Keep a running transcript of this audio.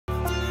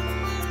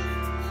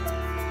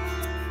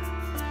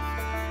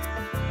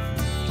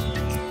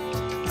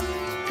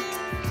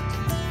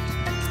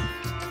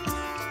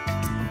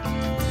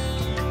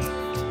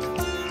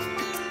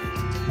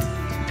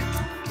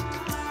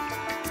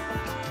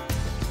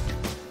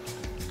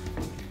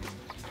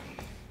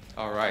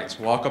All right,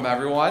 welcome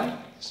everyone.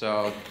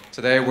 So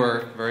today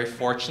we're very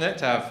fortunate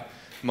to have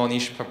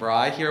Mohnish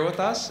Pabrai here with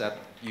us at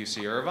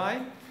UC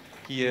Irvine.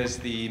 He is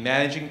the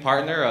managing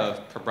partner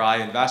of Pabrai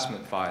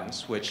Investment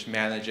Funds, which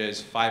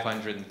manages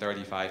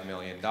 $535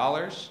 million.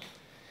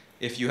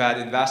 If you had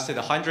invested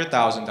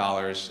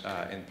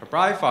 $100,000 in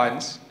Pabrai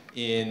funds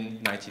in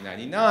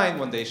 1999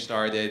 when they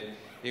started,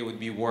 it would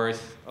be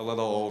worth a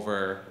little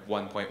over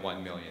 1.1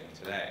 million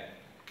today.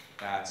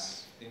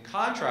 That's in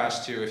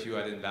contrast to if you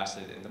had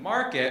invested in the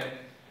market,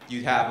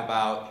 you'd have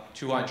about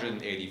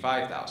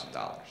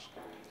 $285,000.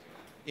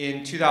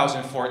 In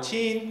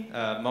 2014,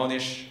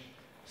 Mohnish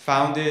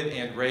founded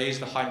and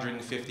raised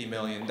 $150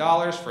 million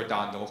for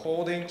Dhandho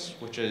Holdings,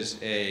 which is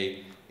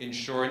an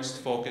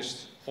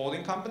insurance-focused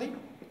holding company.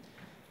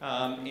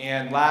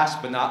 And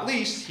last but not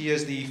least, he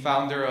is the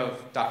founder of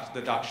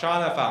the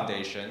Dakshana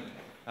Foundation,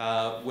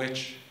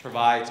 which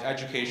provides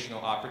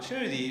educational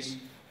opportunities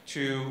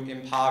to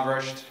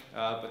impoverished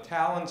but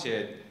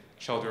talented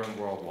children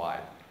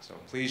worldwide. So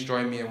please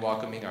join me in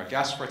welcoming our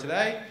guest for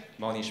today,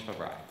 Mohnish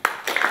Pabrai.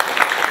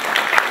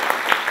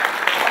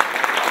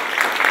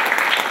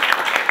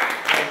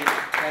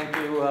 Thank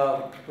you,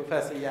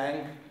 Professor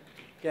Yang.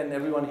 Can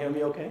everyone hear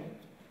me okay?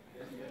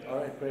 Yes. All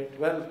right, great.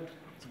 Well,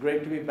 it's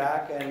great to be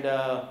back, and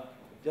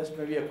just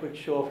maybe a quick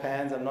show of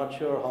hands. I'm not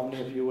sure how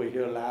many of you were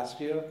here last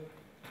year.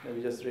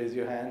 Maybe just raise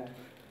your hand.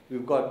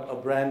 We've got a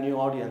brand new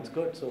audience,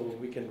 good, so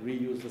we can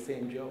reuse the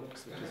same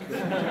jokes, which is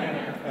good.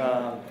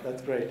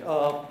 That's great.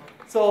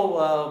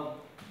 So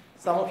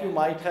some of you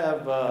might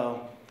have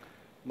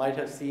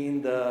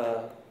seen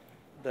the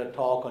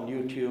talk on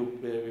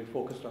YouTube where we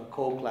focused on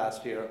Coke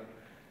last year,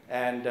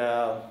 and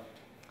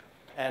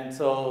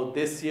so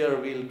this year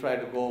we'll try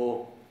to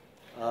go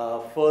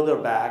further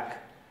back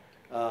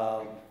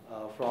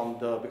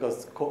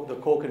because the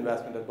Coke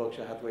investment at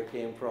Berkshire Hathaway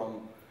came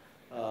from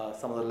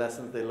some of the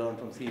lessons they learned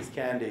from See's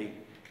Candy,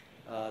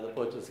 the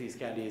purchase of See's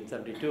Candy in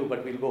 '72.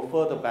 But we'll go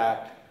further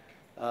back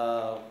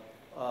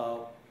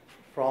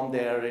from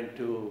there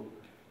into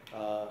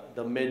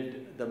the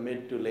mid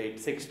to late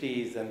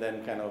 '60s, and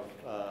then kind of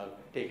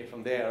take it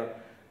from there.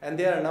 And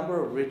there are a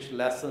number of rich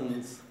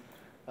lessons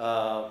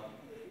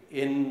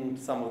in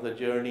some of the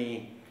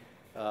journey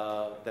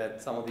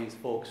that some of these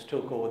folks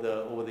took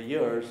over the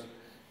years,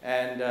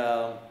 and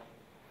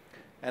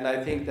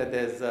I think that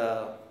there's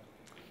a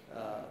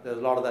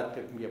lot of that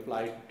can be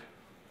applied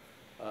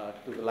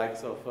to the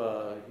likes of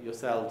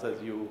yourselves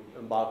as you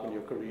embark on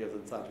your careers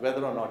and such.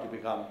 Whether or not you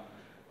become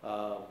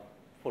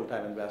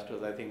full-time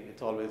investors, I think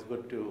it's always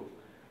good to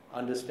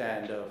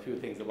understand a few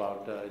things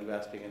about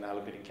investing and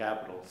allocating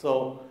capital.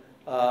 So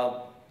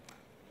I'll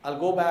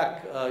go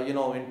back,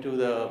 into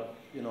the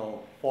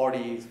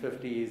 40s,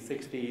 50s,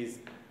 60s.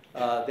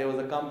 There was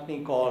a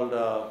company called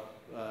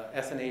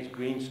S&H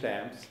Green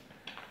Stamps,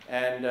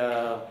 and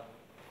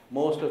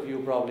most of you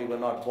probably were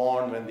not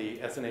born when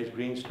the S&H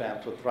Green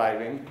Stamps were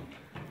thriving.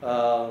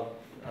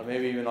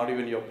 Maybe not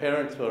even your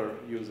parents were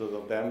users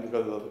of them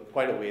because it was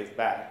quite a ways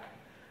back.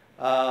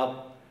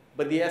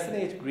 But the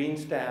S&H Green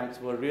Stamps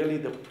were really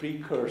the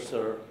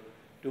precursor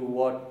to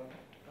what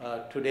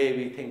today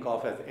we think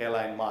of as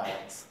airline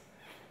miles.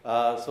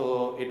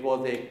 So it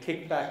was a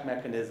kickback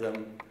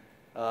mechanism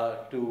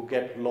to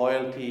get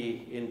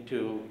loyalty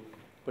into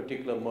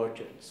particular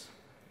merchants.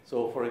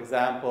 So for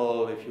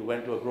example, if you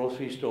went to a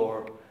grocery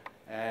store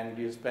and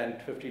you spent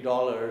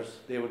 $50,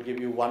 they would give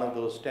you one of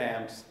those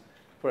stamps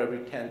for every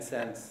 10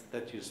 cents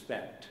that you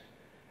spent.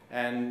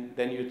 And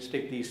then you'd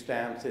stick these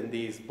stamps in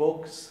these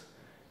books,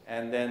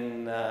 and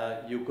then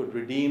you could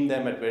redeem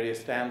them at various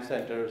stamp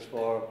centers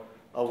for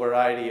a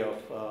variety of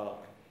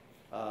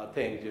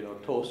things,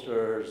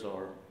 toasters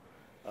or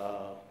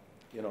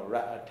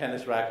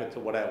tennis rackets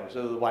or whatever.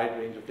 So there's a wide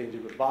range of things you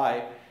could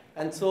buy.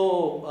 And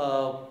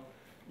so,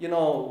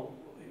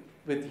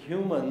 with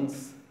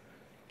humans,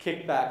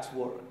 kickbacks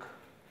work.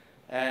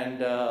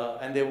 And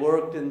they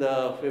worked in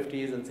the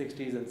 50s and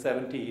 60s and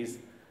 70s,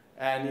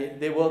 and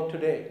they work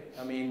today.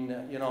 I mean,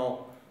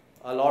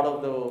 a lot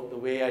of the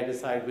way I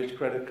decide which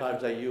credit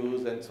cards I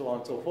use and so on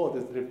and so forth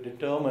is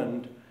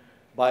determined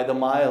by the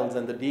miles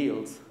and the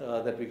deals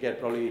that we get,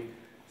 probably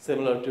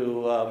similar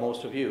to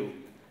most of you.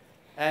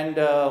 And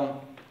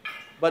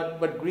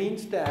but Green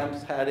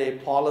Stamps had a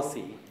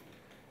policy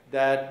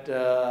that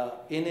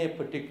in a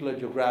particular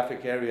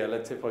geographic area,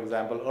 let's say for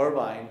example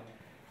Irvine,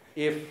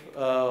 if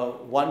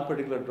one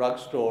particular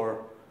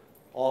drugstore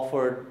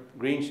offered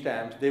Green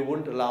Stamps, they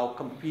wouldn't allow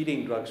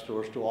competing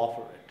drugstores to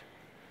offer it.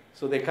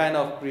 So they kind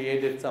of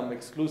created some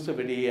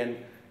exclusivity, and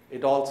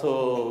it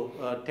also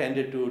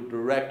tended to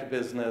direct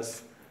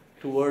business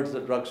towards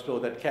the drugstore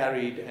that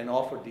carried and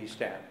offered these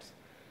stamps.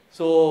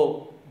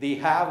 So the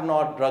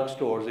have-not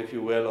drugstores, if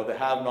you will, or the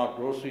have-not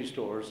grocery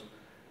stores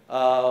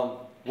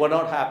were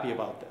not happy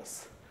about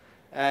this.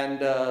 And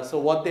so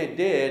what they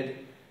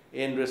did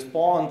in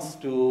response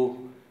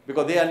to,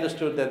 because they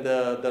understood that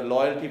the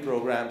loyalty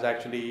programs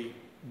actually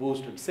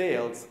boosted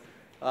sales,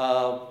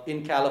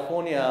 in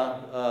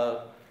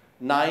California,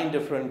 9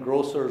 different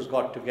grocers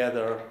got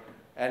together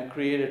and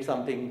created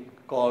something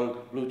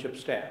called blue chip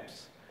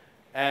stamps.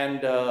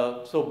 And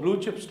so blue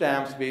chip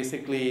stamps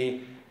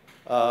basically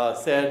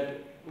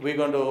said, we're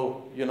going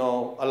to,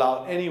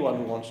 allow anyone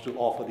who wants to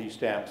offer these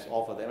stamps,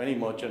 offer them, any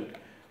merchant.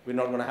 We're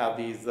not going to have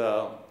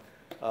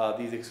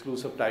these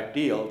exclusive type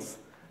deals.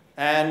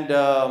 And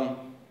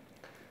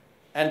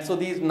so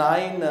these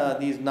nine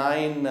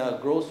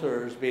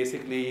grocers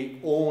basically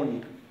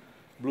owned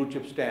blue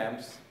chip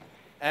stamps.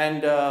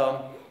 And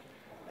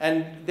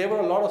there were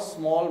a lot of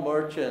small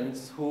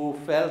merchants who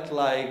felt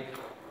like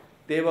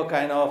they were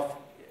kind of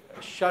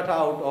shut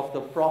out of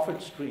the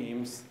profit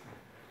streams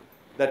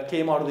that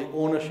came out of the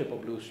ownership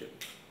of blue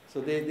chip.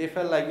 So they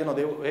felt like, we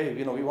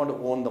want to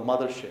own the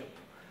mothership.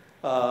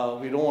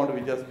 We don't want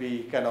to just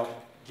be kind of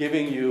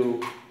giving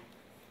you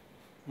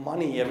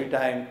money every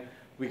time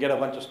we get a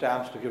bunch of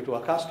stamps to give to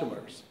our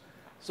customers.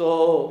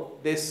 So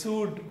they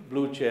sued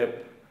blue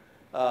chip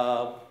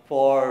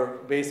for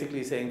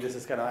basically saying this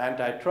is kind of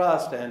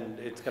antitrust and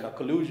it's kind of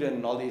collusion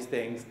and all these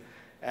things.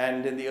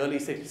 And in the early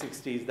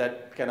 60s,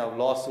 that kind of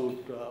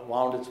lawsuit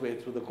wound its way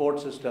through the court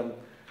system.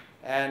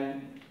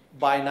 And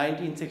by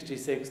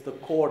 1966, the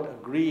court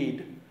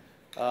agreed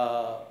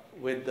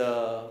with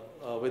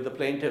the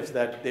plaintiffs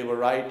that they were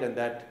right and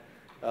that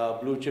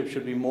blue chip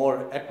should be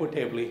more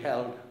equitably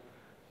held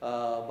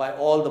by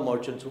all the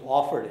merchants who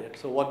offered it.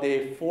 So what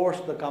they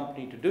forced the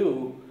company to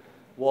do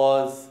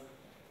was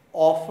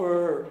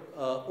offer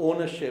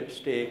ownership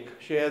stake,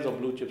 shares of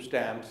blue chip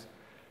stamps,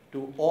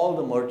 to all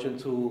the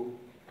merchants who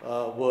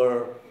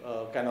were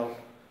kind of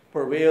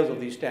purveyors of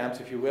these stamps,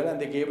 if you will, and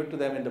they gave it to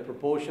them in the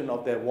proportion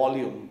of their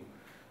volume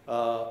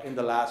in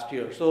the last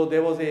year. So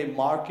there was a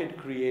market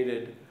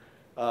created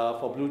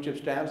for blue chip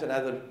stamps, and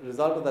as a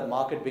result of that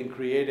market being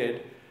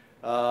created,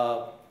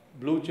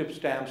 blue chip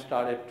stamps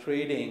started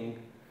trading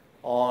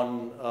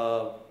on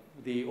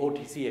the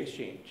OTC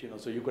exchange.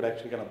 So you could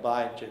actually kind of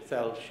buy and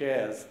sell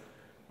shares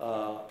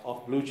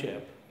of blue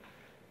chip.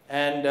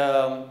 And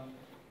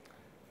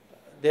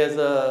there's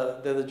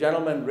a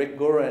gentleman, Rick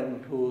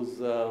Gurin, who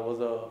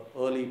was an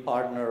early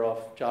partner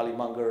of Charlie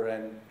Munger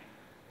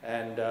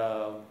and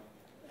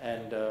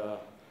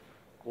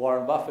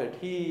Warren Buffett.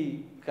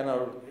 He kind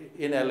of,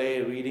 in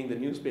LA, reading the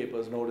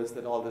newspapers, noticed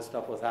that all this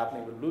stuff was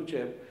happening with blue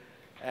chip.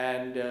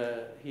 And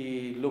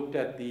he looked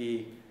at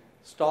the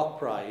stock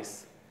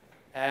price.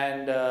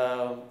 And,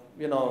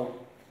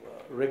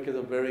 Rick is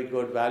a very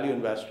good value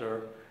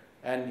investor.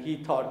 And he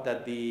thought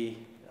that the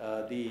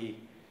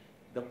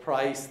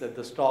price that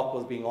the stock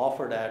was being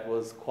offered at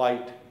was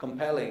quite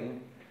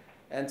compelling.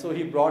 And so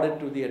he brought it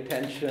to the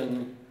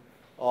attention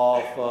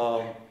of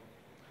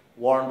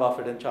Warren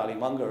Buffett and Charlie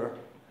Munger.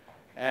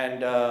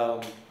 And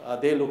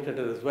they looked at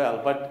it as well.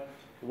 But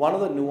one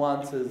of the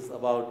nuances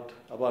about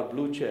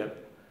blue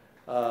chip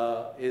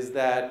is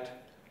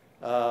that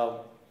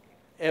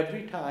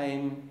every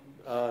time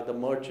the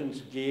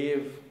merchants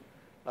gave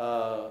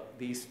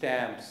these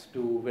stamps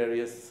to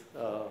various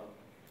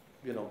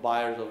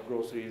buyers of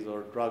groceries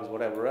or drugs,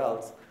 whatever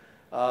else,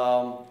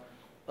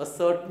 a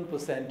certain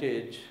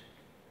percentage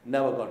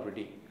never got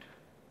redeemed.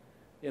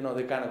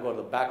 They kind of go to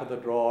the back of the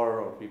drawer,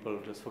 or people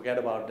just forget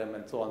about them,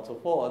 and so on and so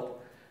forth.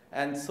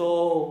 And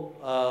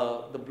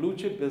so the blue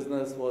chip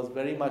business was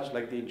very much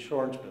like the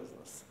insurance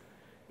business,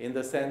 in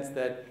the sense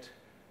that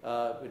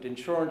with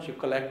insurance, you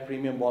collect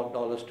premium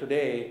dollars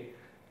today,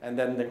 and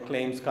then the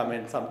claims come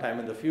in sometime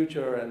in the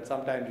future, and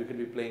sometimes you can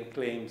be paying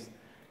claims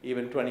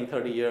even 20,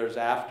 30 years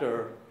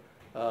after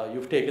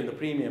you've taken the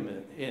premium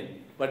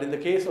in. But in the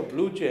case of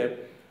blue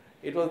chip,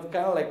 it was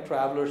kind of like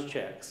traveler's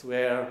checks,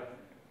 where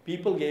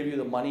people gave you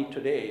the money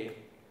today,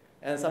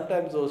 and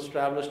sometimes those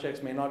traveler's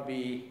checks may not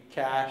be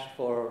cashed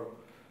for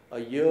a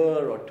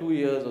year or 2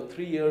 years or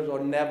 3 years or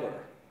never,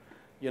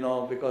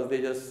 because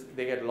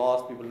they get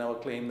lost, people never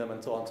claim them,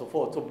 and so on and so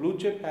forth. So blue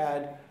chip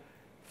had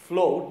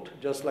float,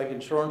 just like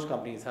insurance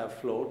companies have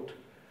float.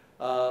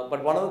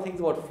 But one of the things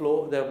about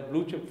the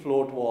blue chip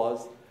float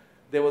was,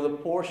 there was a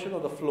portion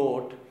of the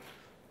float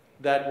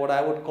that what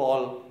I would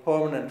call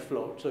permanent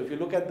float. So if you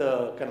look at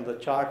the kind of the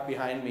chart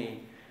behind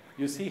me,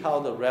 you see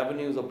how the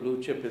revenues of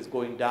blue chip is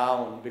going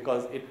down,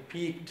 because it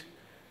peaked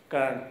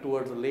kind of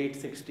towards the late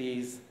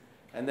 60s,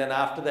 and then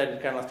after that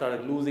it kind of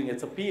started losing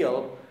its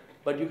appeal.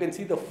 But you can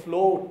see the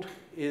float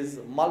is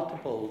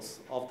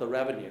multiples of the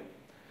revenue.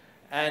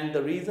 And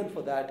the reason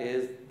for that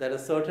is that a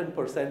certain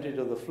percentage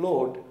of the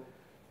float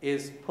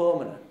is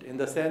permanent, in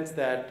the sense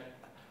that,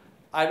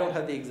 I don't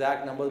have the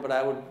exact numbers, but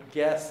I would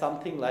guess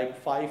something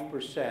like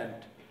 5%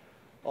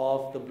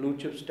 of the blue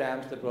chip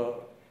stamps that were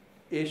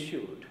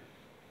issued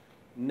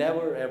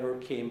never ever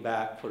came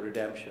back for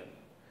redemption.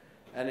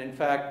 And in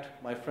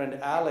fact, my friend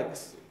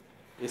Alex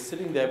is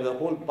sitting there with a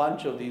whole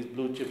bunch of these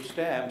blue chip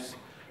stamps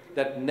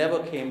that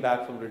never came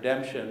back from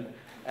redemption.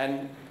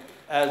 And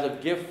as a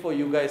gift for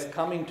you guys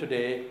coming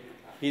today,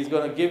 he's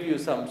going to give you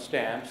some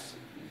stamps.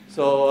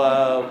 So,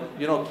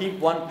 keep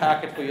one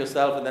packet for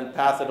yourself and then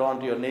pass it on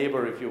to your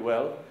neighbor, if you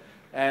will.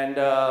 And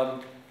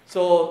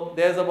so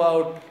there's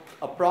about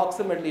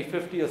approximately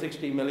 $50 or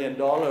 $60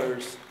 million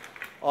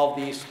of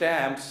these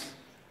stamps,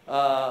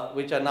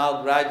 which are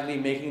now gradually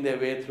making their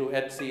way through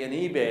Etsy and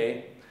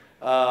eBay.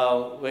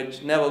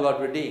 which never got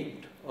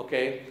redeemed,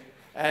 okay?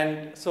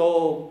 And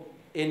so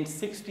in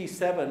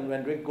 '67,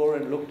 when Rick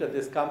Goren looked at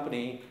this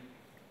company,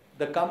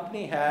 the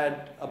company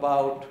had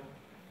about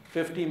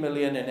 50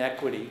 million in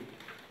equity,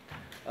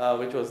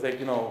 which was like,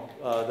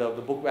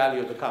 the book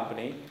value of the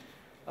company.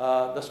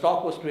 The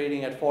stock was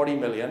trading at 40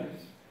 million.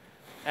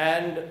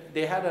 And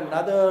they had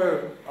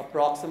another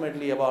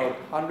approximately about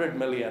 100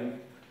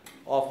 million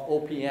of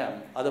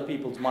OPM, other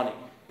people's money,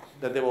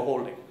 that they were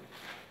holding,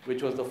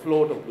 which was the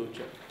float of blue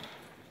chip.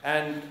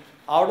 And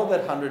out of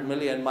that 100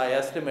 million, my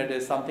estimate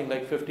is something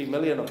like 50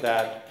 million of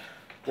that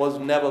was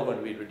never going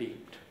to be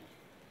redeemed.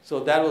 So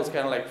that was kind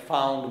of like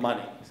found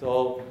money.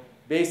 So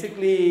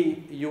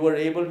basically, you were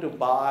able to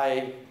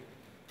buy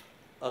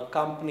a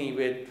company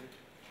with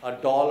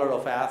 $1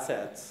 of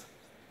assets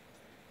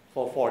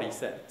for 40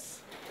 cents.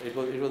 It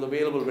was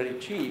available very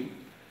cheap.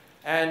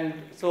 And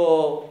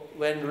so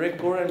when Rick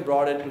Goren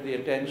brought it to the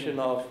attention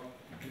of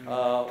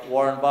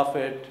Warren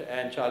Buffett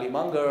and Charlie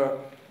Munger,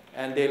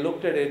 and they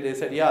looked at it, they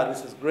said, yeah,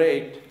 this is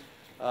great.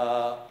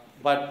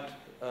 But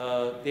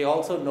they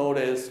also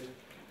noticed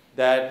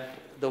that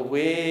the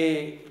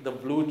way the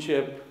blue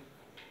chip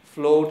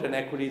float and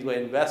equities were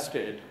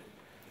invested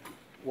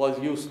was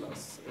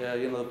useless.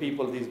 The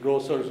people, these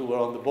grocers who were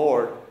on the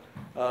board,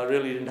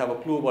 really didn't have a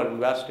clue about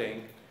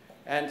investing.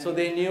 And so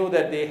they knew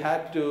that they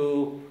had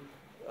to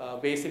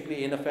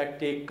basically, in effect,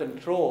 take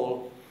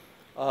control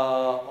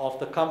of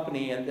the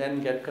company and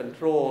then get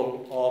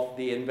control of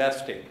the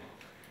investing.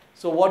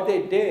 So what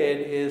they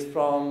did is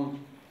from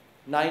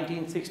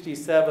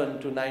 1967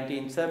 to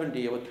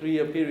 1970, over a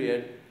 3-year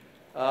period,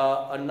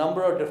 a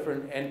number of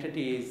different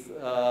entities,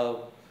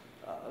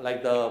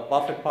 like the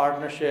Buffett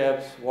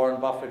partnerships, Warren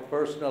Buffett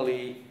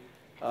personally,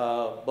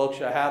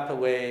 Berkshire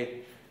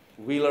Hathaway,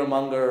 Wheeler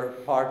Munger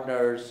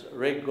Partners,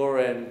 Rick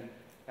Goren,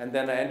 and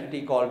then an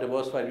entity called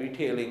Diversified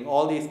Retailing.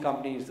 All these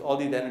companies, all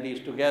these entities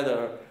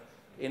together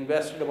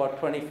invested about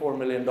 $24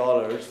 million,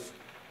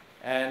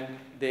 and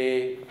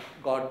they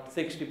got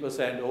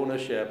 60%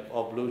 ownership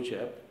of blue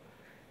chip,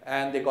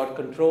 and they got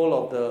control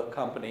of the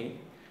company.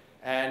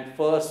 And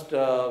first,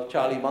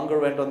 Charlie Munger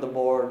went on the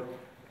board,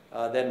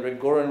 then Rick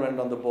Goren went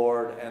on the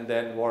board, and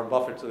then Warren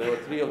Buffett. So there were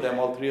 3 of them,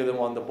 all 3 of them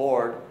on the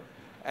board.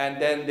 And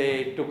then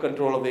they took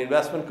control of the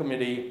investment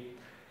committee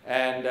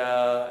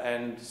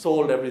and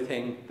sold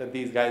everything that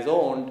these guys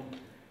owned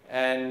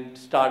and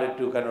started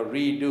to kind of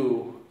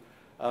redo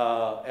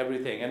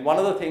everything. And one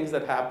of the things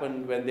that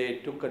happened when they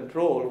took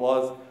control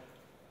was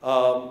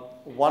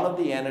one of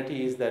the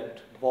entities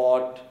that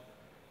bought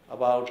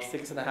about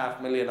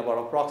 6.5 million, about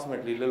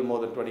approximately a little more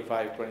than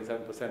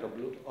 27%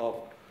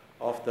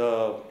 of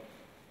the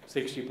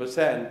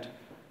 60%,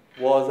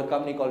 was a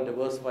company called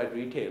Diversified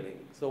Retailing.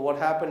 So what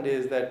happened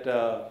is that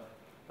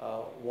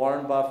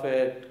Warren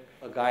Buffett,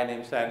 a guy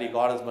named Sandy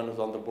Gottesman, who's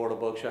on the board of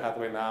Berkshire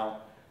Hathaway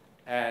now,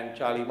 and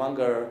Charlie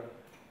Munger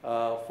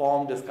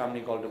formed this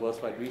company called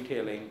Diversified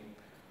Retailing.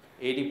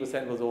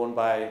 80% was owned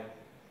by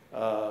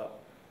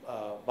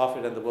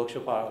Buffett and the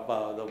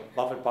the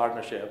Buffett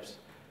partnerships,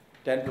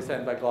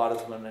 10% by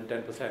Gottesman, and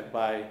 10%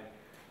 by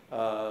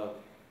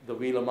the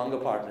Wheeler Munger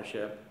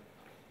partnership.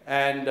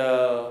 And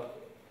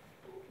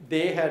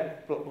they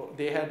had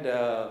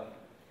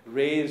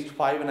raised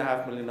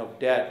 $5.5 million of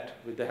debt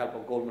with the help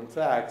of Goldman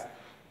Sachs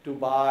to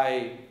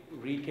buy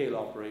retail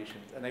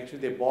operations. And actually,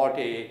 they bought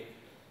a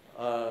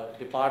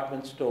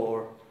department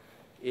store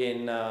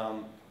in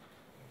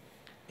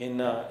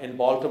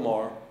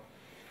Baltimore.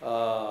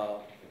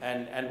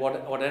 And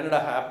what ended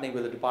up happening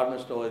with the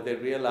department store is they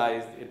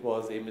realized it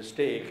was a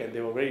mistake, and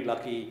they were very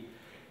lucky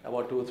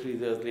about 2 or 3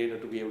 years later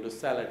to be able to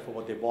sell it for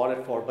what they bought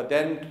it for. But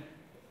then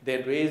they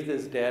had raised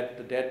this debt.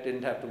 The debt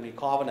didn't have too many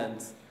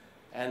covenants,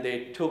 and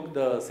they took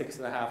the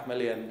 $6.5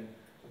 million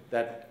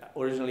that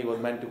originally was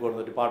meant to go to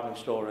the department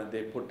store, and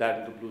they put that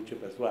into blue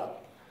chip as well.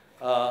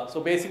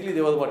 So basically,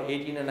 there was about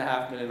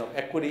 $18.5 million of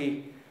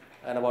equity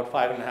and about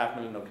 $5.5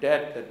 million of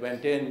debt that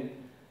went in,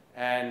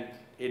 and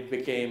it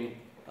became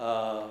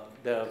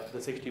the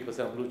 60%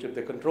 of blue chip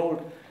they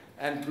controlled.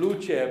 And blue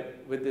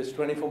chip, with this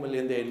 $24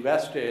 million they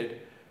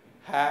invested,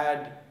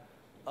 had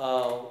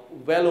well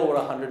over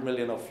 $100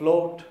 million of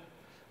float,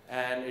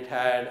 and it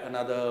had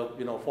another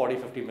 40,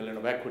 50 million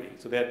of equity.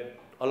 So they had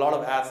a lot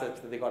of assets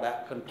that they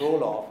got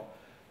control of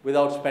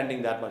without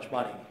spending that much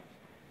money.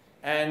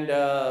 And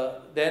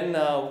then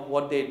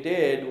what they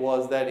did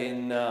was that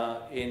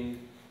in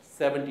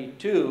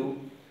 72,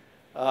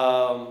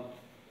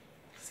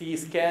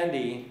 See's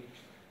Candy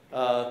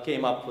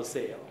came up for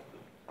sale.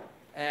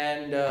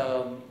 And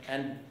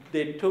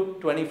they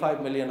took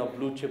 25 million of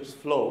blue chips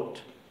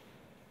float,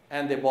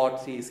 and they bought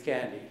See's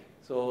Candy.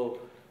 So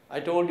I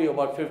told you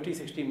about 50,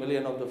 60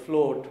 million of the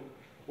float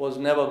was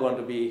never going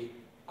to be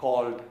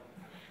called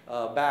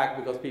back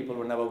because people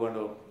were never going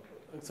to.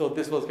 So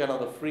this was kind of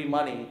the free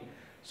money.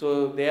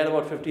 So they had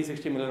about 50,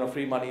 60 million of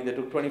free money. They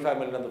took 25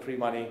 million of the free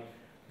money,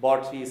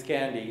 bought See's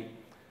Candy.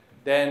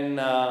 Then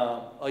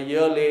a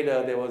year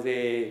later, there was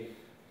a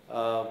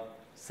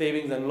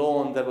savings and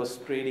loan that was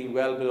trading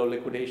well below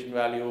liquidation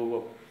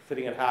value,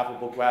 sitting at half a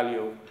book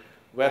value,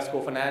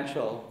 Wesco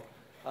Financial,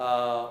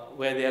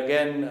 where they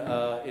again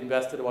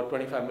invested about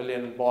 25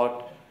 million and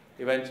bought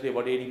eventually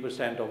about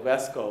 80% of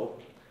Wesco,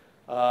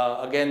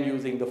 again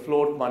using the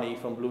float money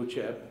from Blue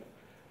Chip.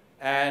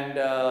 And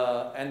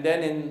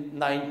then in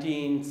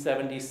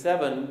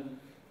 1977,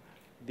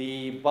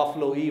 the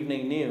Buffalo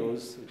Evening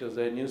News, which was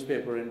a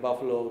newspaper in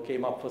Buffalo,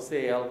 came up for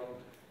sale,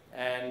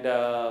 and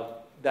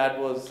that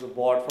was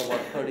bought for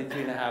about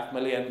 33.5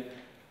 million.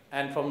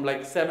 And from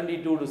like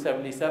 72 to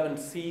 77,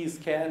 See's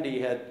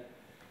Candy had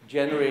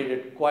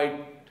generated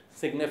quite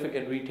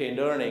significant retained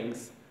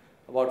earnings,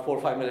 about 4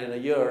 or 5 million a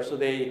year. So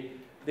they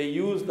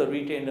used the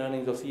retained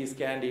earnings of See's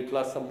Candy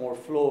plus some more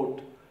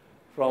float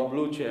from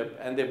Blue Chip,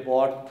 and they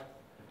bought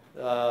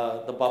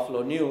the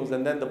Buffalo News.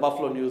 And then the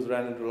Buffalo News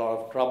ran into a lot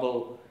of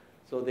trouble.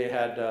 So they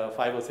had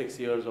 5 or 6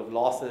 years of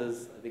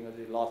losses. I think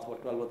they lost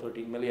about 12 or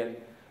 13 million.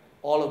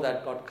 All of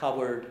that got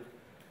covered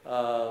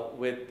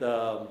with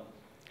the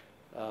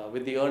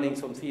earnings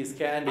from See's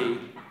Candy.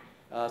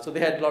 So they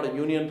had a lot of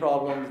union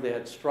problems. They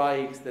had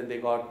strikes. Then they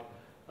got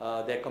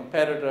their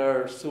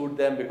competitor sued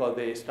them because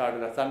they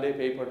started a Sunday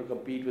paper to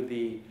compete with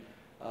the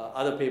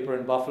other paper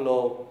in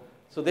Buffalo.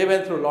 So they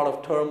went through a lot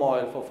of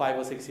turmoil for 5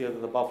 or 6 years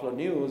of the Buffalo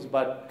News.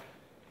 But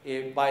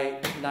by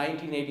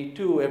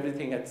 1982,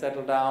 everything had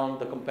settled down.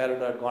 The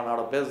competitor had gone out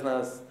of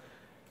business.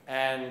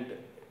 And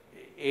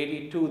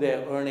 82,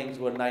 their earnings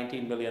were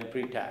 19 million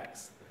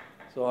pre-tax.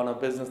 So on a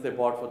business they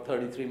bought for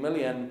 33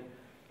 million,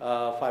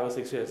 5 or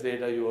 6 years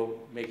later, you were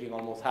making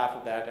almost half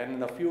of that. And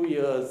in a few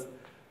years,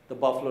 the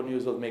Buffalo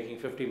News was making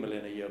 50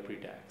 million a year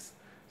pre-tax.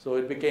 So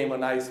it became a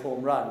nice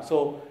home run.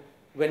 So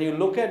when you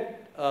look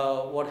at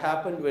what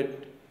happened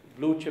with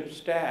Blue Chip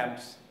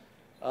stamps,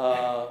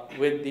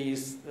 with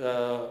these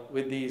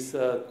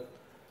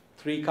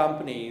 3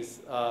 companies,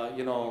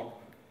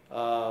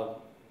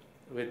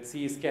 with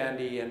See's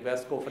Candy and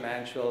Wesco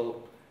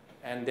Financial,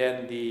 and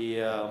then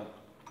the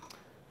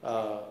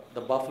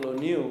Buffalo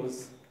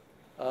News,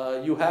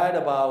 you had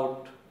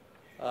about,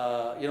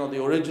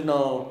 the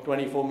original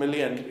 24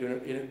 million,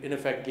 in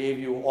effect, gave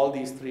you all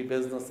these 3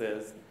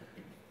 businesses.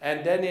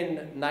 And then in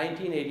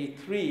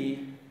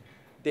 1983,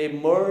 they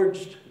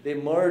merged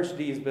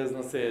these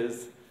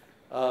businesses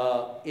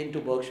into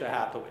Berkshire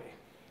Hathaway.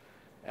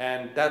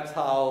 And that's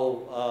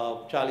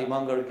how Charlie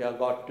Munger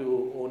got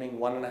to owning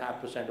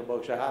 1.5% of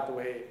Berkshire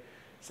Hathaway.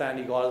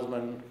 Sandy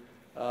Gosman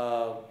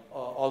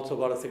also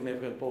got a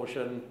significant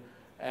portion,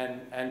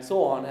 and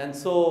so on. And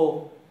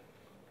so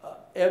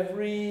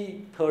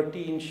every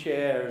 13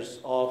 shares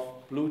of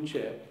Blue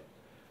Chip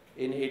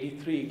in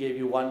 83 gave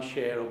you 1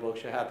 share of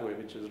Berkshire Hathaway,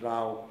 which is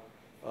now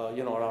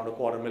around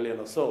 $250,000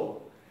 or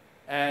so.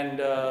 And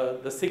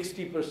the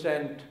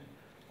 60%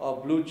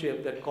 of Blue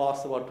Chip that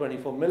costs about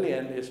 24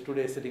 million is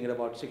today sitting at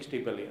about 60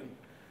 billion.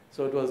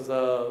 So it was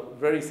a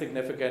very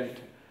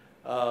significant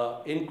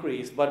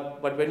increase.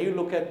 But when you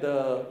look at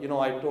the,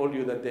 I told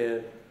you that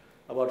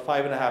about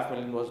 5.5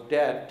 million was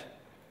debt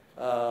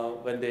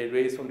when they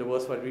raised from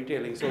Diversified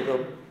Retailing.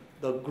 So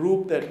the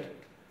group that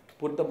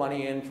put the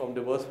money in from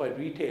Diversified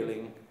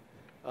Retailing,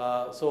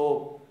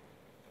 so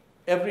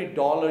every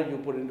dollar you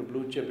put into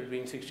Blue Chip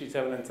between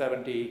 67 and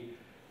 70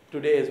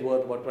 today is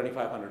worth about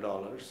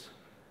 $2,500.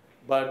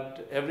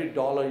 But every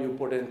dollar you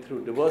put in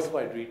through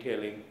Diversified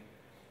Retailing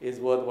is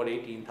worth about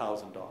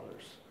 $18,000,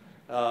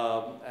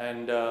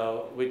 and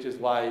which is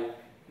why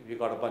we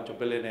got a bunch of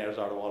billionaires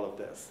out of all of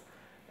this.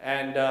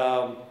 And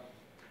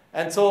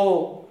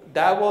so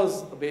that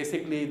was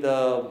basically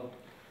the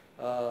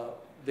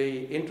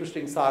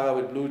interesting saga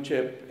with Blue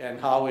Chip,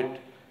 and how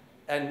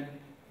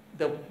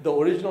the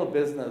original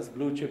business,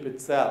 Blue Chip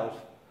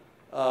itself,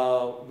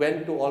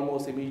 went to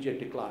almost immediate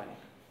decline.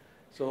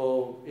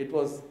 So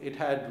it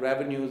had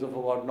revenues of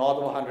about north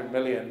of 100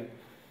 million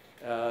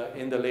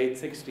in the late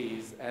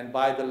 60s, and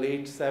by the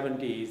late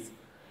 70s,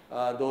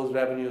 those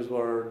revenues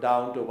were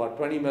down to about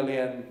 20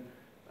 million,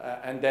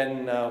 and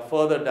then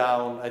further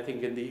down, I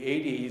think in the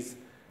 80s,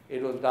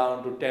 it was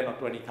down to 10 or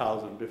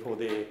 20,000 before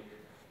they,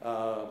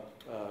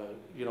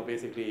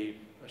 basically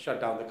shut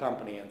down the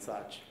company and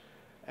such.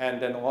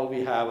 And then all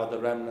we have are the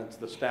remnants,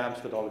 the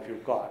stamps that all of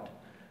you've got.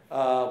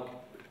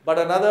 But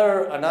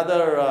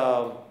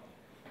another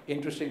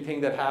interesting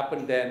thing that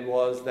happened then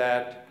was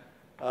that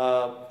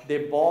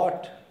they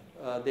bought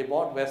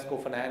Wesco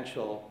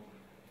Financial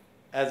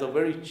as a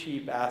very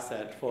cheap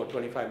asset for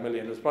 25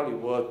 million. It was probably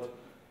worth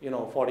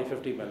 40,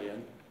 50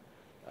 million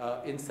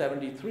in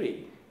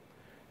 73.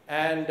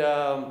 And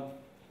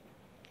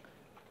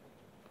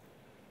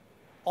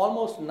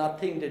almost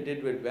nothing they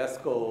did with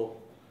Wesco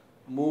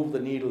moved the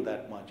needle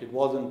that much. It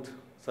wasn't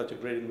such a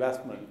great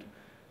investment.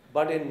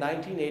 But in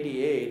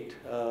 1988,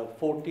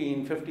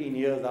 14, 15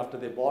 years after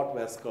they bought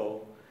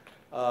Wesco,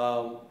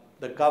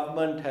 the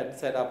government had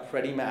set up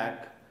Freddie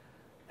Mac,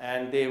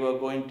 and they were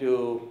going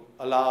to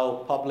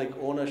allow public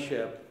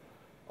ownership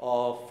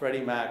of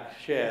Freddie Mac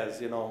shares.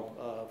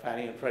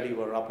 Fannie and Freddie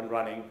were up and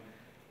running,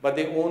 but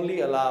they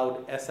only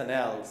allowed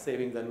S&L,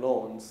 Savings and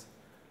Loans,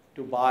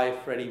 to buy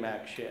Freddie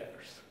Mac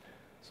shares.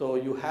 So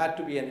you had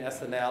to be an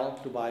S&L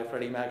to buy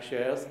Freddie Mac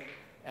shares,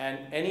 And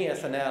any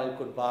SNL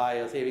could buy,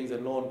 a savings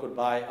and loan could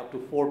buy up to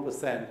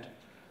 4%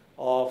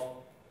 of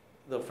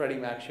the Freddie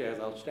Mac shares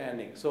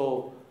outstanding.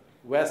 So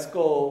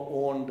Wesco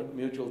owned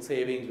mutual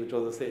savings, which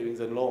was a savings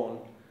and loan,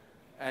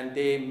 and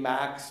they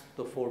maxed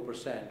the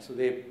 4%. So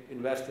they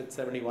invested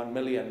 71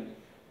 million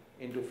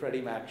into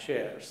Freddie Mac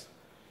shares.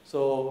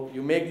 So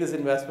you make this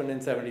investment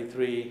in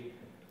 73,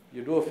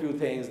 you do a few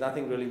things,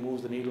 nothing really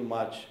moves the needle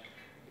much.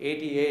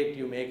 88,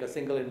 you make a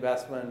single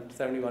investment,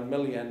 71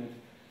 million.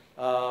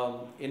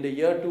 In the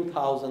year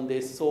 2000, they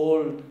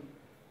sold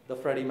the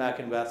Freddie Mac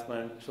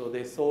investment. So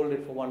they sold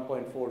it for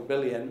 1.4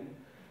 billion,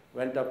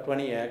 went up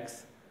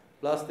 20x.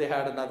 Plus they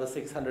had another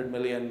 600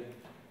 million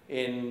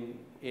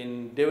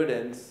in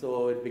dividends,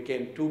 so it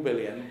became 2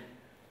 billion.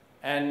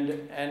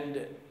 And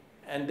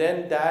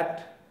then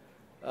that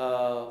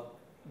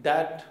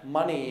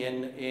money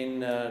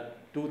in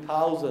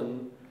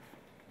 2000,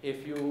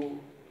 if you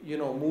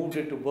moved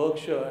it to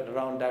Berkshire at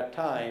around that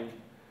time,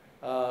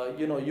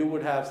 you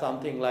would have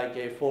something like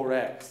a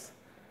 4x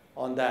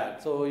on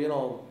that.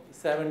 So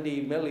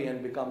 70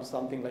 million becomes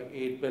something like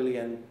 8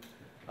 billion.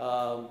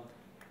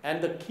 And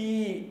the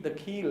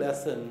key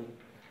lesson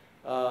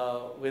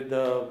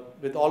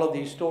with all of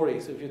these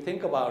stories, if you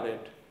think about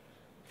it,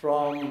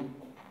 from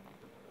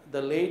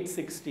the late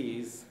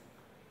 60s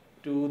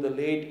to the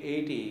late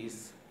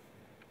 80s,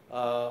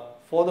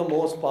 for the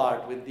most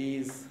part, with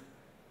these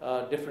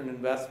different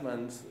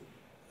investments,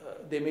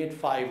 they made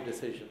 5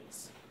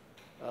 decisions.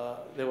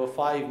 There were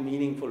 5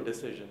 meaningful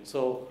decisions.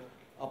 So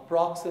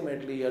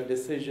approximately a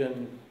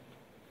decision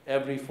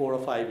every 4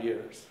 or 5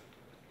 years.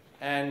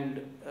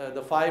 And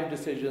the 5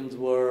 decisions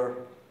were,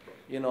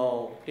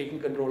 taking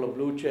control of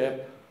Blue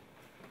Chip,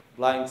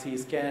 buying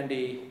See's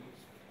Candy,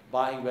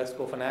 buying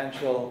Wesco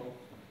Financial,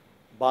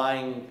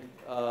 buying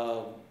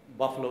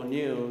Buffalo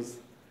News,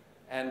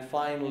 and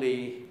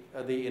finally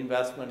the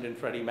investment in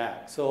Freddie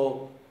Mac.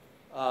 So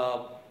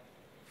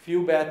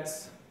few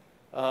bets,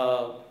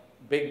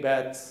 big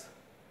bets,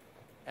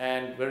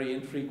 and very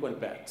infrequent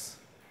bets.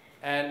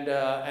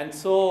 And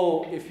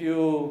so if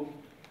you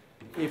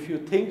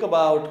think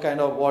about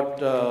kind of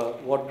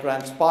what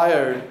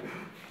transpired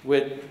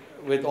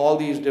with all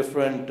these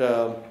different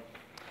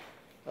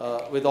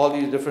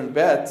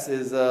bets,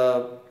 is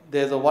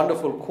there's a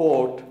wonderful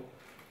quote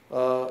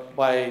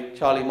by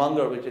Charlie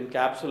Munger which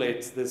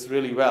encapsulates this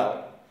really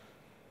well.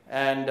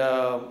 And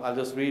I'll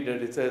just read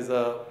it. It says,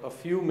 a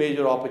few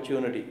major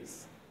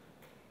opportunities,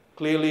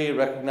 clearly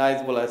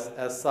recognizable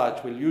as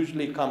such, will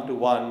usually come to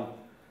one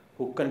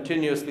who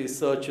continuously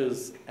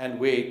searches and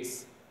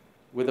waits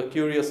with a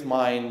curious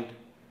mind,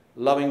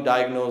 loving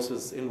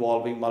diagnosis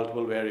involving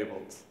multiple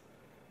variables.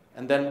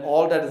 And then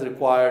all that is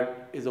required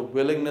is a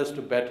willingness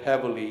to bet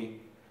heavily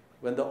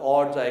when the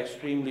odds are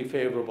extremely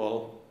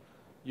favorable,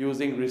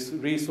 using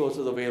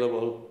resources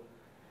available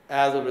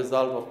as a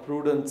result of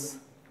prudence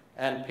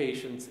and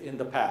patience in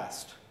the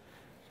past.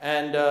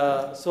 And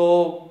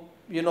so,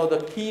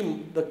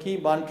 the key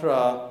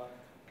mantra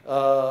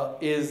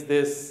is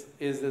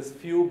this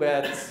few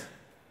bets,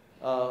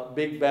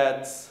 big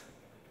bets,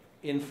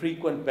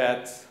 infrequent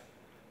bets.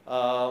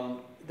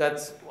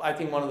 That's, I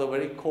think, one of the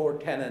very core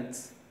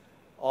tenets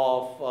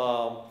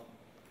of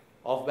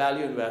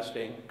value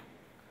investing.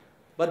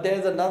 But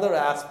there's another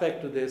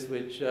aspect to this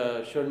which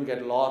shouldn't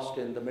get lost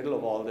in the middle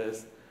of all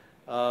this,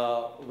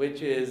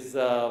 which is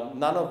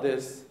none of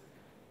this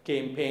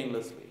came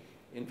painlessly.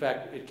 In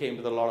fact, it came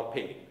with a lot of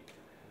pain,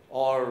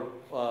 or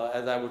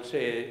as I would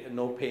say,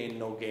 no pain,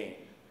 no gain.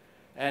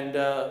 And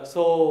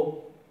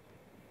so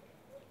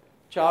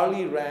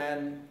Charlie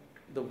ran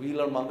the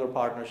Wheeler-Munger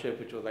partnership,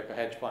 which was like a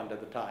hedge fund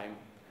at the time.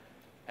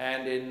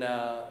 And in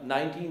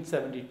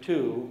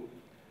 1972,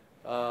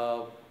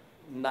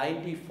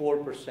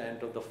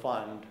 94% of the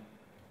fund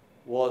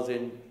was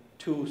in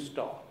 2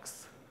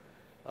 stocks.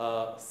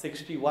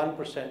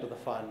 61% of the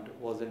fund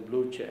was in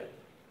Blue Chip,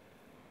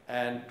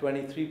 and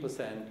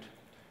 23%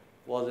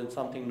 was in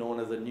something known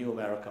as the New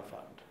America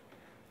Fund.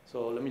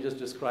 So let me just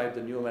describe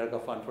the New America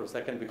Fund for a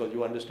second, because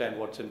you understand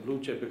what's in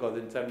Blue Chip. Because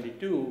in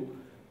 72,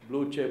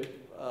 Blue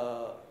Chip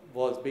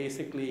was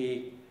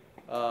basically,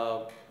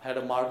 had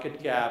a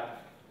market cap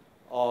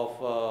of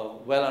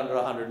well under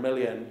 100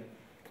 million,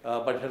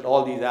 but had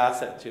all these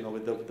assets,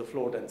 with the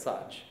float and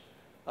such.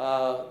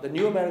 The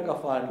New America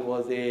Fund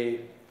was a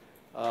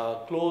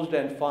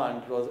closed-end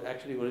fund. It was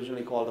actually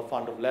originally called the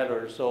Fund of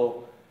Letters.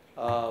 So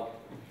a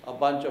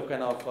bunch of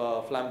kind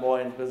of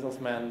flamboyant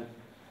businessmen,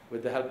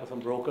 with the help of some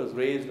brokers,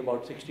 raised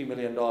about $60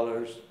 million.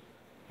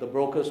 The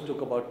brokers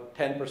took about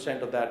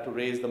 10% of that to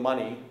raise the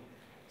money.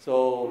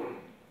 So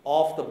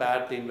off the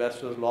bat, the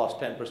investors lost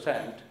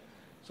 10%.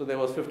 So there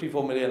was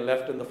 54 million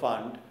left in the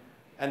fund.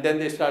 And then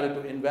they started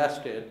to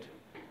invest it.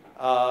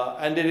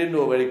 And they didn't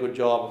do a very good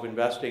job of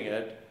investing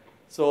it.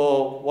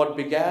 So what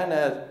began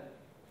as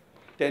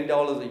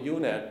 $10 a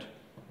unit,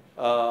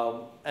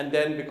 and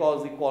then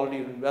because the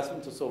quality of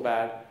investments was so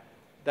bad,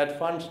 that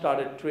fund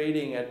started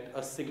trading at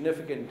a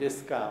significant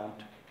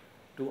discount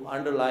to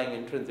underlying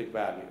intrinsic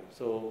value.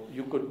 So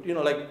you could,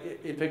 like,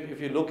 if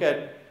you look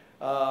at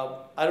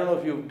I don't know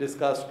if you've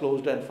discussed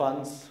closed-end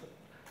funds.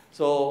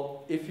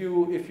 So if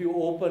you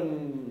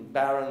open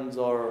Barron's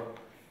or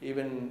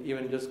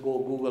even just go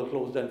Google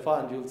closed-end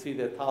funds, you'll see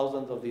there are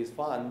thousands of these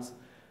funds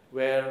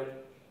where,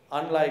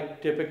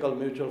 unlike typical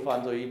mutual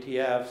funds or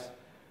ETFs,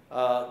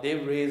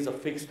 they've raised a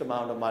fixed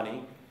amount of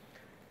money,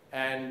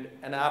 and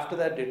after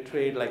that they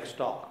trade like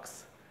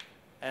stocks.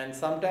 And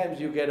sometimes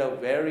you get a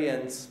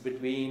variance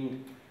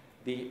between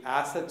the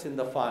assets in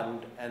the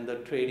fund and the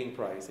trading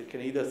price. It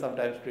can either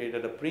sometimes trade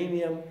at a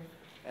premium,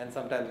 and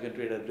sometimes it can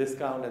trade at a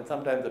discount, and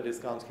sometimes the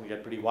discounts can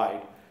get pretty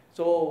wide.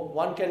 So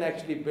one can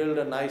actually build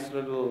a nice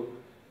little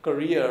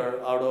career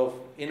out of,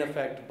 in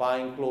effect,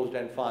 buying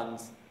closed-end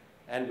funds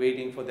and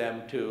waiting for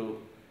them to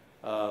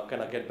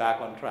kind of get back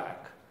on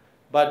track.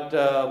 But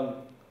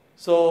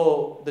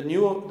so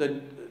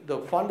the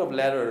fund of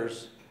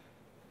letters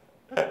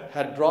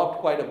had dropped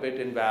quite a bit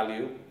in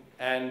value,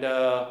 and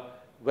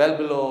well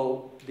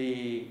below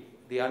the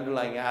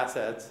underlying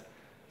assets.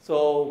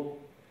 So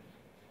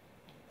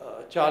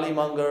Charlie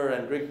Munger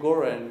and Rick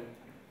Gorin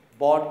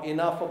bought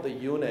enough of the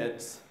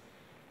units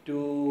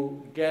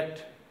to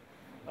get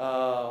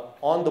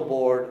on the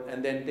board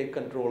and then take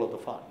control of the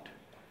fund.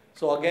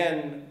 So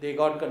again, they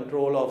got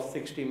control of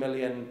 60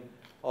 million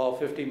or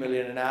 50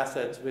 million in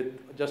assets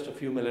with just a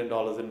few $1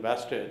 million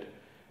invested.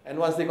 And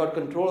once they got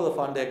control of the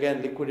fund, they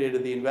again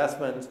liquidated the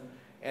investments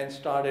and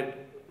started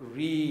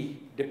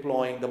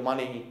redeploying the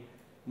money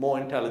more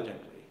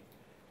intelligently.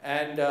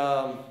 And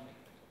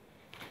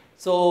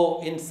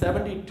so in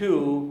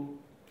 72,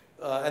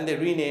 and they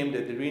renamed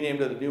it the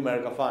New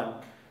America Fund.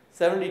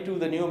 72,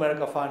 the New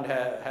America Fund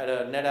had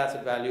a net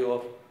asset value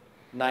of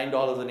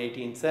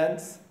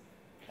 $9.18.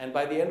 And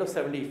by the end of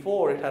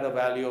 74, it had a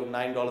value of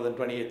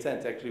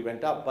 $9.28, actually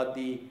went up. But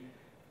the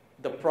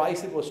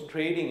price it was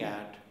trading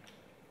at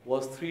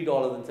was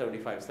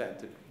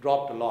 $3.75. It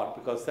dropped a lot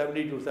because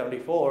 72,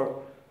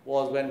 74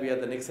 was when we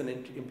had the Nixon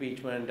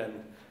impeachment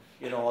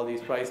and all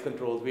these price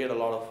controls. We had a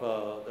lot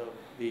of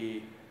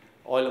the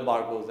oil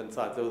embargoes and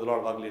such. There was a lot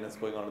of ugliness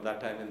going on at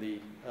that time in the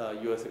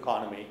US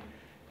economy.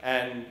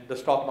 And the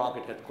stock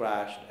market had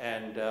crashed.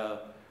 And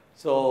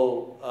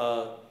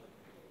so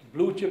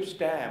blue chip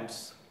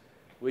stamps,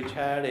 which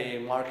had a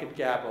market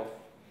cap of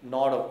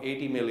not of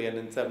 80 million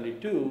in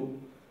 72,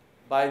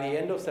 by the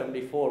end of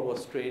 74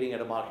 was trading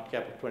at a market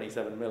cap of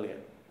 27 million.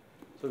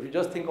 So if you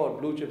just think about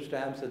blue chip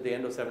stamps at the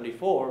end of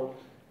 74,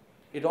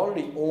 it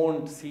already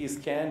owned See's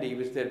Candy,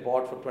 which they had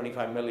bought for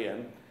 25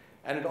 million,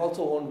 and it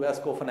also owned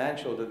Wesco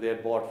Financial that they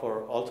had bought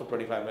for also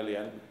 25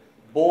 million,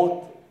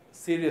 both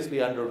seriously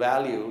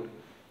undervalued.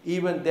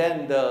 Even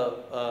then,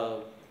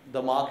 the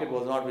market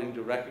was not willing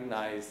to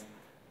recognize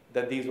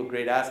that these were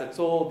great assets.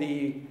 So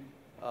the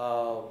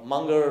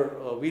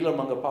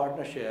Wheeler-Munger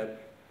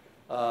partnership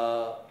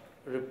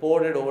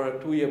reported over a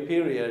 2-year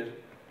period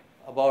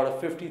about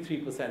a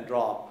 53%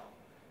 drop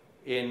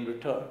in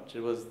returns.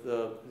 It was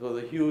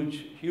a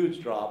huge,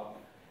 huge drop,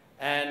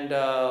 and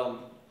a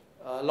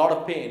lot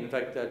of pain. In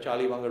fact,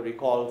 Charlie Munger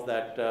recalls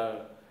that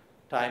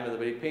time as a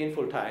very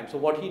painful time. So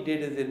what he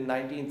did is in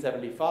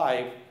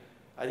 1975,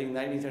 I think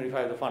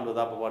 1975 the fund was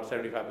up about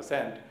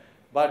 75%,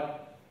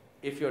 but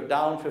if you're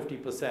down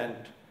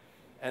 50%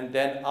 and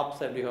then up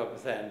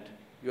 75%,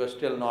 you're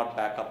still not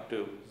back up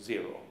to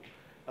zero.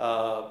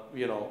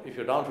 If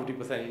you're down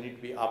 50%, you need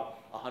to be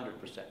up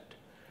 100%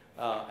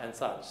 and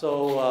such.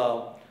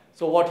 So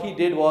what he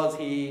did was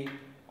he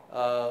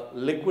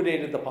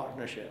liquidated the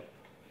partnership.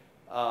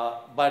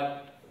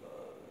 But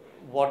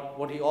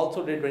what he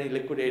also did when he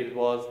liquidated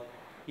was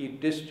he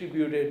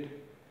distributed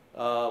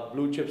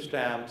blue chip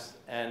stamps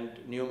and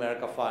New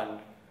America Fund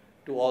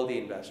to all the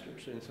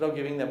investors. So instead of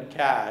giving them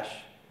cash,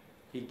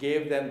 he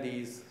gave them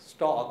these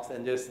stocks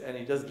and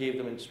he just gave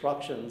them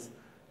instructions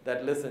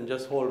that, listen,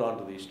 just hold on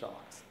to these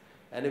stocks.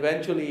 And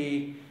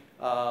eventually,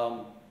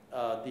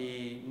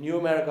 the New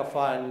America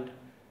Fund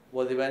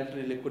was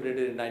eventually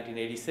liquidated in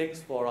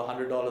 1986 for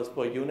 $100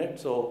 per unit.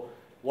 So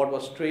what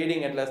was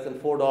trading at less than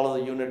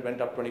 $4 a unit went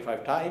up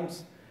 25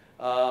 times.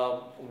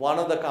 One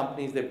of the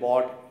companies they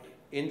bought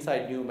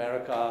inside New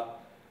America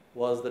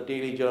was the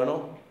Daily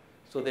Journal.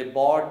 So they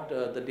bought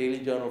the Daily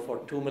Journal for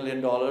 $2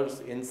 million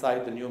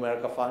inside the New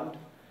America Fund.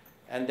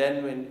 And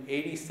then in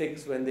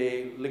 '86, when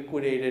they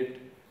liquidated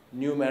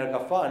New America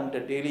Fund, the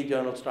Daily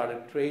Journal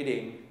started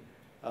trading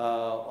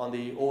on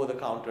the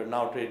over-the-counter,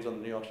 now trades on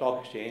the New York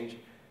Stock Exchange.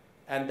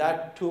 And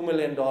that $2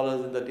 million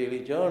in the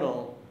Daily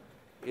Journal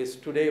is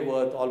today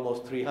worth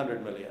almost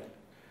 $300 million.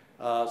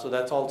 So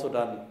that's also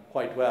done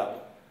quite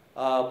well.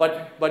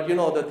 But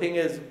the thing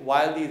is,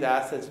 while these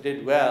assets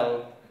did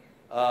well,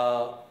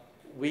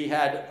 we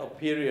had a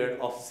period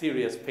of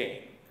serious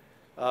pain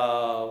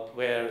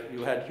where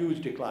you had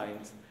huge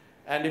declines.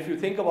 And if you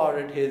think about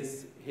it,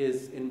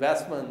 his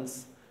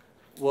investments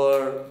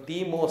were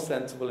the most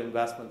sensible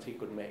investments he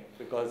could make,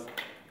 because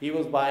he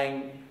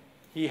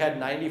had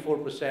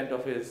 94%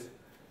 of his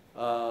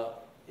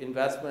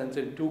investments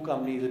in 2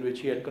 companies in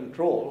which he had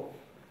control,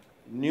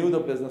 knew the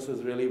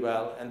businesses really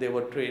well, and they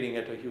were trading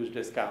at a huge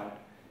discount.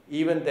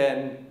 Even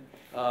then,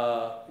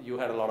 you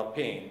had a lot of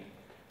pain.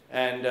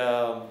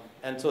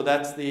 And so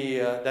that's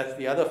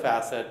the other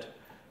facet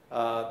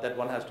that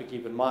one has to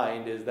keep in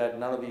mind, is that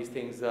none of these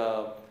things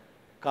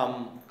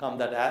come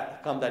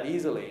that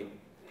easily.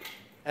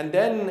 And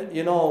then,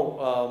 you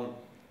know,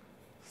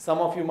 some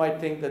of you might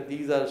think that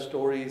these are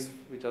stories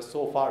which are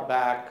so far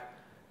back,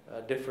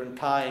 different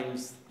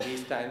times.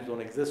 These times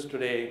don't exist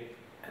today.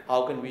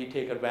 How can we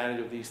take advantage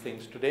of these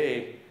things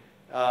today,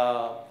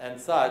 and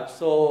such?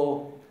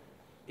 So,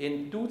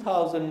 in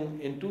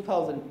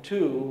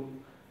 2002,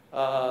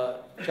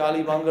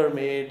 Charlie Munger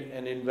made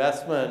an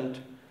investment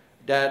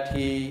that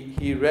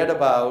he read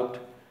about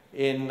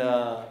in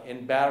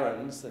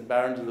Barron's, and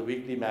Barron's is a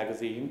weekly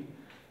magazine,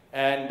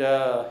 and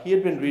he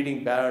had been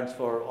reading Barron's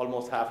for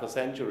almost half a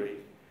century.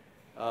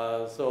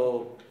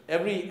 So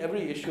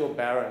every issue of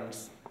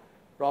Barron's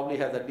probably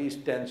has at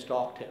least 10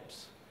 stock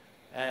tips,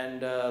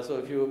 and so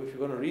if you're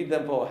going to read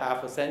them for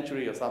half a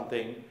century or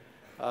something,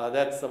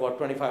 that's about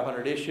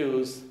 2,500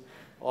 issues,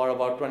 or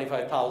about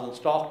 25,000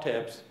 stock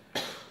tips.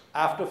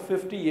 After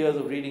 50 years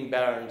of reading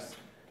Barron's,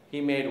 he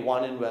made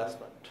one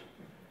investment.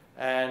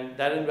 And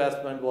that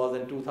investment was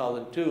in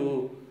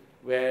 2002,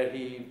 where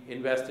he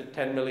invested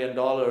 $10 million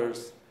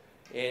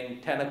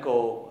in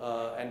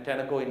Tenneco, and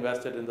Tenneco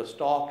invested in the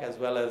stock as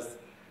well as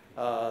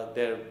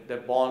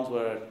their bonds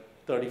were at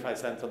 35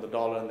 cents on the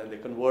dollar, and then they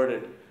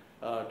converted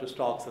to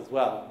stocks as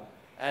well.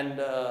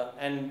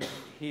 And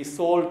he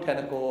sold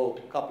Tenneco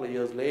a couple of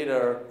years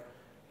later,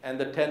 and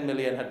the 10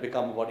 million had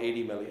become about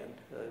 80 million.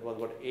 It was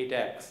about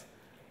 8x,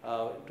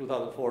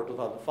 2004,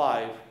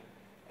 2005.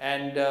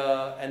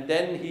 And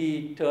then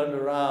he turned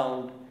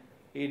around.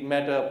 He'd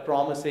met a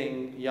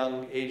promising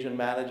young Asian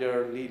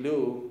manager, Li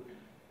Lu,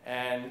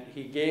 and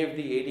he gave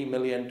the 80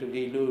 million to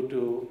Li Lu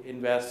to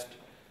invest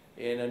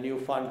in a new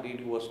fund. Li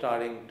Lu was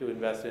starting to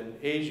invest in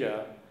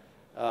Asia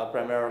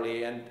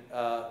primarily, and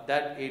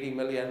that 80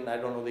 million, I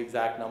don't know the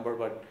exact number,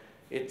 but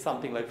it's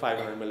something like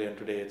 500 million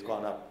today. It's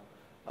gone up,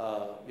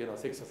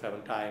 6 or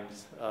 7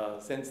 times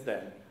since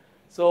then.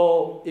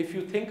 So if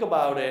you think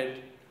about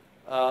it,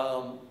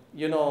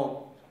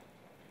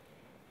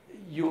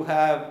 you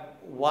have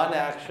one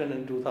action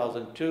in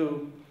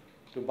 2002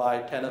 to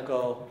buy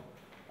Tenneco.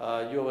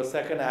 You have a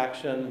second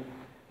action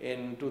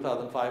in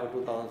 2005 or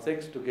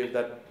 2006 to give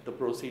the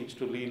proceeds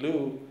to Li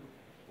Lu,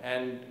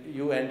 and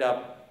you end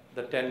up,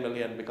 the 10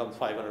 million becomes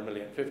 500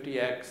 million,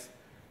 50x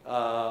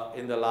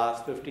in the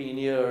last 15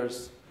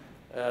 years.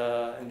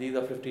 And these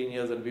are 15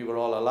 years and we were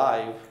all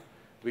alive.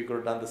 We could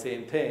have done the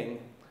same thing.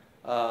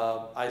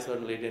 I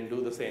certainly didn't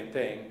do the same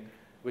thing,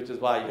 which is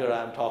why here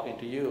I am talking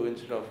to you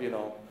instead of,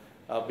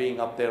 being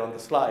up there on the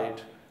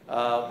slide.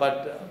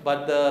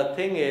 But the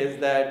thing is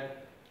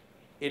that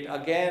it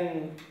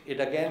again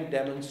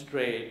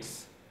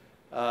demonstrates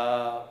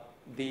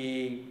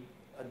the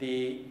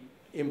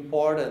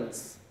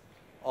importance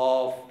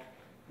of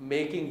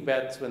making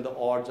bets when the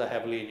odds are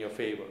heavily in your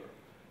favor.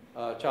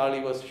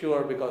 Charlie was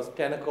sure, because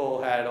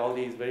Tenneco had all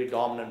these very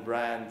dominant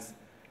brands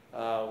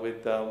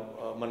with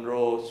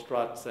Monroe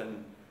struts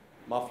and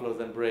mufflers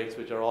and brakes,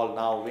 which are all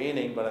now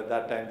waning, but at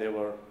that time they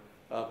were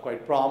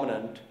quite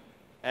prominent.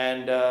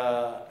 And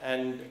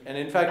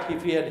in fact,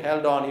 if he had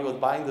held on, he was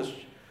buying this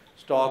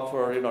stock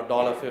for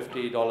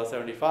 $1.50,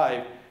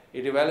 $1.75.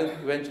 It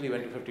eventually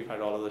went to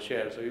 $55 a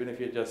share. So even if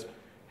he had just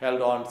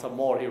held on some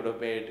more, he would have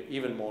made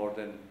even more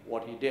than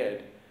what he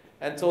did.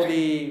 And so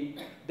the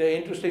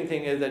interesting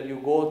thing is that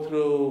you go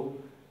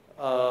through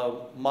a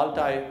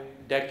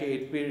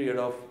multi-decade period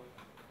of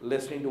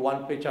listening to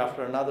one pitch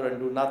after another and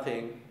do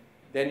nothing.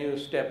 Then you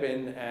step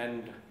in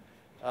and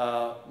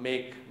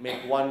make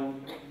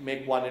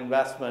one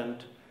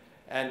investment,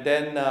 and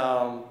then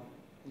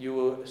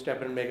you step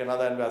in and make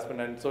another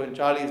investment. And so in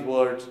Charlie's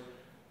words,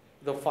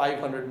 the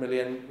 500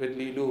 million with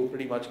Li Lu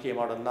pretty much came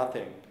out of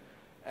nothing.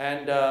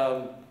 And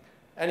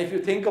if you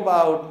think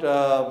about,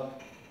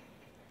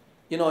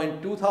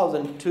 in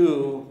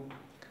 2002,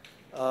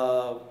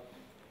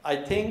 I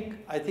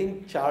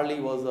think Charlie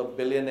was a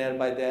billionaire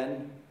by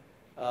then.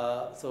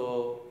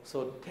 So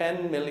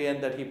 10 million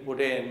that he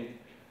put in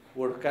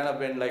would kind of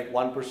been like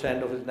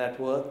 1% of his net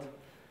worth.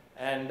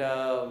 And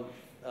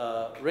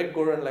Rick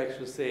Goren likes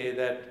to say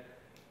that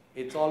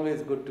it's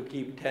always good to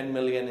keep 10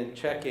 million in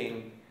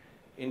checking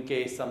in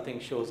case something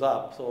shows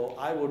up. So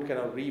I would kind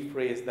of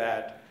rephrase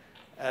that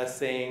as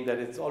saying that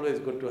it's always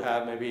good to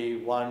have maybe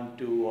 1,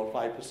 2, or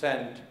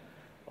 5%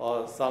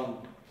 or some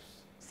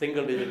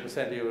single-digit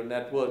percentage of your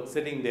net worth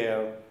sitting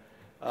there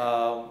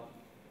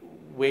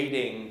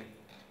waiting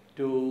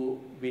to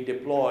be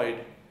deployed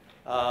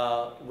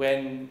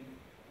when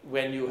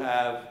you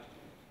have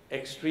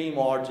extreme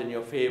odds in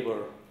your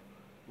favor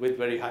with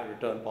very high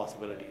return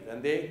possibilities.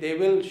 And they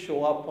will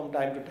show up from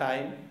time to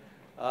time.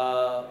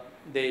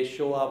 They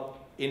show up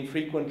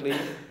infrequently,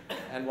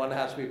 and one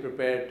has to be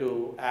prepared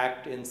to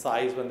act in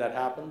size when that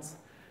happens.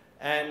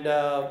 And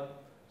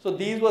so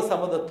these were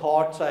some of the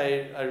thoughts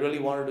I really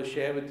wanted to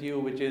share with you,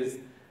 which is,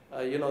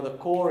 the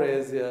core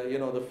is,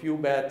 the few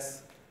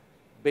bets,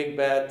 big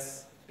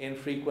bets,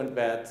 infrequent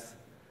bets,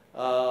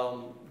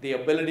 the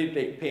ability to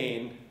take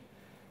pain,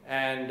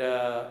 and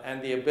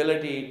the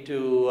ability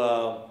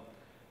to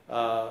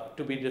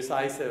be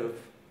decisive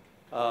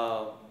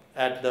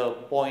at the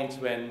points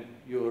when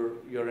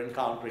you're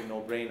encountering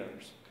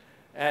no-brainers.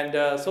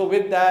 And so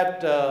with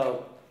that,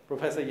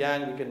 Professor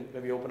Yang, we can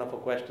maybe open up for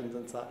questions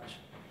and such.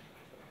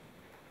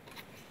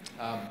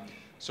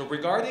 So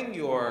regarding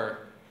your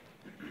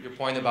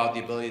point about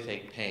the ability to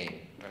take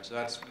pain, right? So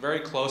that's very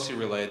closely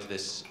related to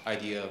this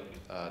idea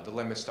of the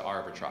limits to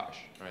arbitrage,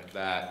 right?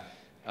 That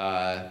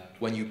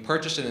when you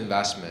purchase an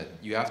investment,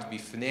 you have to be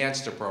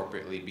financed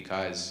appropriately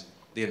because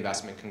the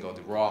investment can go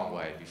the wrong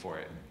way before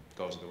it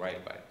goes the right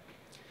way.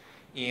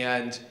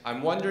 And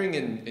I'm wondering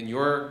in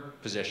your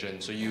position,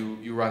 so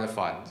you run a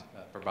fund,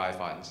 Pabrai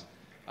funds.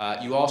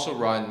 You also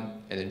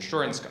run an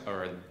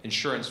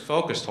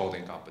insurance-focused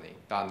holding company,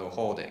 Dhandho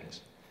Holdings.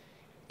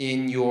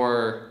 In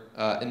your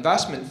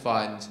investment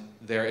fund,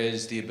 there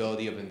is the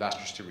ability of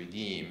investors to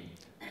redeem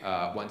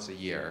once a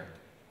year,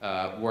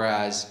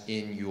 whereas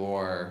in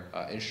your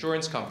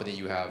insurance company,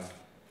 you have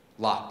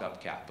locked up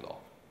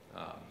capital,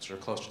 sort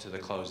of closer to the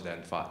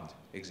closed-end fund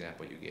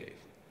example you gave.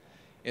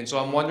 And so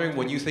I'm wondering,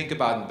 when you think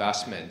about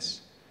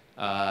investments,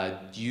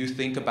 do you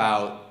think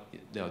about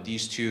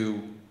these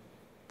two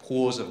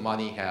pools of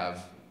money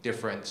have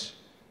different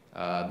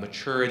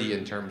maturity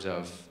in terms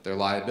of their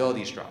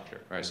liability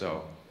structure, right?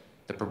 So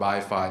the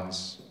Pabrai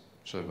funds,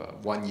 sort of a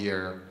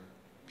 1-year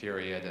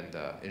period, and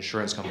the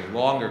insurance company,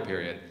 longer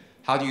period.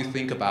 How do you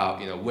think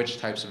about which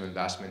types of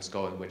investments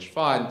go in which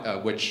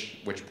fund, which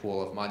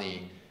pool of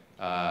money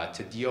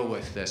to deal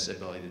with this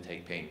ability to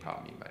take pain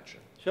problem you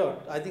mentioned? Sure,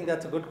 I think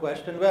that's a good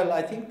question. Well,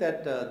 I think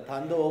that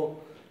Dhandho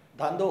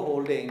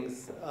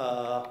Holdings,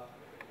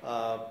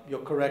 you're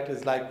correct,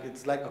 it's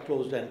like a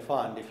closed-end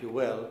fund, if you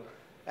will.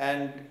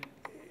 And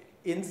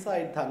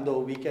inside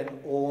Dhandho, we can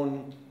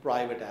own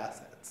private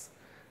assets.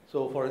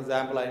 So for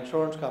example, our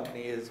insurance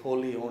company is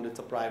wholly owned, it's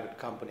a private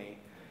company.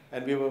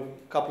 And we have a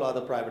couple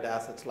other private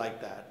assets like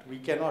that. We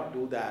cannot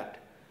do that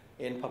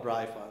in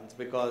Pabrai funds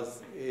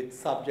because it's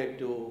subject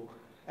to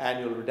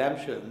annual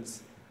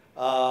redemptions.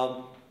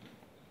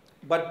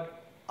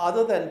 But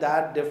other than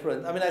that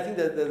difference, I mean, I think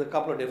there's a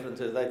couple of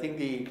differences. I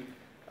think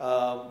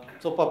so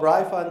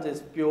Pabrai funds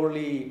is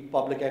purely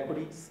public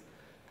equities,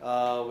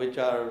 which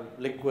are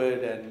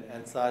liquid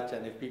and such.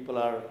 And if people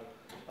are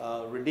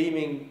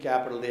redeeming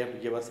capital, they have to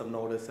give us some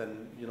notice,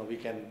 and we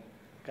can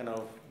kind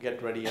of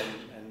get ready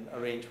and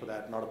arrange for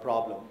that, not a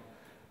problem.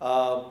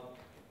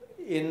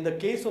 In the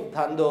case of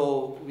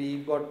Dhandho,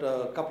 we've got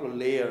a couple of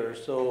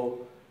layers.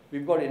 So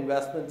we've got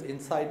investments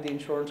inside the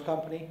insurance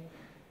company,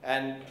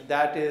 and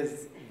that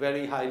is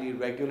very highly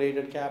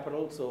regulated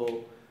capital.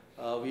 So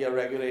we are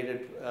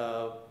regulated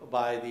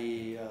by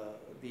the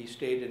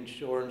state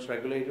insurance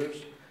regulators,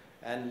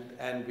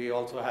 and we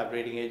also have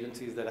rating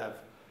agencies that have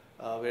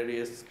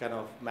various kind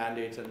of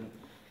mandates and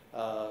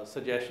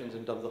suggestions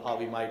in terms of how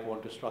we might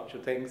want to structure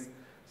things.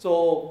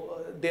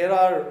 So there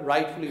are,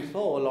 rightfully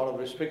so, a lot of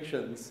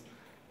restrictions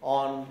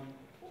on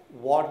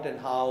what and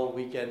how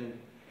we can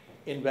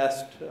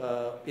invest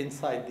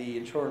inside the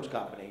insurance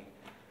company.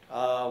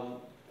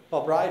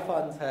 Pabrai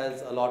funds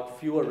has a lot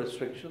fewer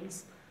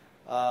restrictions,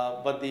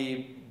 but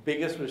the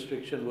biggest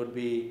restriction would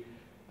be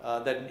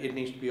that it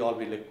needs to be all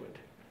be liquid.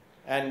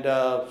 And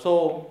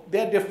so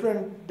there are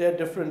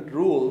different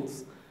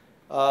rules.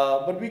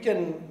 But we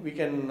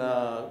can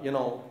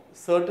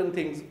certain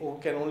things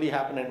can only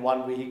happen in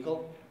one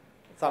vehicle.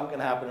 Some can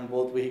happen in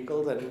both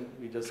vehicles, and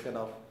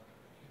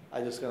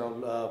I just kind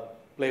of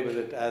play with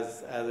it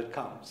as it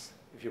comes,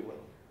 if you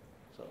will.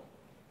 So.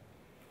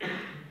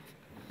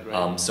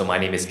 So my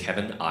name is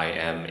Kevin. I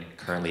am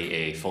currently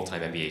a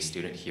full-time MBA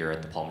student here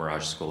at the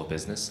Merage School of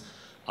Business.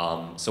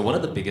 So one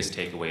of the biggest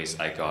takeaways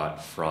I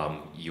got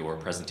from your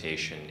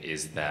presentation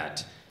is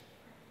that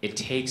it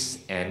takes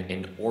an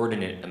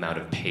inordinate amount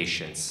of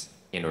patience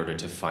in order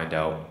to find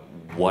out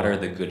what are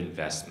the good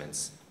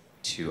investments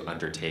to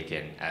undertake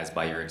in, as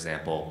by your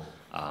example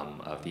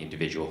of the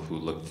individual who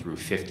looked through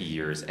 50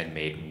 years and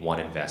made one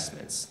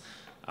investment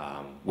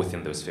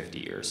within those 50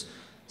 years.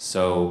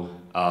 So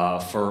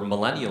for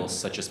millennials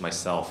such as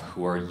myself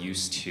who are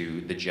used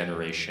to the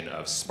generation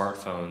of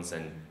smartphones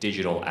and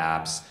digital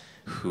apps,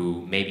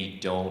 who maybe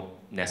don't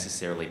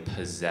necessarily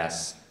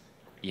possess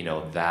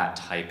that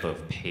type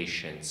of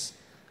patience,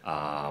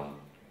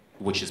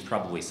 which is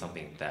probably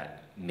something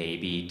that may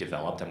be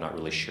developed, I'm not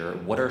really sure.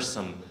 What are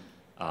some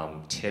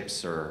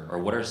tips or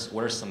what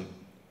are some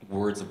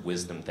words of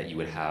wisdom that you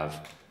would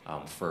have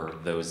for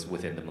those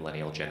within the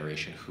millennial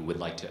generation who would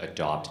like to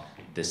adopt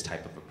this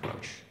type of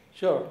approach?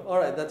 Sure. All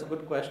right, that's a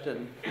good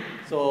question.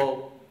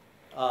 So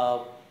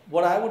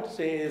what I would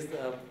say is,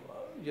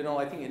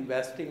 I think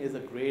investing is a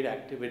great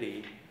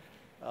activity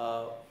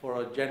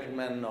for a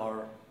gentleman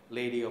or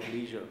lady of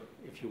leisure,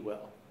 if you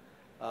will.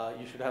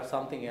 You should have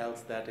something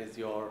else that is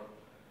your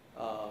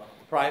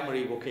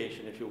primary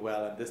vocation, if you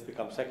will, and this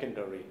becomes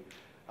secondary.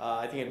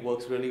 I think it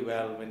works really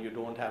well when you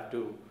don't have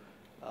to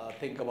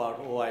think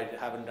about, oh, I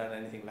haven't done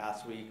anything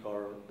last week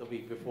or the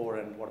week before,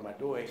 and what am I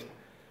doing?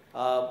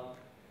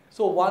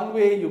 So one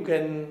way you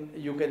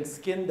can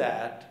skin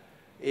that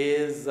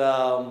is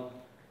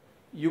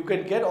you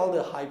can get all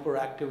the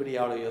hyperactivity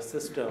out of your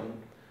system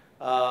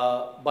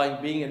by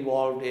being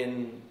involved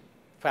in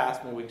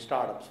fast-moving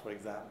startups, for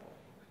example.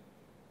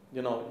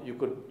 You know, you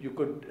could do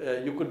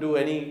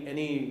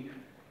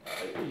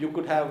you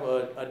could have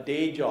a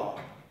day job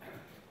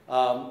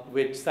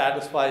which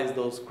satisfies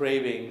those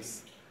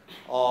cravings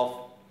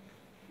of,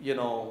 you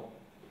know,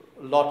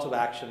 lots of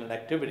action and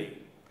activity.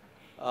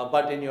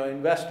 But in your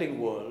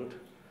investing world,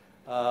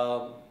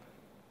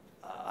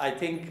 I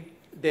think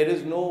there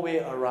is no way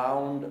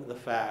around the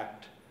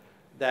fact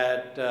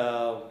that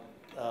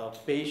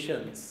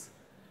patience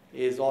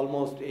is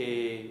almost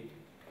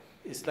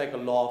it's like a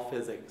law of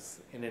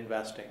physics in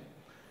investing.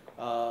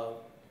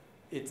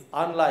 It's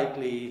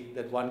unlikely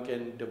that one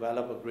can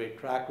develop a great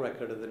track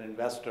record as an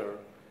investor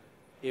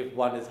if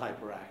one is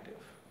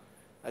hyperactive.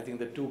 I think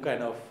the two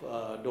kind of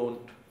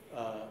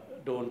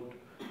don't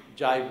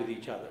jive with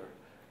each other.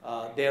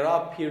 There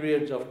are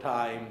periods of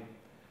time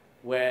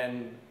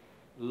when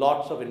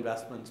lots of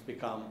investments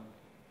become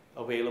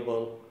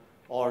available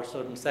or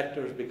certain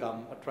sectors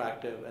become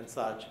attractive and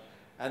such.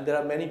 And there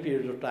are many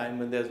periods of time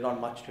when there's not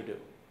much to do.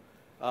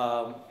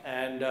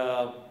 And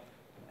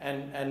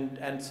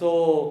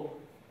so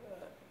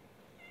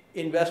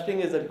investing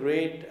is a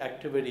great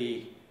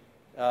activity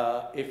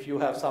if you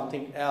have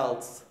something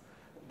else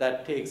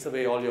that takes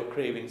away all your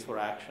cravings for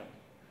action.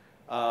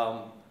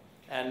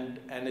 And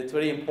it's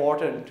very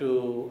important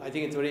I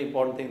think it's a very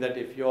important thing that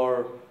if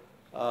you're,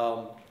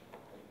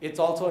 it's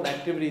also an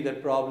activity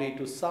that probably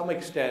to some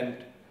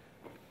extent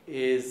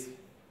is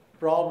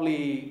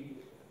probably,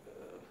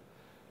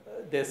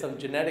 there's some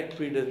genetic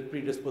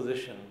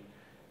predisposition.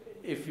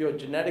 If your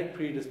genetic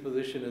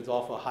predisposition is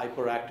of a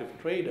hyperactive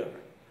trader,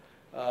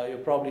 you're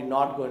probably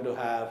not going to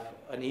have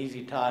an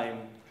easy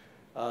time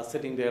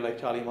sitting there like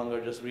Charlie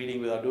Munger just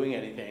reading without doing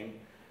anything.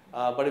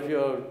 But if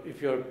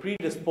you're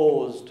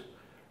predisposed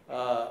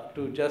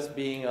to just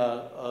being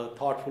a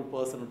thoughtful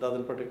person who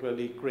doesn't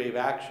particularly crave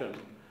action,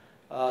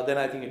 then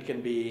I think it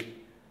can be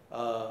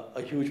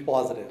a huge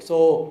positive.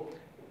 So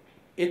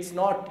it's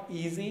not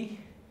easy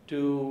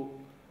to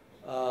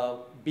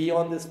be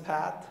on this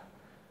path.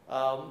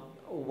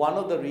 One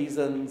of the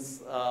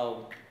reasons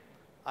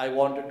I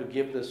wanted to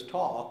give this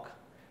talk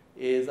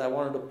is I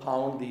wanted to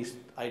pound these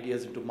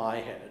ideas into my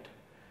head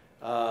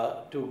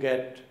to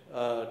get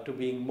to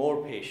being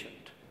more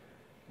patient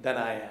than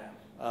I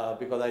am.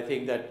 Because I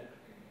think that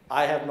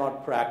I have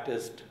not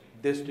practiced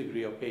this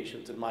degree of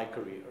patience in my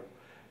career.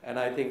 And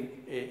I think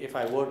if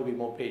I were to be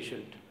more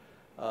patient,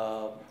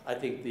 I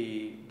think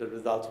the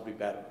results would be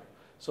better.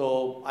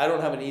 So I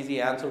don't have an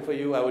easy answer for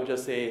you. I would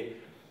just say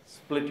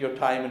split your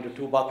time into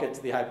two buckets,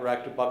 the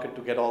hyperactive bucket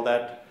to get all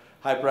that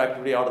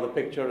hyperactivity out of the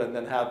picture, and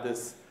then have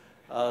this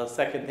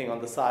second thing on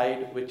the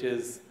side, which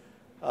is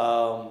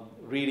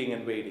reading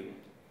and waiting.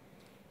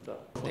 So,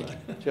 thank you.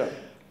 Sure.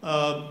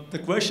 The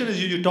question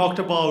is, you talked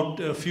about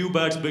a few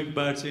bets, big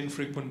bets,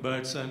 infrequent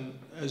bets, and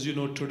as you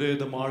know, today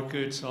the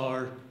markets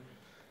are,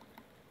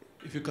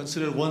 if you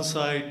consider one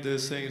side, they're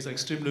saying it's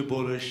extremely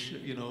bullish,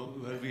 you know,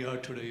 where we are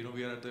today, you know,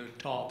 we are at the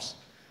tops.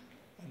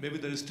 And maybe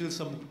there is still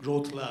some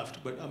growth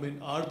left, but I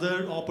mean, are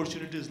there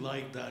opportunities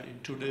like that in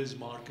today's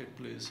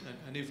marketplace?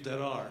 And if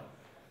there are,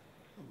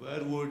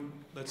 where would,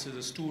 let's say,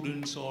 the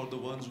students or the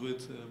ones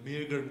with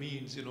meager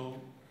means, you know,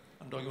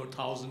 I'm talking about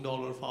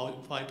 $1,000,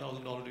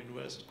 $5,000 to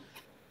invest,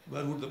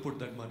 where would they put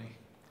that money?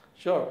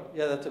 Sure.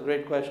 Yeah, that's a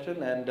great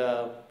question. And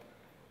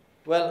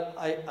well,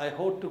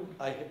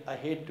 I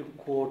hate to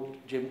quote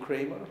Jim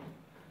Cramer,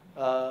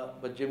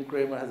 but Jim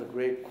Cramer has a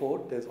great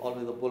quote: "There's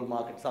always a bull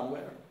market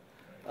somewhere."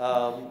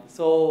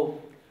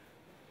 So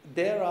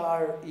there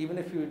are, even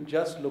if you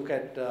just look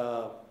at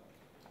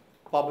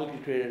publicly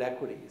traded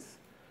equities,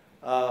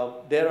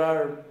 there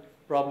are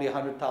probably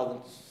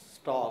 100,000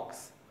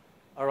 stocks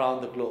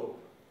around the globe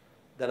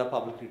that are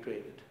publicly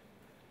traded.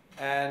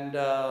 And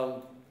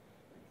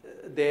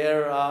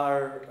there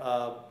are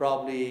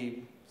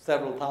probably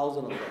several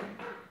thousand of them,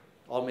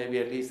 or maybe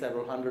at least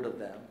several hundred of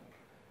them,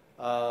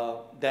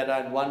 that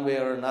are in one way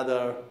or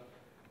another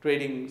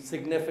trading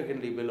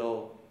significantly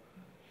below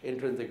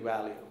intrinsic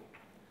value.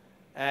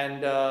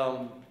 And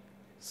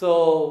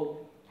so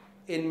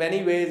in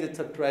many ways it's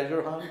a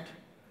treasure hunt,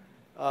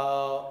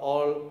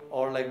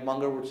 or like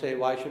Munger would say,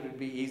 why should it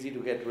be easy to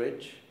get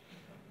rich?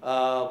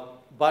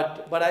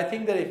 But I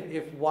think that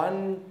if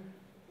one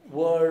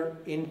were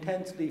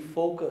intensely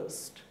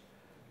focused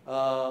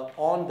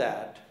on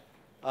that,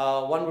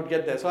 one would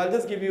get there. So I'll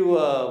just give you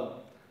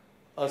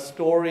a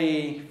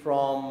story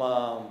from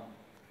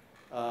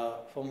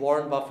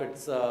Warren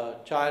Buffett's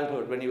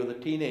childhood when he was a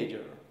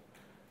teenager.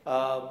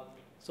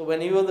 So when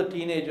he was a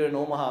teenager in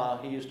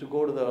Omaha, he used to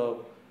go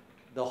to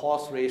the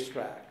horse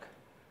racetrack.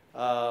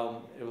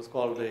 It was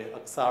called the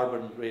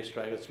Aksarban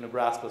racetrack. It's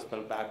Nebraska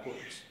spelled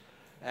backwards.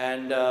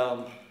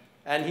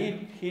 And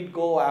he'd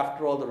go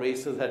after all the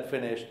races had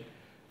finished,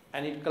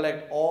 and he'd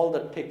collect all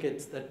the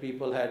tickets that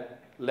people had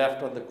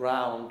left on the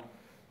ground,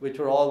 which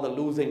were all the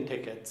losing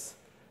tickets.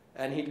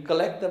 And he'd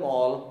collect them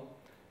all,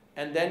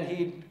 and then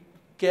he'd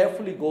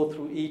carefully go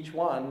through each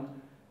one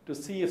to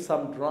see if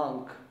some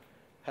drunk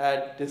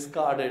had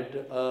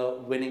discarded a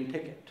winning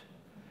ticket.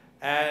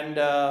 And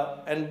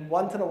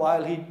once in a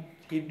while, he'd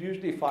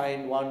usually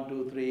find 1,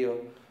 2, 3, or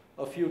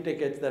a few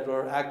tickets that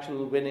were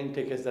actual winning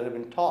tickets that had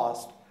been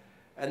tossed.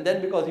 And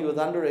then because he was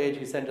underage,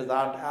 he sent his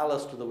Aunt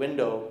Alice to the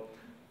window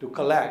to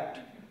collect.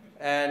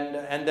 And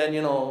then,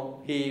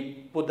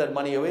 he put that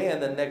money away,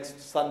 and the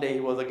next Sunday he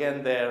was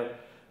again there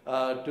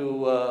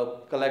to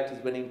collect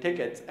his winning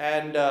tickets.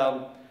 And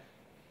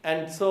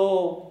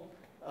so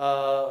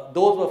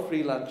those were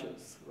free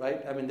lunches,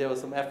 right? I mean, there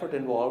was some effort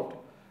involved,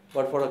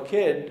 but for a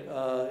kid,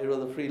 it was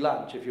a free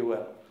lunch, if you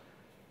will.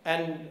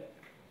 And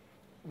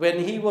when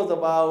he was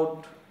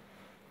about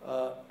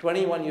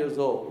 21 years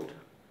old,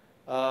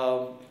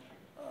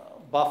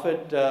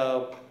 Buffett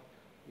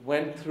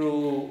went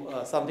through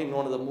something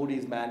known as the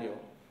Moody's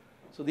Manual.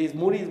 So these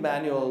Moody's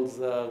Manuals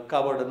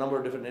covered a number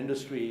of different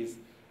industries.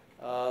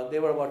 They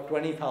were about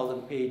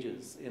 20,000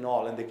 pages in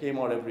all, and they came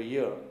out every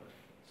year.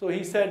 So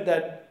he said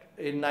that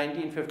in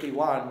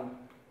 1951,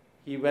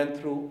 he went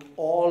through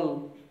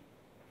all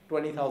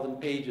 20,000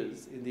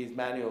 pages in these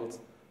manuals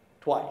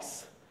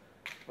twice,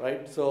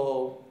 right?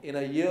 So in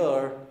a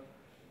year,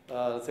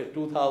 let's say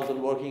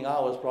 2,000 working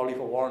hours, probably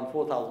for Warren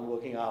 4,000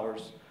 working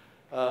hours,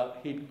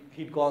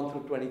 he'd gone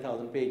through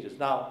 20,000 pages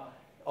now,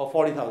 or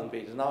 40,000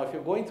 pages. Now, if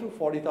you're going through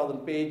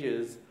 40,000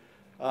 pages,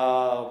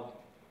 how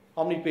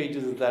many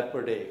pages is that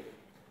per day?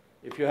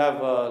 If you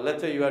have,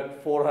 let's say you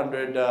had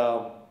 400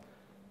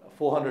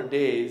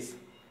 days,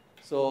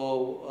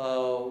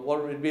 so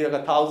what would it be,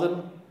 like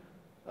 1,000?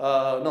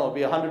 No, it'd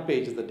be 100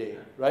 pages a day,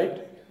 right?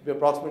 It'd be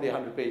approximately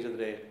 100 pages a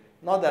day.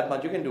 Not that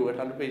much, you can do it,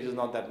 100 pages is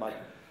not that much.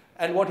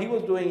 And what he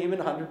was doing, even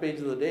 100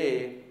 pages a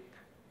day,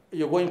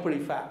 you're going pretty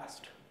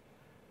fast.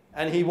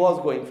 And he was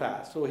going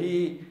fast. So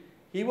he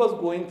was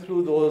going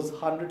through those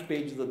 100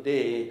 pages a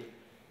day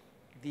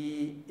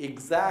the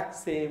exact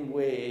same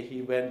way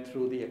he went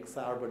through the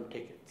Exarban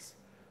tickets.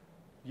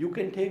 You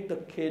can take the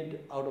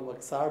kid out of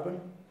Exarban,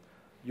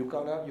 you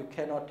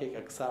cannot take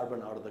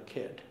Exarban out of the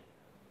kid,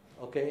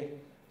 okay?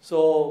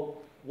 So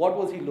what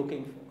was he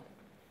looking for?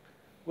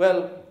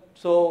 Well,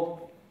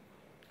 so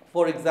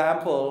for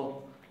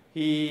example,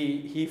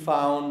 he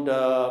found,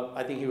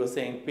 I think he was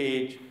saying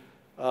page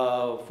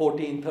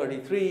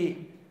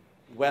 1433,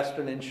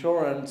 Western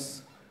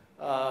Insurance.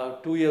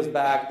 2 years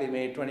back, they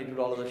made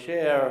 $22 a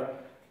share.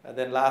 And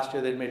then last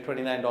year, they made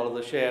 $29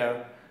 a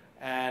share.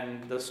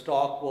 And the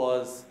stock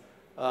was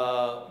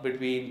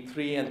between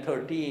 3 and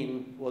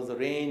 13 was the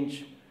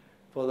range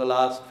for the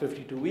last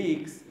 52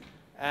 weeks.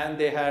 And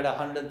they had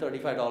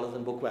 $135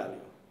 in book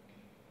value.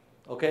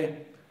 Okay?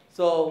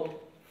 So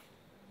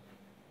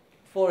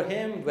for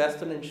him,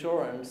 Western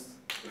Insurance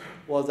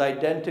was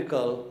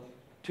identical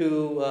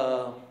to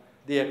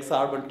the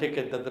Exarban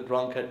ticket that the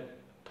drunk had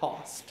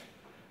tossed.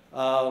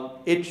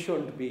 It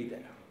shouldn't be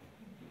there,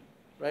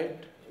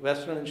 right?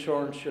 Western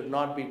Insurance should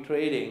not be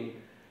trading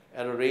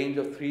at a range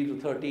of 3 to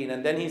 13.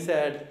 And then he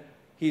said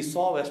he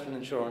saw Western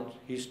Insurance,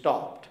 he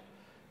stopped.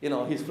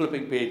 He's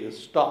flipping pages,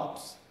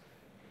 stops,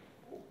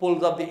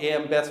 pulls up the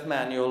AM Best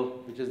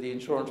manual, which is the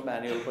insurance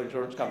manual for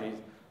insurance companies,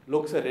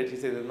 looks at it, he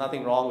says there's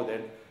nothing wrong with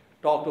it.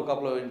 Talked to a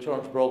couple of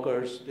insurance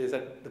brokers, they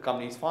said the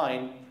company's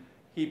fine.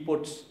 He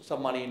puts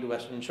some money into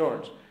Western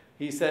Insurance.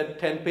 He said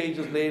 10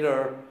 pages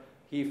later,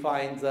 he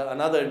finds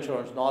another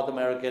insurance, North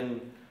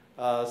American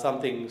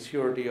something,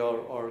 surety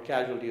or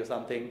casualty or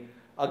something.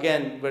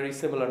 Again, very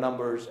similar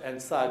numbers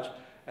and such.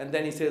 And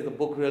then he says the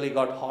book really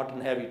got hot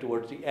and heavy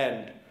towards the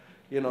end.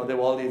 There were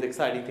all these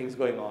exciting things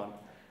going on.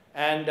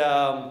 And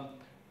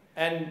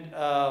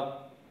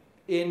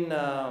in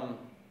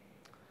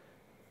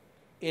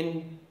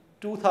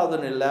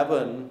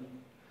 2011,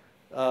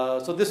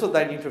 so this was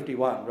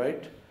 1951,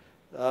 right?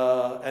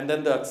 And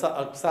then the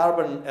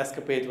Exarban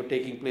escapades were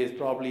taking place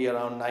probably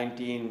around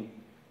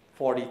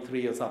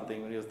 1943 or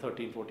something, when he was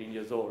 13, 14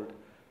 years old.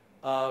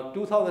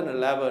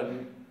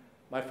 2011,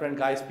 my friend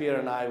Guy Spear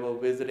and I were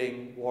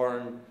visiting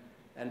Warren,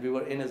 and we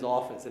were in his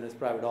office, in his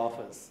private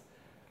office.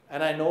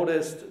 And I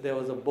noticed there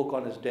was a book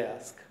on his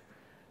desk,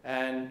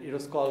 and it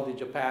was called the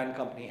Japan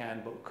Company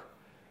Handbook.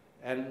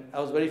 And I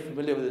was very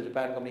familiar with the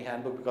Japan Company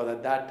Handbook because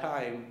at that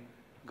time,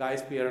 Guy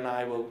Spear and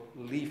I were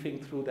leafing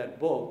through that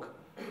book,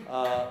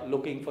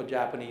 looking for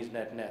Japanese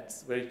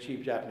nets, very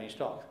cheap Japanese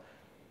stocks.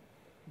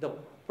 The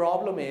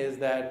problem is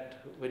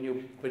that when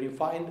you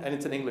find, and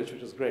it's in English,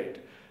 which is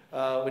great,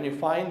 when you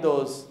find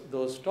those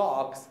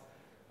stocks,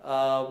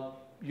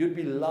 you'd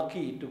be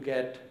lucky to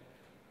get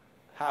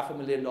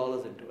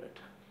 $500,000 into it,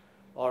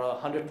 or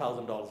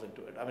 $100,000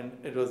 into it. I mean,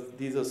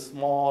 these are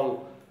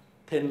small,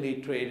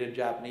 thinly traded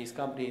Japanese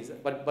companies.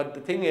 But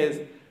the thing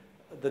is,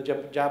 the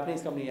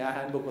Japanese company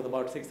handbook was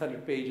about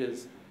 600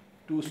 pages,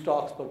 2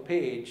 stocks per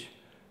page.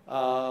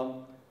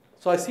 So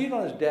I see it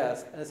on his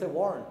desk, and I say,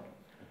 Warren,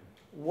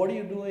 what are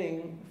you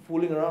doing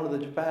fooling around with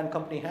the Japan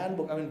Company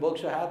Handbook? I mean,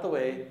 Berkshire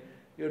Hathaway,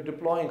 you're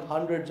deploying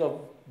hundreds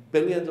of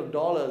billions of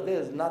dollars.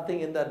 There's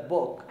nothing in that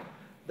book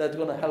that's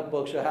going to help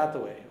Berkshire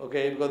Hathaway,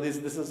 okay? Because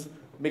this is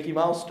Mickey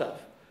Mouse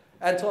stuff.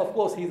 And so, of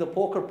course, he's a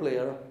poker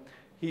player.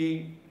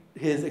 He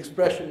his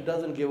expression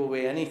doesn't give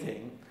away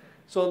anything.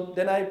 So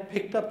then I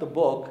picked up the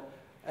book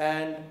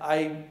and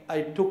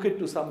I took it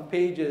to some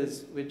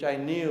pages which I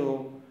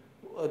knew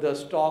the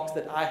stocks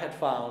that I had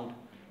found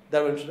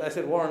that were, I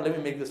said, Warren, let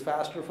me make this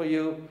faster for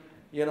you.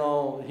 You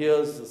know,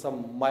 here's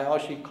some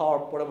Mayoshi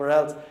Corp, whatever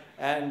else.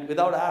 And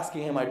without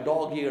asking him, I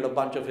dog-eared a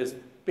bunch of his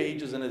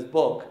pages in his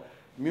book,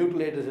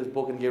 mutilated his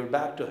book and gave it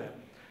back to him.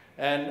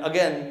 And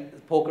again,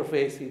 poker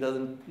face, he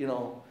doesn't, you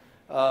know,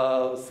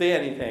 say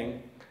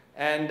anything.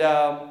 And,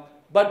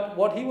 but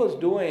what he was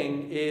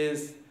doing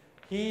is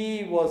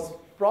he was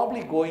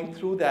probably going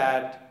through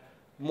that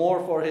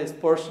more for his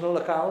personal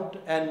account,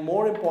 and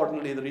more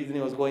importantly, the reason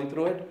he was going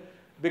through it,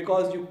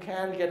 because you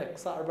can't get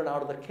excitement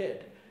out of the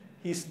kid.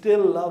 He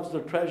still loves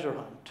the treasure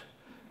hunt.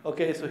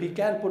 Okay, so he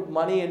can't put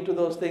money into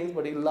those things,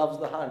 but he loves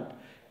the hunt.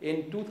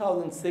 In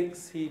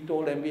 2006, he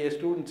told MBA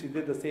students he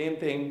did the same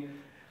thing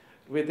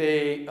with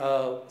a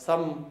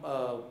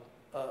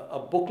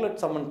booklet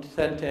someone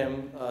sent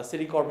him.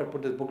 Citicorp had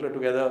put this booklet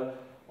together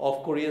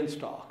of Korean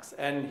stocks,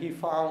 and he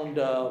found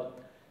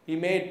he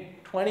made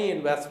 20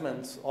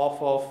 investments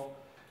off of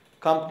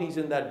companies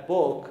in that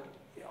book.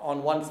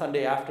 On one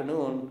Sunday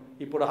afternoon,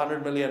 he put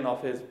 100 million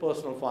of his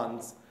personal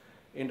funds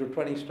into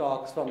 20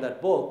 stocks from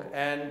that book.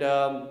 And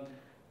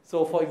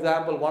so, for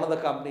example, one of the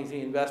companies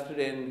he invested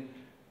in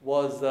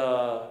was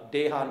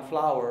Dhandho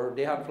flour.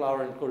 Dhandho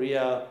flour in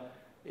Korea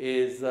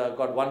is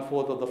got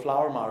 1/4 of the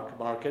flour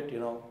market. You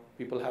know,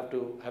 people have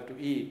to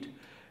eat,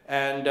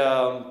 and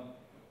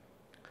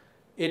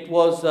it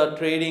was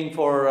trading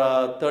for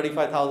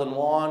 35,000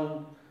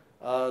 won.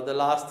 The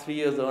last 3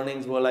 years'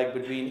 earnings were like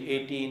between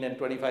 18 and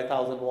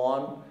 25,000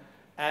 won,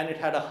 and it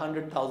had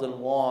 100,000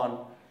 won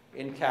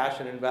in cash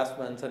and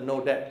investments and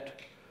no debt.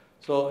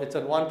 So it's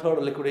at 1/3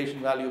 of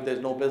liquidation value if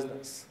there's no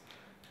business.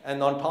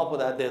 And on top of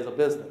that, there's a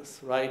business,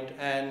 right?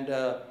 And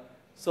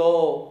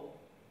so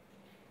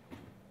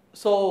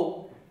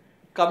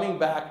coming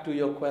back to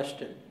your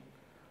question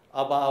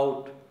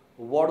about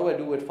what do I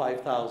do with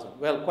 5,000?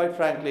 Well, quite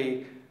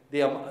frankly,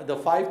 the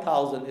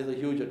 5,000 is a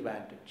huge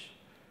advantage.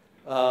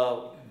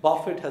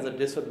 Buffett has a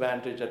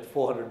disadvantage at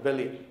 400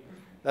 billion.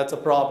 That's a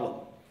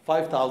problem.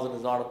 5,000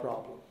 is not a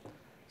problem.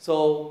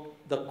 So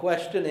the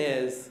question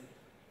is,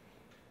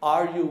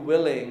 are you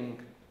willing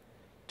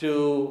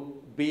to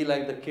be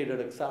like the kid at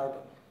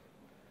Exarban?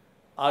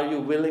 Are you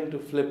willing to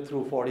flip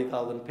through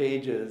 40,000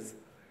 pages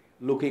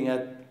looking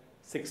at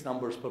 6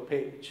 numbers per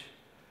page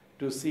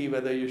to see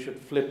whether you should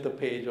flip the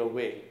page or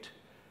wait?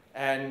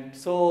 And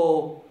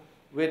so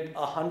with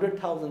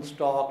 100,000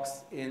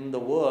 stocks in the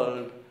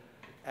world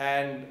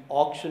and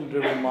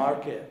auction-driven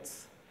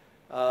markets,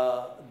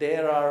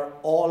 there are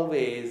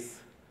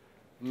always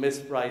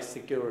mispriced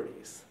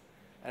securities.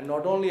 And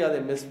not only are they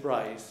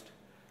mispriced,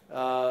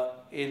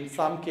 in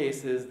some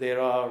cases, they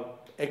are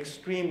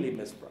extremely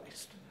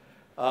mispriced.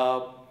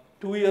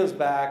 2 years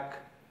back,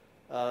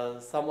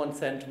 someone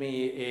sent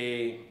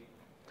me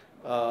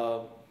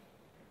a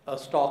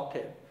stock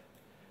tip.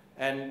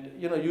 And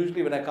you know,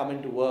 usually when I come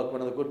into work, one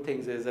of the good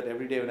things is that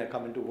every day when I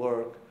come into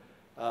work,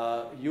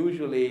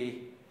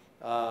 usually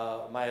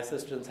my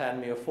assistants hand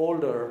me a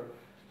folder,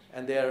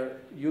 and there are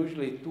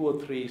usually 2 or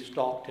 3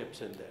 stock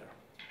tips in there.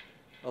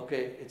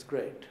 Okay, it's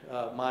great.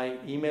 My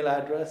email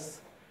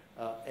address,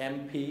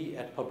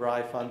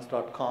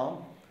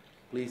 mp@pabraifunds.com.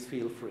 Please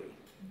feel free.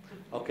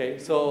 Okay,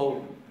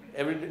 so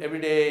every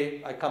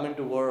day I come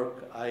into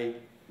work, I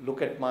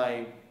look at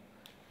my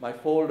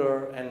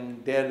folder,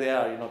 and there they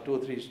are, you know, 2 or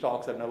 3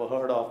 stocks I've never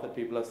heard of that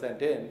people have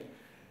sent in,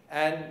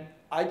 and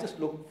I just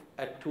look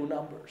at 2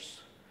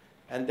 numbers,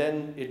 and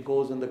then it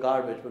goes in the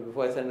garbage. But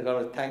before I send the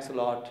garbage, thanks a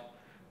lot,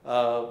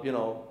 you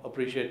know,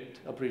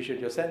 appreciate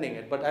your sending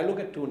it. But I look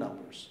at 2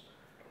 numbers.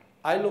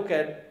 I look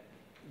at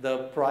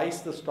the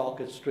price the stock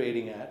is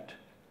trading at,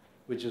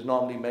 which is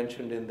normally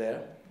mentioned in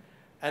there,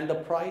 and the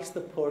price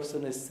the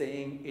person is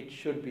saying it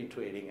should be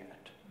trading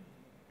at,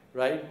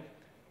 right?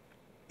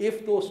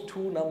 If those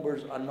 2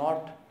 numbers are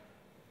not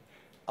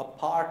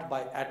apart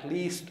by at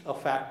least a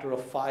factor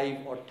of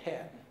 5 or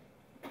 10,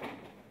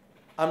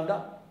 I'm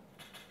done.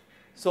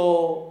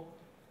 So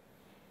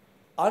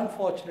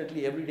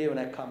unfortunately, every day when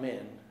I come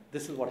in,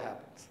 this is what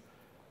happens.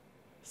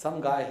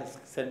 Some guy has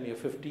sent me a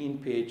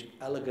 15-page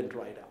elegant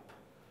write-up,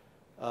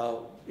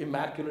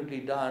 immaculately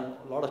done,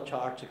 a lot of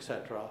charts,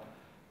 etc.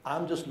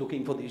 I'm just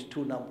looking for these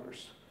 2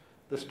 numbers.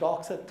 The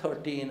stock's at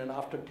 13, and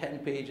after 10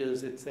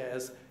 pages, it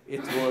says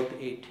it's worth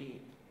 18.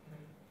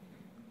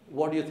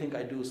 What do you think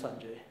I do,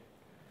 Sanjay?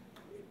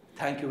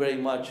 Thank you very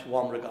much,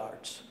 warm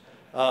regards.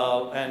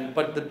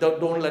 But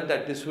don't let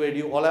that dissuade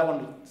you. All I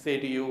want to say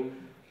to you,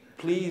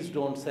 please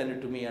don't send it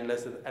to me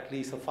unless it's at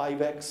least a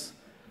 5x,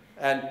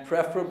 and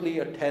preferably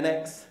a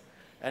 10x,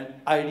 and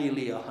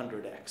ideally a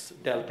 100x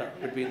delta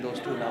between those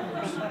 2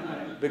 numbers.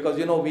 Because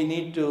you know we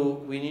need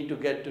to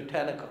get to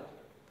Tenneco,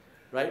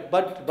 right?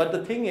 But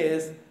the thing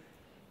is,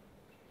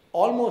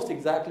 almost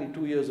exactly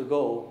 2 years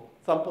ago,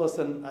 some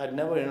person I'd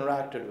never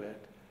interacted with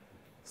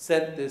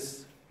sent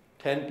this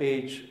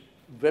 10-page,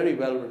 very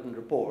well-written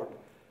report.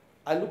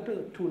 I looked at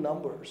the 2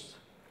 numbers.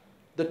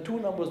 the two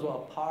numbers were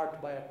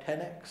apart by a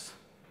 10x.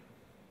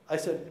 I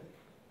said,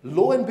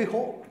 lo and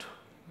behold,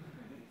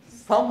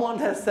 someone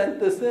has sent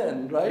this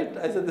in, right?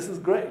 I said, this is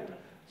great.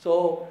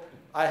 So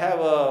I have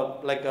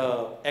like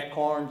a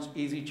Acorns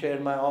easy chair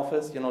in my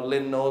office.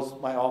 Lynn knows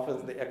my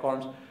office, the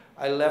Acorns.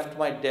 I left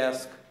my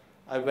desk.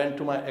 I went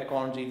to my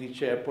Acorns easy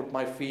chair, put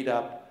my feet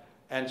up,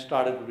 and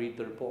started to read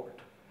the report.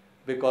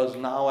 Because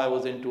now I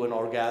was into an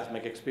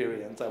orgasmic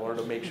experience. I wanted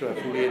to make sure I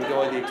fully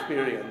enjoy the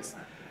experience.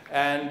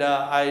 And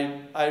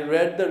I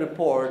read the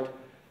report,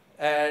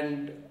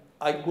 and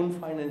I couldn't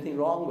find anything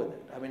wrong with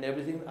it. I mean,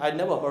 everything, I'd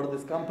never heard of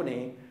this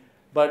company,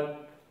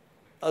 but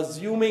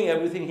assuming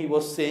everything he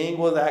was saying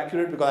was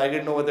accurate, because I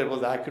didn't know whether it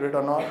was accurate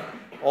or not.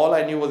 All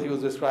I knew was he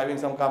was describing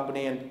some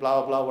company and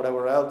blah, blah,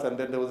 whatever else, and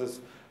then there was this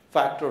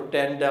factor of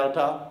 10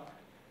 delta.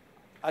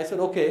 I said,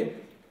 okay,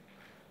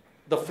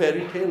 the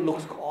fairy tale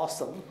looks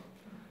awesome.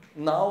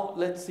 Now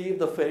let's see if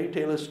the fairy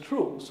tale is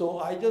true.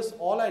 So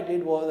all I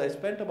did was I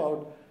spent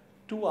about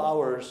 2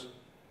 hours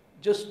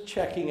just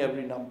checking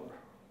every number.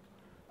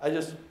 I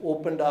just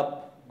opened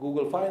up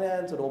Google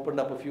Finance and opened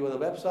up a few other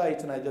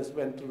websites, and I just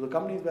went through the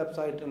company's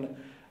website, and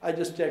I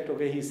just checked,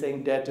 okay, he's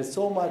saying debt is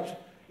so much,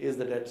 is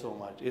the debt so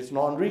much? It's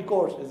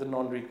non-recourse, is it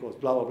non-recourse,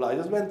 blah, blah, blah. I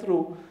just went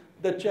through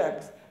the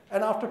checks,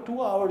 and after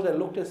 2 hours, I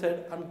looked and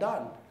said, I'm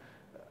done.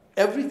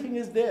 Everything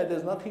is there,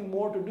 there's nothing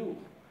more to do.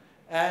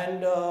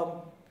 And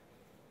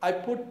I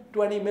put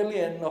 20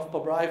 million of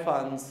Pabrai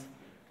funds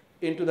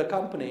into the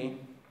company.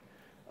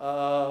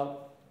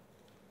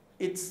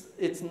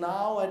 It's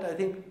now at, I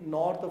think,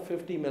 north of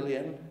 50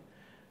 million.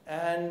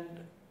 And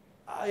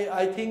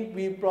I think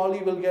we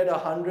probably will get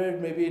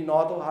 100, maybe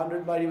north of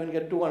 100, might even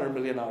get 200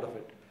 million out of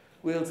it.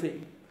 We'll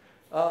see.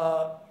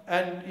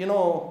 And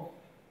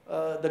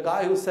the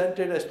guy who sent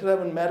it, I still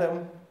haven't met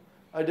him.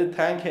 I did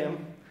thank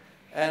him.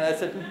 And I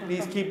said,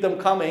 please keep them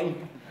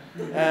coming.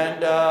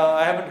 And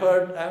I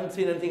haven't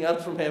seen anything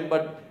else from him,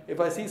 but if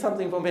I see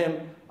something from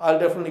him, I'll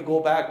definitely go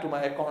back to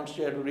my accounts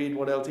chair to read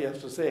what else he has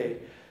to say.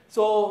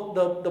 So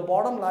the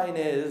bottom line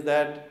is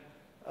that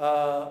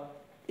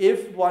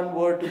if one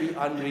were to be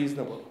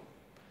unreasonable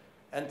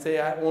and say,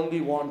 I only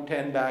want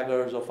 10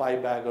 baggers or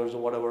 5 baggers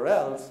or whatever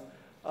else,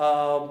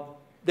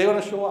 they're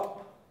going to show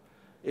up.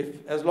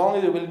 As long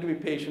as you're willing to be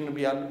patient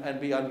and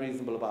be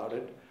unreasonable about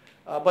it.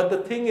 But the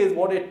thing is,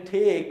 what it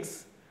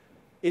takes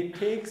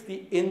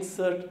the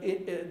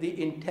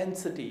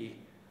intensity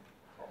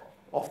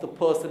of the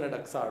person at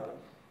Aksardhan.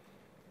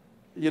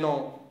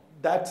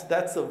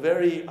 That's a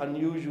very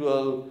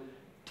unusual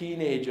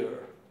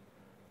teenager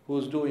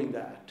who's doing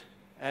that.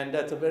 And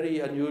that's a very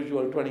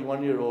unusual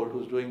 21-year-old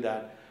who's doing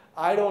that.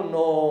 I don't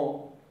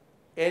know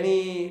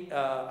any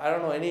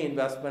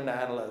investment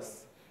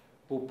analysts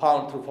who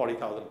pound through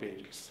 40,000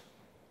 pages.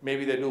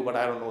 Maybe they do, but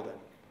I don't know them.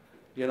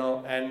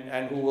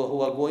 And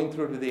who are going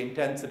through to the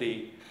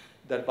intensity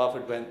that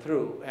Buffett went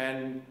through.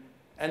 And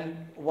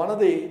one of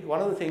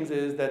the things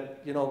is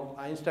that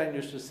Einstein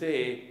used to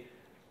say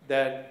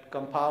that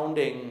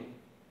compounding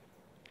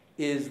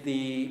is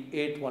the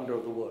 8th wonder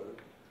of the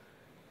world.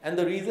 And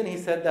the reason he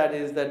said that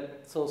is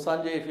that, so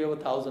Sanjay, if you have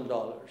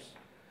 $1,000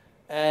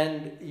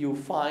 and you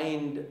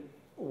find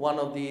one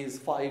of these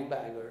 5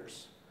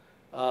 baggers,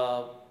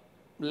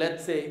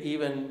 let's say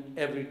even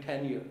every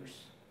 10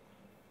 years,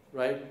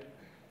 right?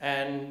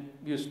 And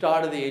you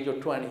start at the age of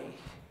 20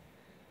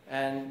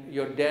 and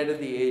you're dead at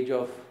the age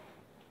of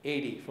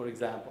 80, for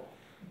example.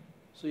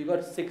 So you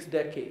got 6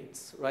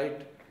 decades,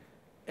 right?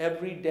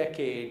 Every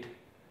decade,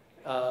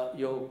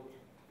 your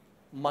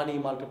money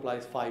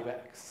multiplies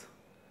 5x.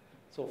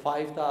 So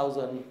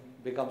 5,000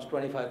 becomes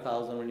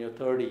 25,000 when you're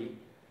 30.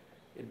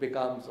 It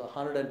becomes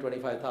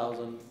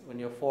 125,000 when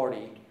you're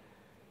 40.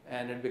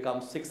 And it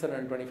becomes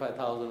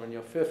 625,000 when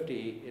you're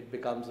 50. It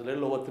becomes a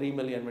little over 3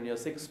 million when you're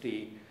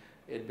 60.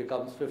 It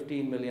becomes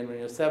 15 million when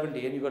you're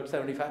 70. And you got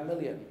 75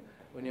 million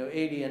when you're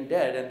 80 and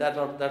dead. And that's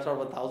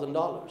over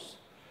 $1,000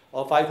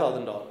 or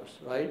 $5,000,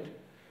 right?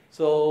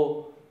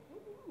 So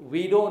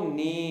we don't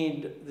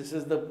need, this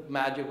is the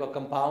magic of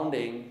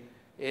compounding,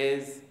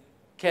 is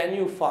can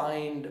you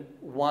find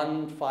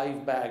one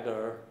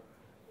 5-bagger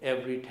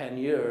every 10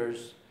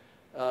 years?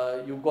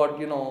 You've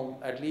got,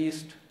 at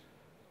least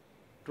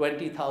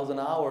 20,000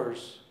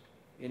 hours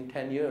in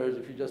 10 years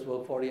if you just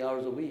work 40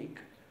 hours a week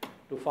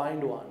to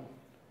find one.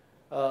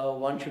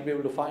 One should be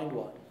able to find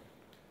one.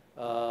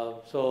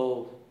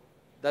 So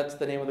that's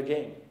the name of the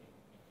game.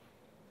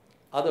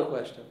 Other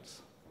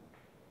questions?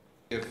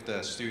 Give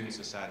the students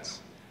a sense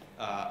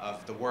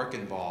of the work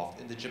involved.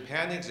 In the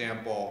Japan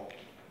example,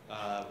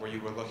 where you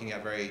were looking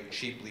at very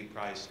cheaply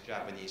priced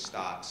Japanese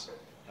stocks,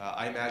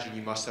 I imagine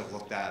you must have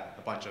looked at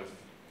a bunch of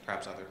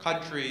perhaps other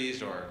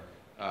countries or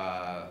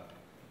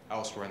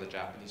elsewhere in the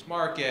Japanese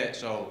market.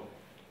 So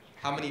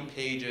how many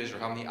pages or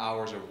how many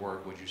hours of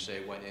work would you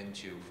say went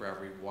into for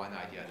every one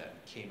idea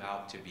that came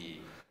out to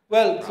be?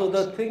 Well, so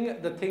the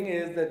thing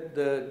is that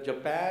the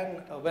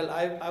Japan,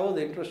 I was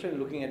interested in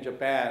looking at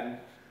Japan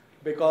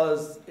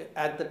because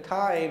at the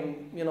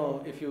time,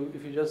 if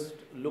you just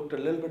looked a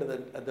little bit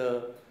at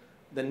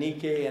the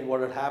Nikkei and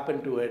what had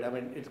happened to it, I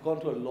mean, it's gone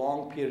through a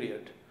long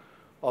period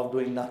of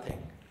doing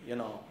nothing, you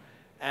know.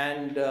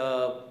 And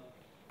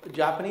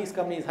Japanese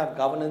companies have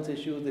governance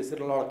issues. They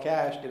sit a lot of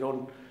cash. They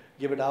don't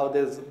give it out.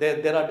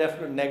 There are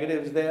definite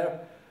negatives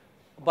there,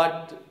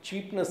 but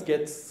cheapness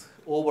gets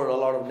over a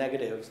lot of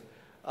negatives.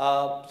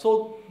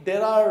 So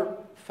there are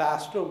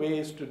faster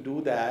ways to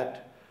do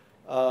that.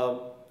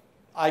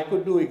 I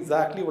could do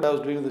exactly what I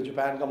was doing with the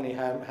Japan company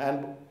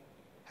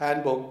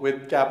handbook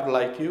with Capital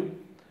IQ.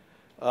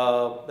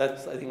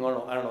 That's, I think,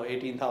 I don't know,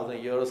 18,000 a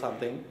year or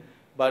something.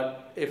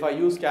 But if I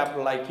use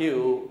Capital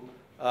IQ,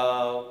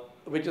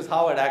 which is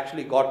how I'd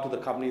actually got to the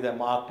company that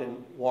marked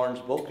in Warren's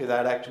book, is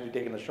I'd actually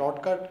taken a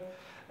shortcut.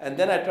 And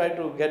then I tried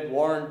to get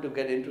Warren to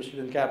get interested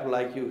in Capital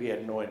IQ. He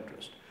had no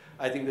interest.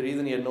 I think the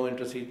reason he had no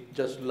interest, he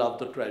just loved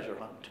the treasure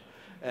hunt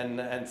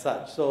and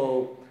such.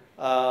 So,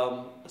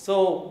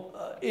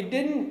 it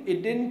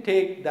didn't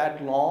take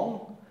that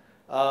long.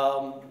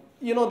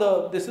 You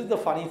know, this is the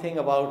funny thing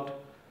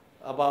about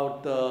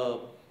the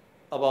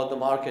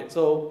market.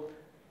 So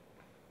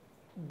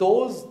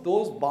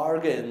those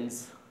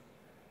bargains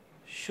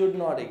should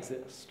not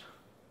exist.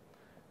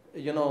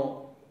 You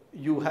know,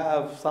 you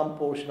have some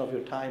portion of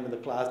your time in the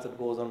class that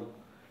goes on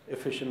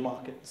efficient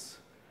markets.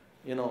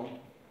 You know,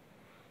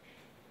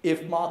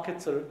 if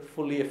markets are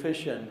fully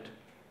efficient,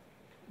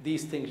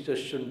 these things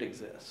just shouldn't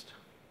exist.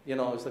 You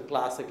know, it's a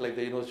classic, like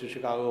the University of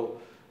Chicago,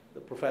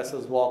 the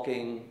professor's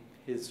walking,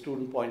 his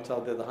student points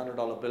out there's a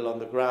 $100 bill on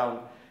the ground.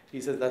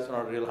 He says that's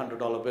not a real $100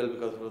 bill,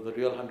 because if it was a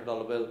real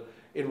 $100 bill,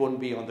 it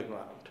wouldn't be on the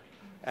ground.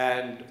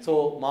 And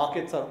so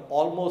markets are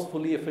almost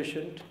fully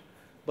efficient,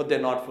 but they're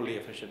not fully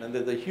efficient. And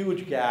there's a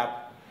huge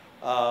gap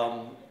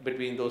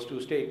between those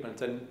two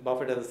statements. And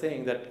Buffett has a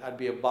saying that I'd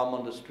be a bum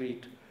on the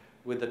street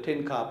with a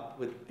tin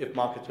cup if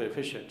markets were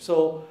efficient.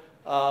 So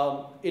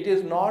it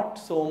is not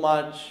so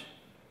much,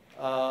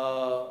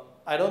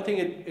 I don't think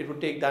it would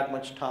take that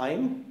much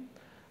time.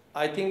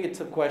 I think it's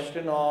a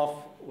question of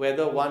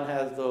whether one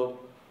has the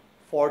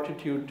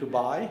fortitude to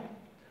buy,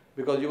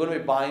 because you're going to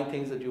be buying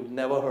things that you've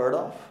never heard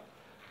of,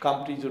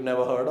 companies you've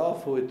never heard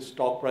of, whose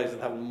stock prices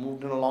haven't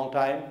moved in a long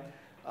time.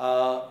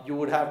 You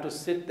would have to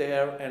sit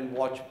there and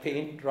watch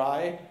paint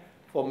dry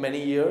for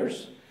many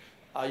years.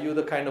 Are you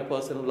the kind of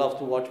person who loves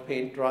to watch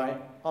paint dry?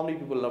 How many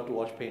people love to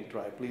watch paint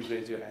dry? Please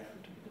raise your hand.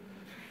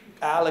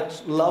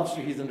 Alex loves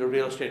to, he's in the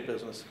real estate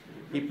business.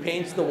 He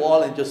paints the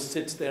wall and just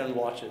sits there and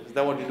watches. Is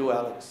that what you do,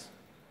 Alex?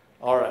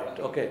 All right,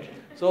 okay.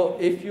 So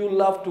if you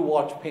love to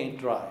watch paint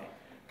dry,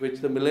 which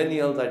the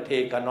millennials I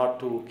take are not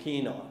too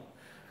keen on,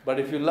 but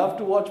if you love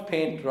to watch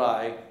paint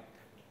dry,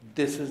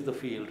 this is the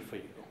field for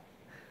you.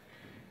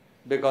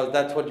 Because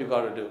that's what you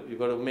got to do. You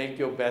got to make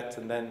your bets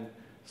and then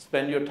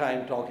spend your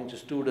time talking to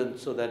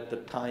students so that the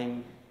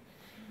time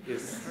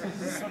is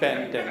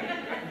spent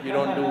and you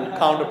don't do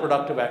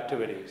counterproductive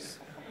activities.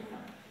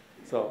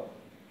 So,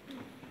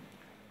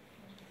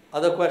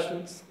 other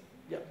questions?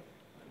 Yeah.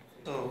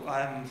 So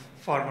I'm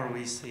former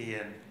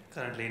VC and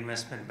currently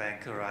investment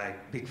banker. I'm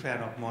big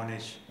fan of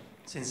Mohnish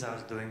since I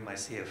was doing my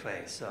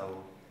CFA.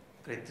 So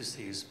great to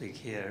see you speak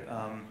here.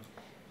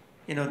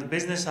 You know, the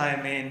business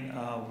I'm in,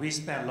 we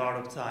spend a lot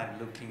of time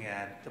looking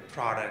at the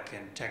product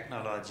and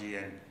technology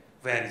and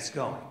where it's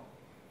going.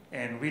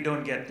 And we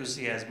don't get to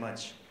see as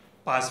much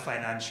past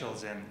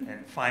financials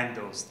and find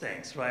those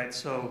things, right?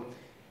 So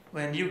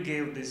when you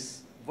gave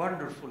these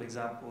wonderful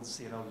examples,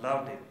 you know,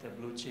 loved it, the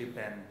blue chip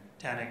and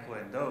Tenneco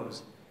and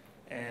those,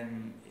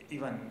 and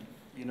even,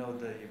 you know,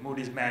 the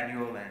Moody's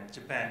manual and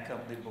Japan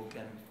company book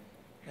and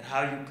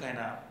how you kind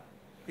of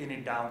pin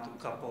it down to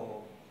a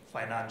couple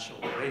financial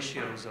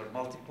ratios or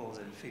multiples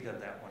and figure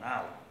that one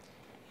out.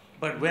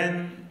 But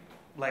when,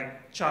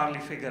 like, Charlie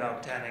figured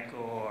out Tenneco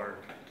or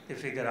they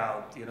figure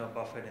out, you know,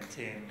 Buffett and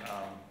Tim,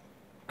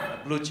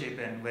 blue chip,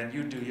 and when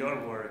you do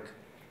your work,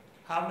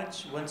 how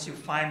much, once you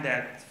find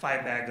that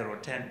 5-bagger or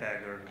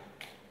 10-bagger,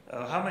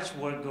 how much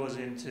work goes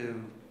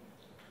into,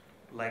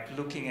 like,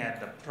 looking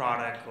at the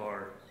product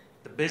or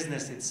the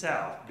business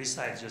itself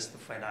besides just the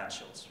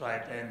financials,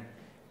 right? And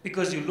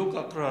because you look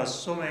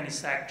across so many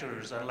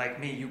sectors, and like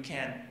me,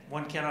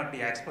 one cannot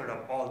be expert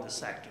of all the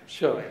sectors.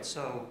 Sure. Right?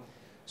 So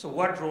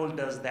what role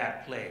does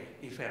that play,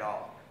 if at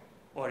all?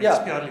 Or Yeah.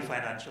 it's purely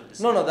financial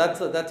decision? No,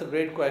 that's a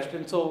great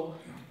question. So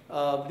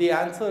the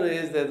answer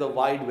is there's a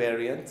wide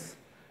variance.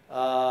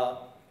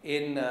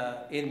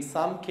 In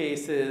some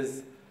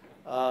cases,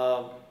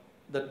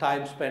 the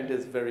time spent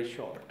is very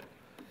short.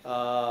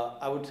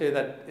 I would say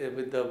that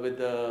with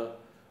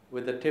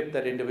the tip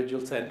that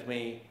individual sent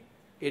me,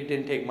 it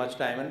didn't take much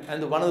time,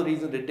 and one of the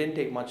reasons it didn't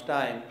take much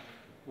time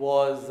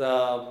was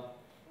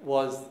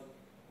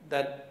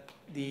that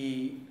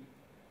the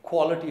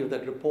quality of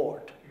that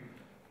report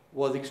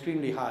was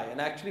extremely high. And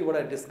actually, what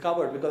I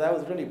discovered, because I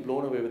was really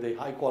blown away with the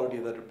high quality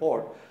of that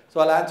report. So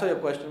I'll answer your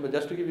question, but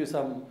just to give you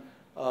some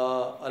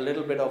a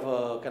little bit of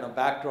a kind of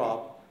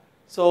backdrop.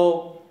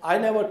 So I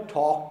never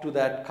talked to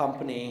that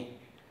company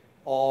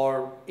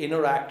or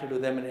interacted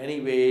with them in any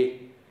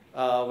way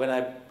when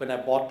I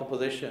bought the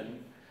position.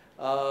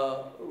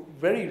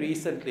 Very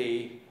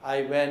recently,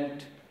 I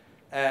went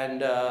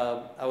and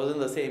I was in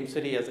the same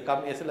city as the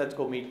company. I said, let's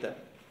go meet them.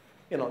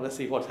 Let's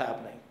see what's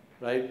happening,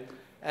 right?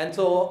 And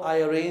so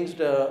I arranged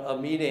a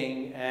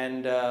meeting,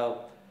 and the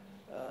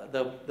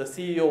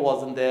CEO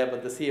wasn't there,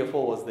 but the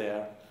CFO was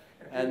there.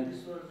 And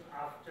this was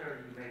after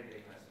you made the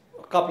investment?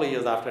 A couple of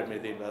years after I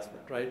made the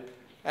investment, right?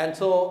 And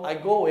so I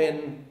go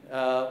in,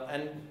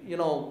 and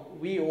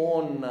we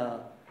own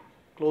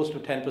close to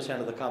 10%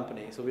 of the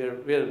company. So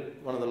we're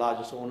one of the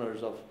largest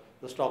owners of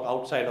the stock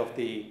outside of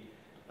the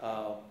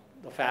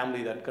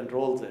family that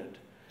controls it.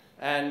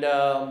 And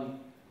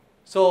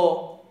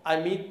so I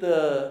meet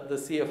the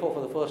CFO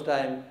for the first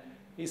time.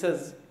 He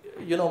says,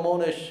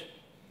 Mohnish,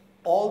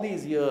 all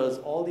these years,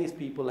 all these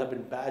people have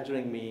been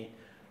badgering me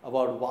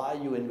about why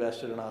you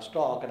invested in our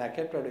stock. And I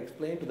kept trying to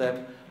explain to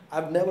them,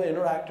 I've never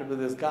interacted with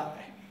this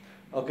guy.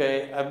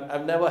 Okay,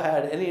 I've never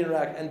had any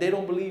interaction, and they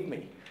don't believe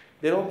me.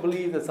 They don't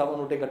believe that someone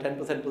would take a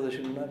 10%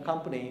 position in a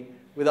company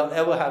without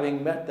ever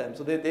having met them.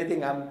 So they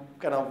think I'm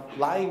kind of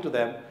lying to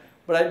them.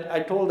 But I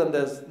told them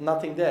there's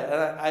nothing there.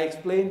 And I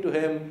explained to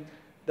him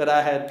that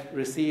I had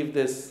received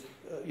this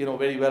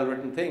very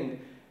well-written thing.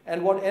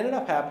 And what ended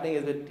up happening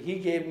is that he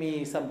gave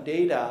me some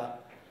data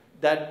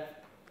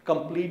that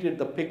completed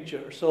the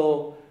picture.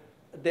 So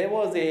there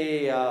was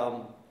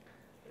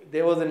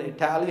an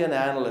Italian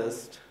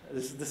analyst.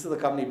 This is a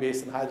company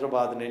based in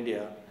Hyderabad in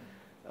India.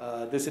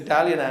 This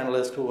Italian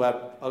analyst, who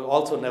I've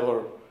also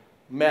never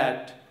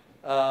met,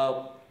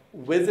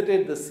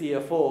 visited the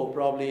CFO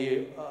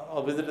probably,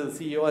 or visited the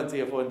CEO and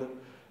CFO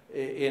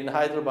in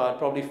Hyderabad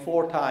probably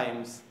 4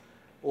 times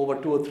over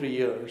 2 or 3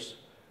 years,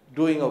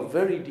 doing a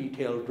very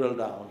detailed drill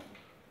down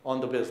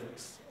on the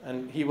business.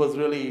 And he was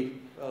really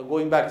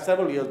going back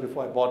several years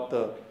before I bought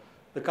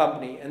the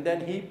company. And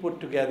then he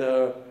put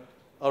together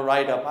a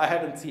write-up. I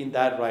hadn't seen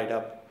that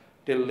write-up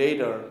till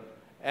later.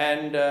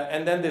 And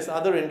then this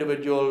other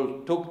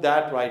individual took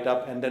that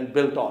write-up and then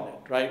built on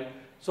it, right?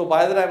 So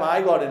by the time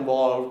I got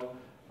involved,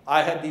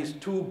 I had these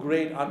 2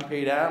 great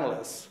unpaid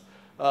analysts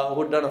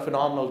who had done a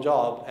phenomenal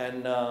job,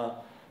 and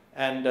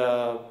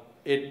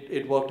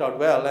it worked out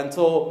well. And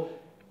so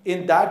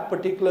in that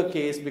particular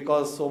case,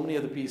 because so many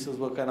of the pieces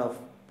were kind of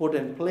put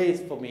in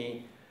place for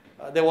me,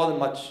 there wasn't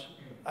much,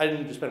 I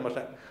didn't need to spend much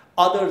time.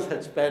 Others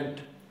had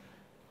spent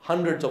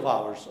hundreds of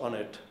hours on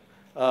it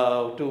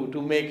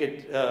to make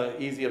it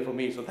easier for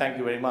me, so thank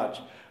you very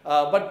much.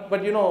 But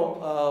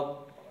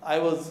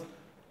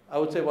I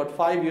would say about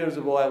 5 years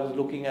ago, I was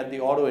looking at the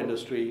auto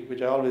industry,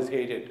 which I always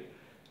hated.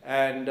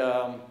 And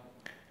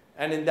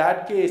in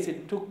that case,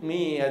 it took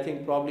me, I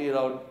think, probably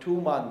around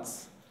 2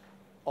 months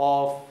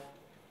of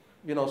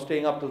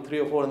staying up till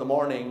 3 or 4 in the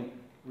morning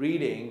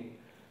reading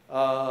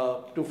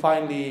to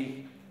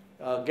finally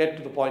get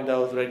to the point that I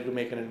was ready to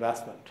make an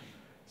investment.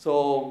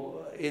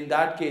 So in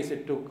that case,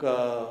 it took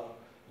a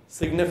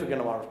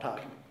significant amount of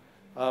time.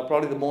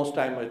 Probably the most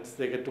time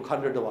it took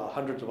hundreds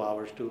of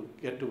hours to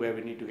get to where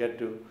we need to get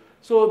to.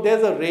 So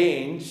there's a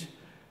range.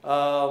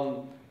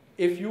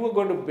 If you were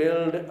going to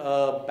build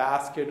a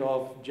basket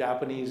of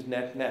Japanese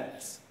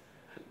nets,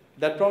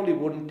 that probably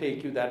wouldn't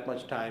take you that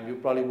much time. You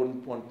probably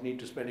wouldn't need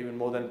to spend even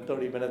more than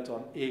 30 minutes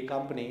on a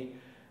company.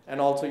 And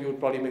also you would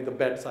probably make the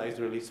bet size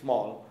really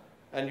small.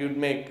 And you'd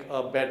make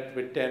a bet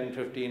with 10,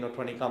 15, or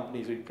 20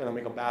 companies. You'd kind of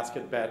make a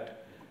basket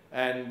bet,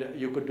 and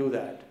you could do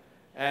that.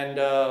 And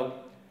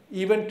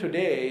even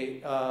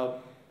today,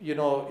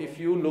 if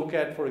you look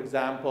at, for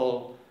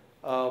example,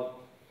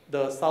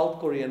 the South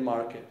Korean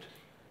market.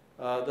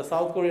 The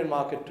South Korean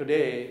market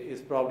today is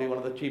probably one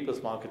of the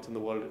cheapest markets in the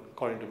world,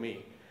 according to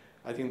me.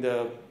 I think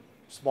the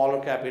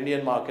smaller cap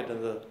Indian market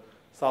and the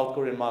South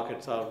Korean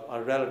markets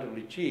are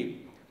relatively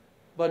cheap.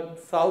 But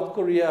South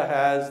Korea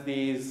has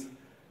these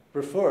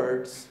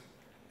preferreds,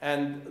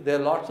 and there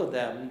are lots of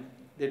them.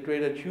 They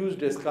trade at huge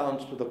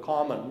discounts to the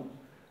common.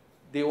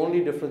 The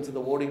only difference in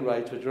the voting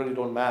rights, which really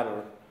don't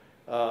matter.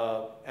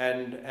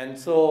 And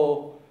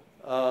so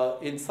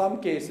in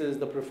some cases,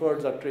 the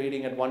preferreds are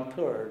trading at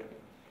 1/3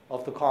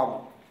 of the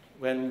common,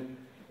 when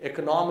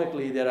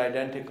economically they're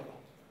identical.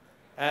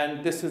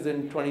 And this is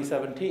in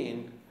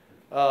 2017,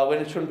 when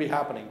it shouldn't be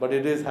happening, but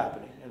it is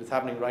happening, and it's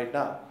happening right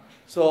now.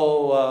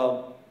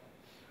 So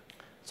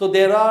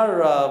there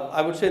are,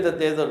 I would say that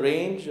there's a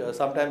range.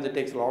 Sometimes it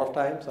takes a lot of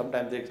time,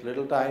 sometimes it takes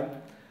little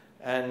time,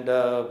 and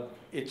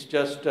it's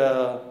just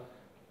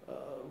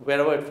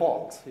wherever it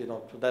falls,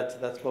 so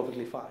that's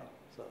perfectly fine.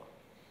 So.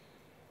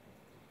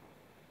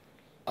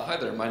 Hi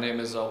there, my name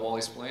is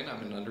Wally Splain.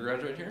 I'm an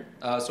undergraduate here.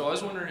 So I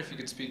was wondering if you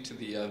could speak to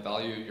the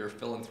value of your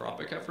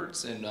philanthropic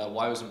efforts and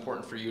why it was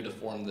important for you to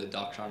form the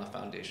Dakshana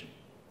Foundation.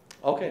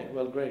 Okay,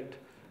 well, great.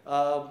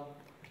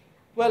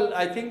 Well,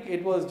 I think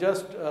it was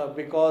just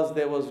because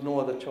there was no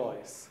other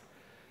choice.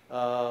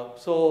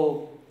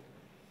 So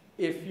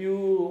if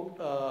you,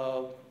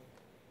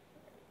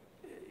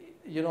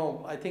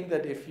 I think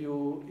that if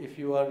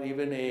you are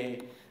even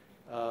a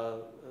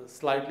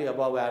slightly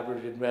above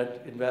average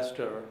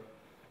investor,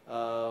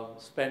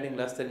 spending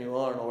less than you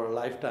earn over a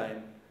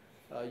lifetime,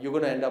 you're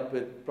going to end up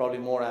with probably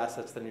more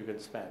assets than you can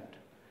spend.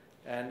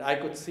 And I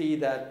could see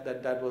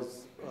that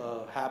was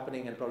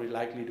happening and probably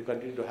likely to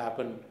continue to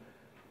happen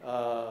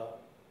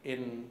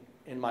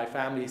in my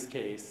family's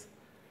case.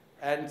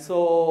 And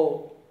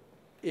so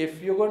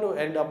if you're going to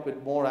end up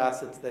with more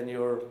assets than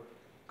you're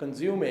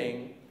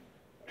consuming,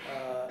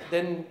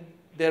 then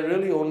there are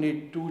really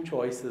only two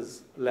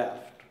choices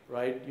left,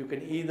 right? You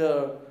can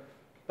either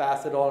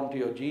pass it on to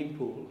your gene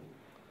pool,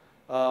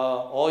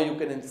 or you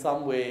can in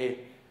some way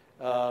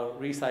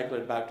recycle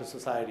it back to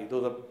society.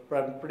 Those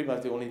are pretty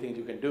much the only things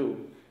you can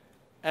do.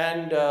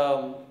 And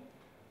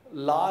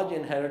large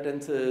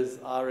inheritances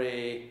are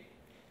a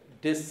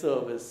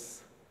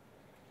disservice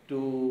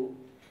to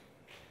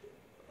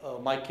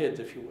my kids,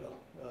 if you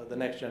will, the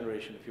next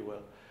generation, if you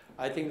will.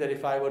 I think that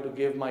if I were to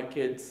give my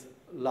kids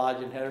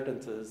large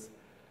inheritances,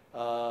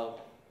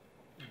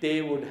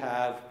 they would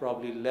have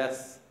probably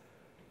less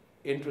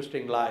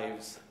interesting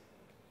lives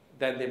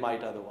than they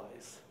might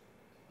otherwise.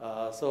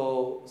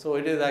 So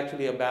it is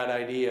actually a bad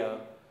idea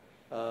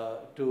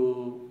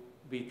to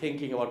be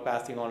thinking about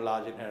passing on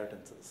large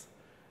inheritances.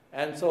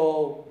 And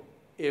so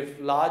if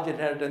large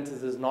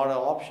inheritances is not an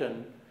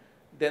option,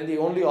 then the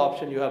only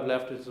option you have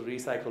left is to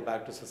recycle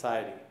back to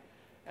society.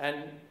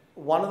 And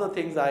one of the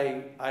things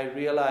I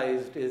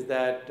realized is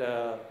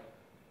that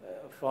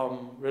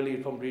from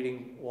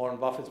reading Warren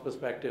Buffett's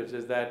perspectives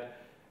is that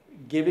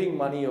giving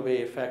money away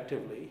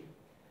effectively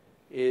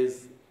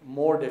is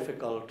more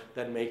difficult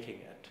than making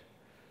it.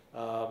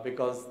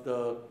 Because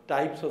the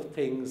types of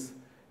things,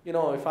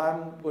 if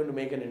I'm going to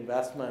make an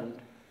investment,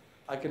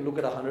 I can look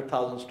at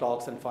 100,000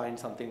 stocks and find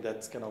something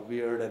that's kind of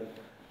weird and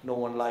no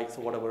one likes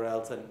or whatever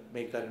else and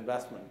make that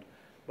investment.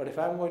 But if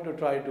I'm going to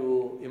try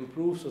to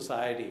improve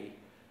society,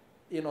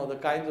 the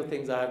kinds of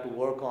things I have to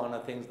work on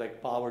are things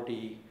like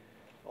poverty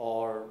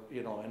or,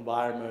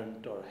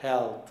 environment or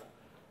health.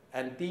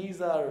 And these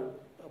are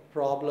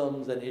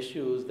problems and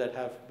issues that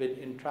have been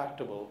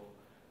intractable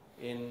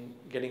in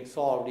getting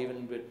solved,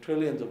 even with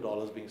trillions of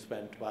dollars being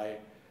spent by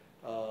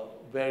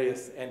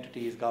various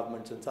entities,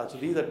 governments and such. So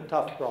these are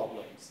tough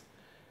problems.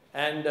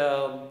 And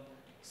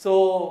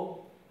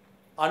so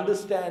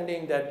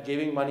understanding that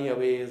giving money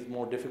away is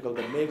more difficult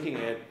than making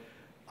it,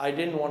 I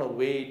didn't want to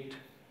wait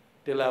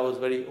till I was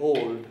very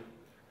old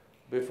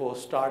before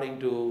starting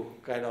to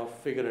kind of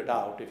figure it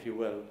out, if you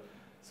will.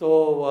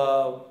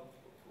 So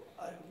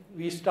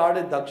we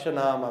started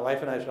Dakshana, my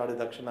wife and I started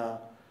Dakshana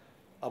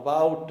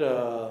about,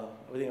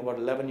 I think about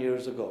 11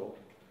 years ago.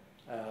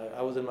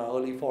 I was in my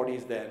early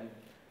 40s then.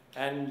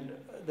 And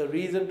the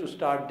reason to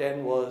start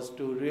then was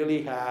to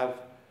really have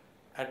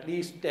at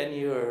least 10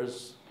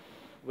 years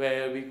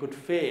where we could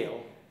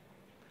fail,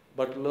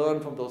 but learn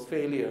from those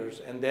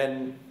failures and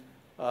then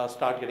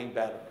start getting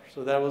better.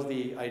 So that was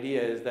the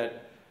idea, is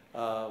that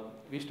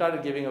we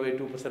started giving away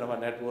 2% of our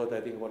net worth,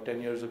 I think about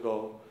 10 years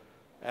ago.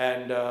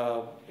 And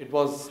it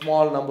was a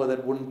small number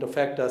that wouldn't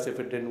affect us if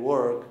it didn't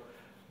work,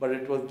 but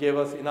it gave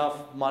us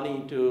enough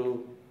money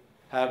to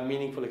have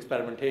meaningful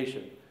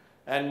experimentation.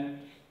 And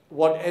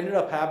what ended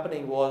up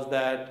happening was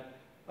that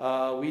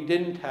we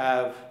didn't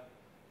have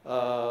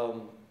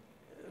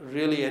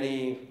really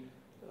any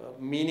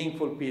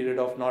meaningful period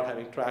of not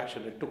having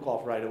traction. It took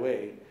off right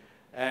away.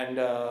 And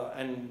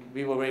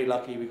we were very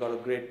lucky. We got a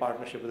great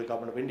partnership with the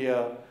government of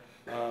India,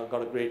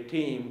 got a great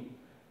team,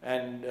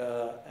 and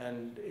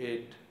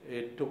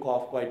it took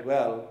off quite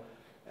well.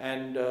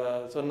 And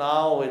so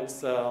now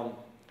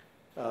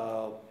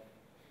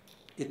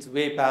it's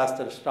way past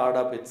a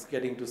startup. It's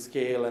getting to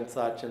scale and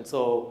such. And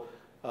so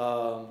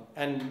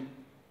and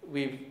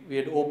we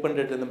had opened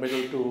it in the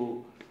middle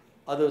to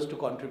others to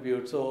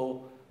contribute.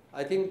 So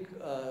I think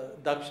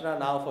Dakshana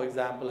now, for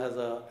example, has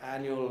an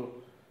annual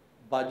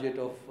budget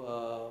of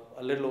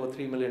a little over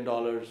 $3 million.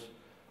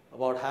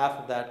 About half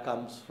of that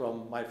comes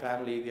from my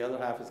family. The other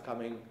half is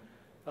coming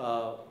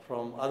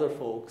from other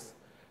folks.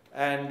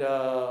 And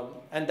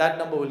that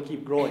number will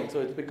keep growing.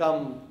 So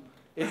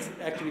it's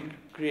actually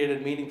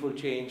created meaningful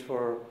change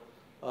for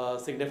a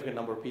significant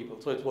number of people.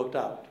 So it's worked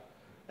out.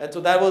 And so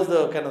that was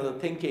the kind of the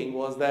thinking,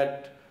 was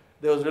that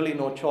there was really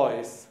no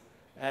choice.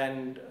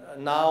 And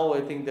now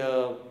I think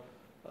the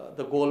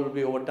goal will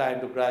be over time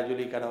to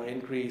gradually kind of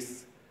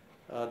increase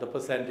the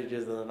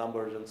percentages and the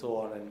numbers and so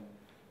on,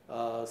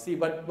 and see.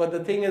 But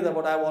the thing is that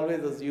what I've always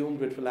assumed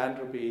with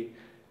philanthropy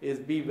is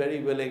be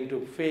very willing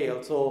to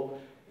fail. So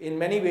in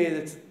many ways,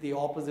 it's the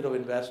opposite of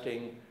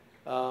investing.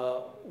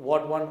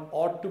 What one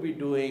ought to be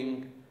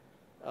doing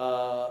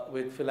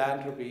with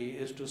philanthropy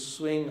is to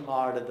swing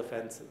hard at the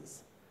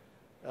fences,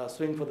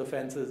 swing for the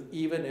fences,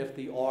 even if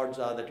the odds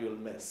are that you'll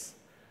miss,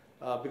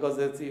 because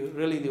it's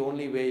really the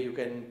only way you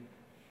can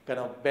kind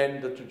of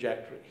bend the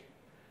trajectory.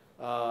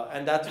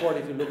 And that's what,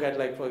 if you look at,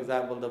 like, for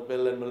example, the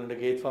Bill and Melinda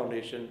Gates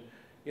Foundation,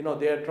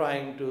 they're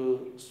trying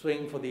to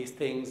swing for these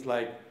things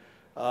like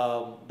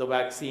the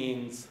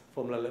vaccines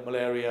for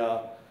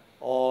malaria,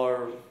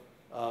 or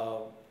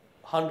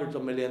hundreds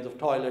of millions of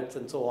toilets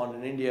and so on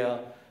in India.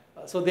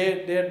 So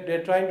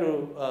they're trying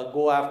to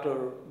go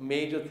after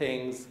major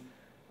things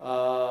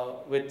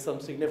with some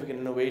significant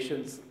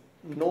innovations,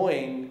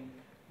 knowing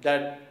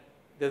that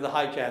there's a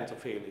high chance of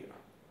failure.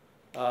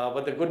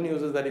 But the good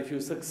news is that if you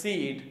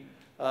succeed,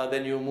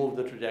 then you move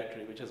the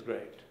trajectory, which is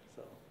great.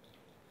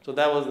 So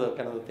that was the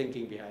kind of the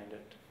thinking behind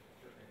it.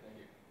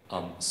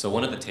 So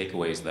one of the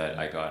takeaways that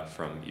I got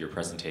from your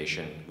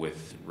presentation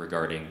with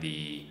regarding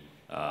the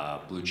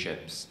blue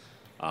chips,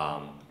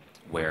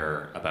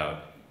 where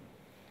about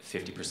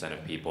 50%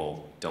 of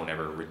people don't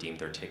ever redeem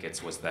their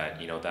tickets, was that,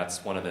 you know,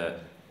 that's one of the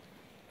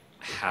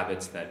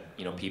habits that,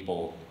 you know,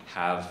 people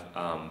have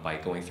by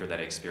going through that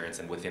experience,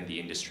 and within the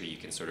industry you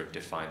can sort of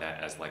define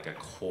that as like a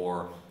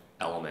core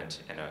element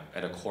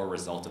and a core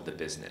result of the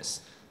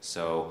business.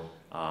 So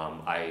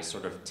I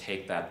sort of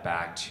take that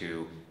back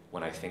to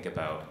when I think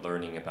about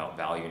learning about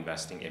value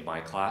investing in my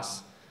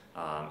class,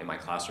 in my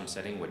classroom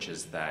setting, which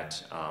is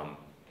that,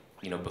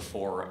 you know,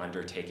 before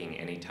undertaking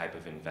any type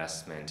of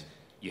investment,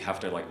 you have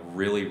to like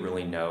really,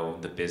 really know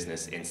the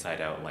business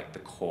inside out, like the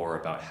core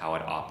about how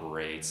it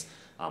operates,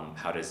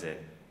 how does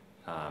it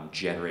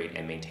generate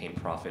and maintain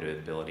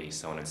profitability,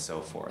 so on and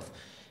so forth.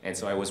 And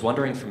so I was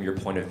wondering, from your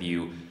point of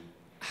view,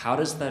 how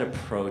does that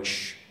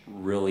approach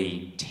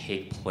really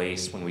take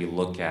place when we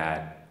look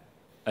at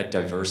a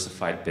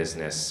diversified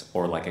business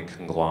or like a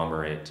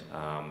conglomerate?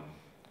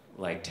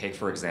 Like take,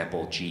 for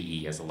example,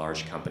 GE as a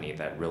large company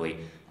that really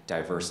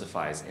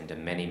diversifies into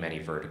many, many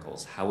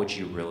verticals. How would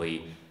you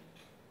really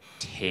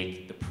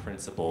take the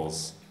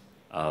principles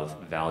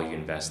of value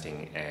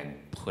investing and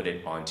put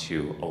it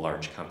onto a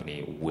large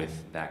company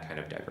with that kind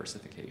of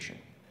diversification?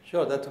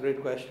 Sure, that's a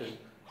great question.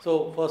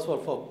 So first of all,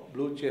 for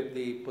blue chip,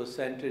 the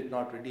percentage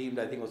not redeemed,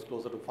 I think, was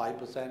closer to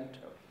 5%.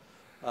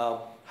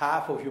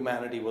 Half of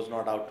humanity was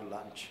not out to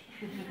lunch,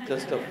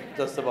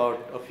 just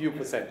about a few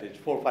percentage,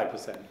 4 or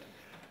 5%.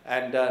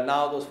 And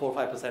now those 4 or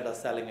 5% are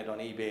selling it on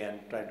eBay and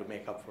trying to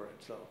make up for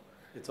it, so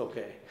it's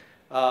okay.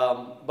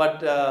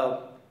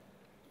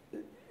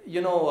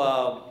 You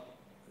know,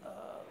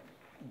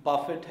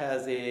 Buffett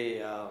has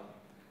a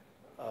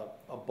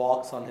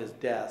box on his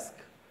desk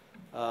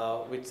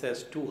which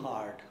says "too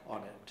hard"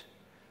 on it.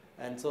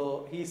 And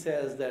so he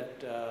says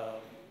that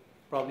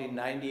probably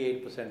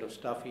 98% of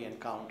stuff he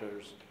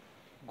encounters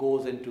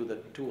goes into the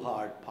too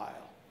hard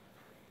pile,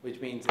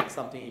 which means it's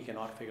something he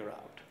cannot figure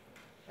out.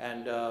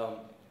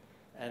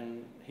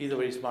 And he's a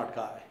very smart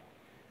guy.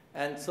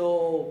 And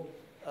so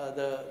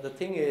the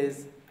thing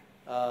is,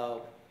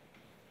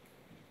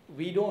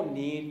 we don't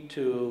need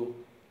to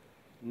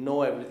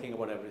know everything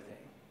about everything.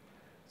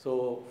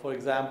 So for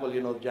example,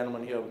 you know, the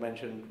gentleman here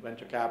mentioned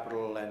venture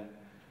capital and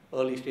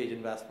early stage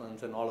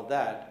investments and all of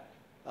that.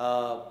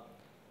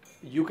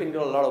 You can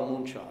get a lot of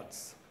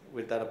moonshots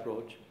with that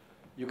approach.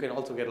 You can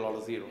also get a lot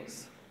of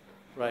zeros,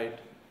 right?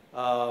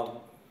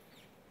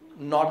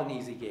 Not an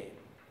easy game.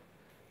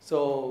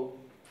 So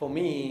for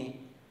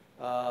me,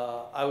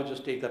 I would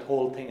just take that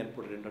whole thing and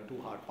put it into a too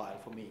hard pile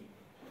for me.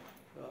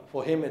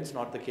 For him, it's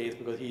not the case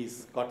because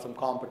he's got some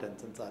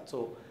competence and such.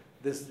 So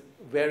this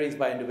varies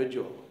by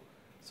individual.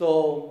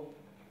 So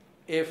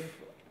if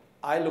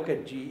I look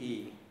at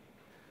GE,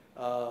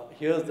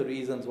 here's the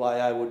reasons why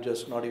I would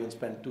just not even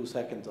spend 2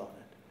 seconds on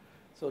it.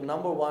 So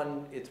number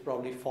one, it's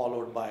probably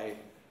followed by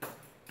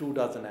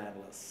 24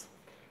 analysts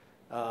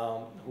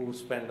who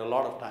spend a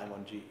lot of time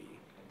on GE.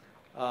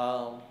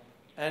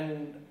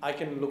 And I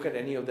can look at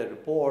any of their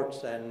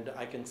reports and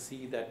I can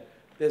see that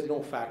there's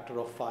no factor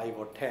of 5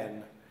 or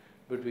 10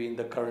 between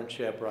the current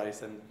share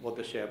price and what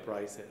the share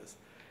price is.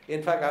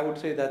 In fact, I would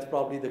say that's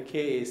probably the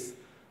case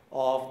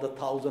of the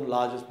 1,000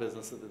 largest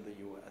businesses in the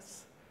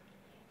US.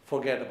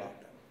 Forget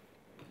about them.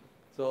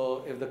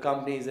 So if the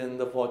company is in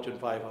the Fortune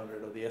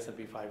 500 or the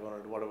S&P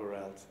 500, whatever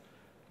else,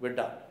 we're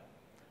done.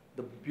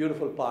 The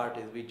beautiful part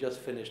is we just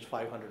finished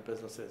 500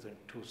 businesses in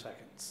 2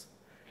 seconds.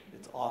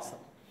 It's awesome.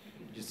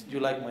 You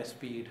like my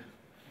speed?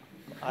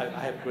 I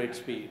have great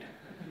speed.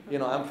 You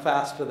know, I'm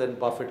faster than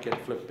Buffett can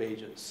flip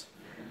pages.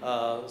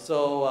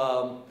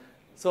 So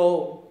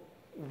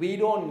we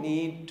don't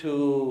need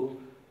to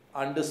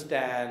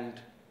understand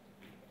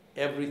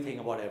everything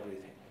about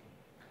everything.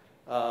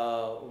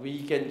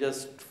 We can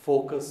just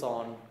focus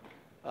on,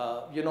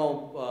 you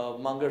know,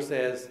 Munger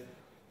says,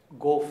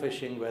 go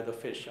fishing where the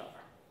fish are.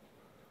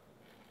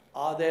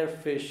 Are there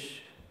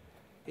fish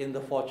in the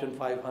Fortune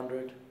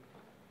 500?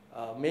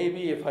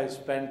 Maybe if I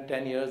spent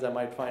 10 years, I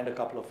might find a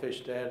couple of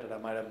fish there that I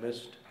might have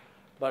missed.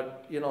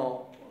 But, you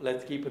know,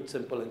 let's keep it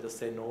simple and just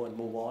say no and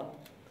move on.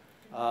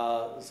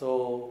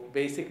 So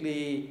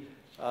basically,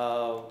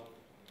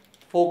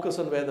 focus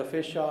on where the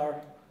fish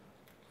are,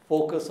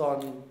 focus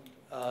on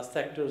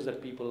sectors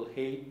that people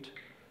hate,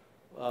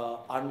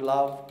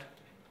 unloved,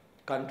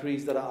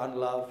 countries that are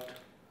unloved,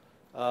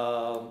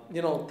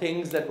 you know,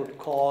 things that would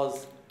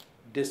cause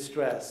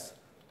distress.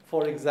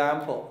 For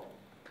example,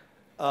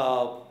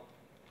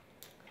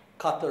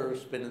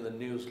 Qatar's been in the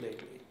news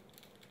lately.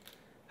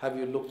 Have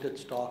you looked at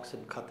stocks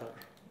in Qatar?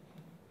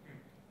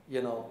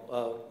 You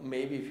know,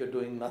 maybe if you're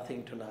doing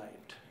nothing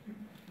tonight,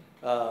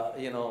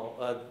 you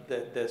know,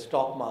 the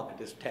stock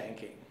market is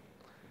tanking.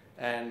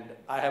 And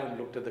I haven't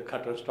looked at the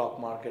Qatar stock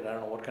market. I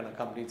don't know what kind of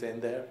companies are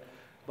in there.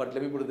 But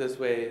let me put it this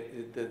way,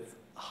 there's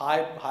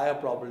higher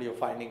probability of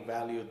finding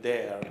value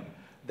there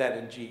than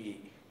in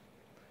GE.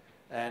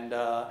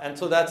 And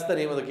so that's the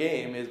name of the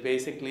game, is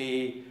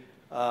basically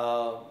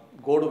go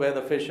to where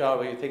the fish are,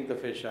 where you think the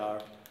fish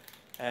are,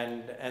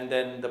 and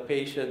then the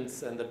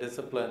patience and the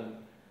discipline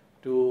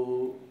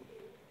to,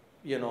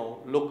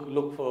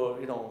 look for,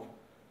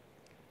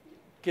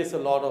 kiss a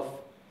lot of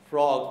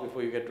frogs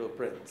before you get to a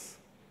prince.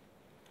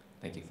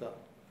 Thank you. So.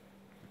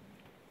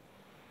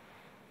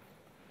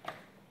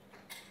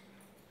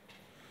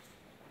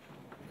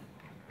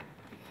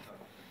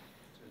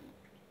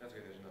 That's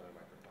good, there's another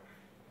microphone.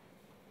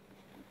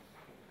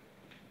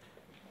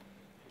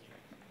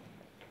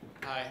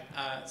 Hi,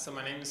 so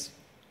my name is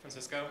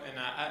Francisco, and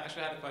I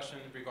actually had a question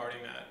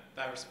regarding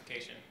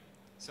diversification.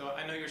 So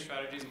I know your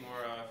strategy is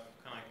more of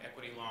kind of like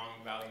equity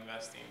long value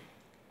investing,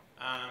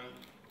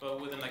 but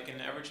within like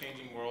an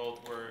ever-changing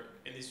world where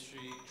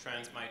industry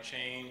trends might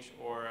change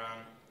or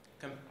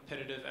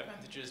competitive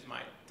advantages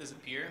might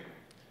disappear,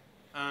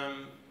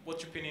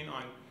 what's your opinion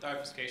on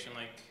diversification?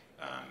 Like,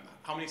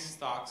 how many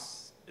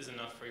stocks is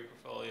enough for your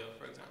portfolio,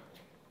 for example?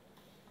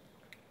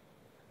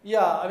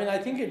 Yeah, I mean, I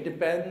think it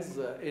depends.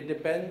 It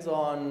depends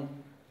on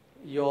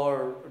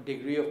your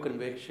degree of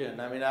conviction.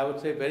 I mean, I would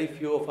say very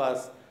few of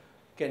us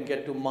can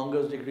get to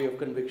Munger's degree of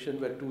conviction,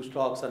 where 2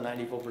 stocks are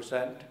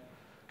 94%.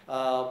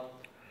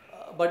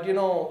 But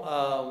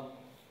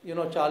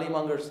Charlie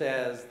Munger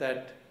says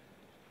that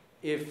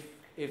if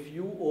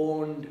you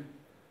owned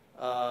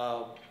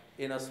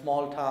in a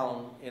small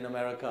town in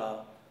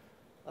America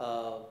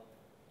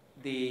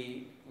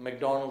the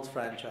McDonald's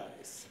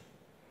franchise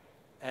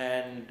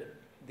and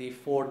the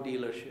Ford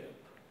dealership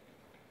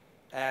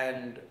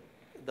and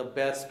the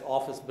best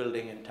office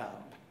building in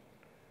town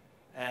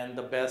and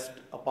the best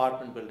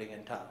apartment building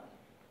in town,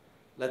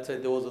 let's say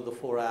those are the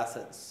 4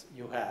 assets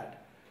you had,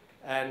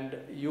 and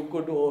you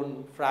could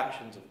own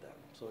fractions of them.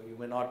 So you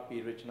may not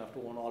be rich enough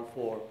to own all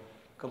 4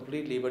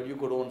 completely, but you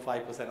could own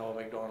 5% of a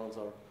McDonald's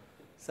or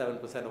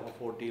 7% of a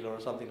Ford dealer or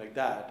something like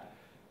that.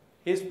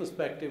 His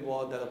perspective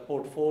was that a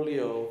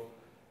portfolio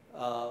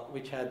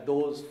which had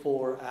those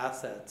 4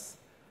 assets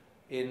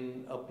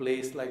in a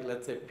place like,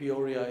 let's say,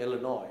 Peoria,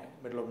 Illinois,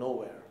 middle of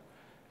nowhere,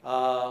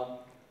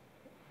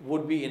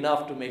 would be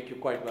enough to make you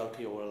quite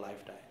wealthy over a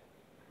lifetime.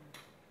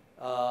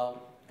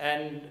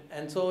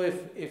 And so if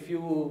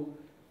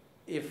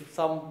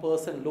some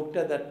person looked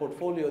at that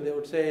portfolio, they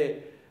would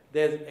say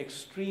there's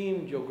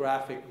extreme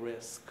geographic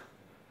risk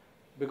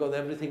because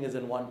everything is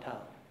in one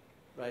town,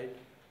 right?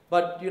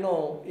 But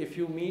if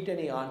you meet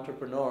any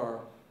entrepreneur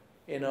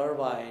in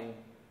Irvine,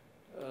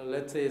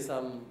 let's say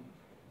some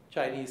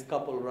Chinese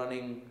couple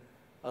running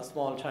a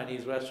small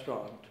Chinese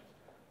restaurant,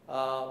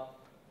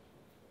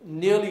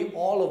 nearly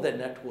all of their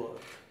net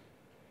worth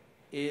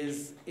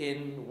is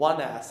in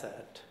one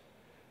asset,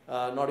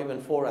 not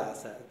even 4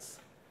 assets,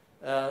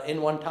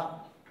 in one town,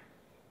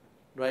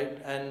 right?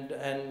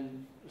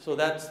 And so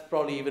that's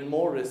probably even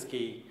more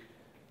risky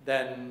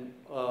than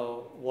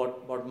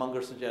what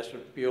Munger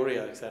suggested,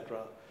 Peoria,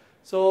 etc.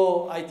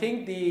 So I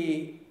think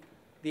the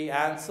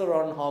answer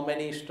on how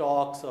many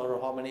stocks or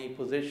how many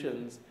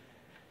positions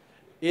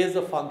is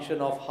a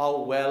function of how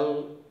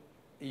well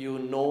you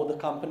know the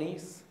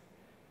companies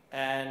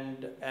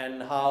and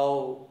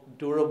how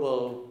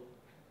durable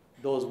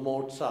those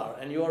moats are.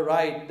 And you are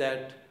right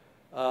that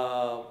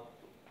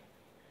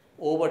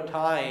over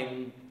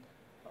time,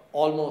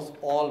 almost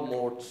all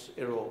moats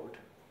erode.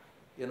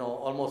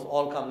 Almost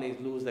all companies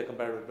lose their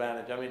competitive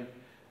advantage. I mean,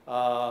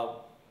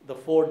 the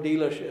Ford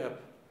dealership,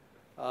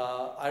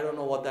 I don't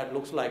know what that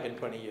looks like in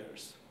 20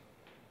 years.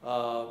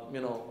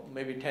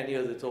 Maybe 10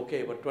 years it's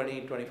okay, but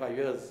 20, 25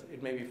 years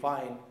it may be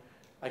fine.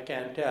 I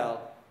can't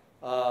tell.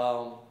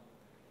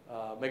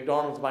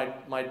 McDonald's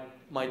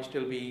might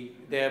still be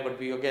there, but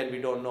we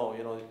don't know.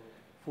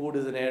 Food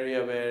is an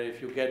area where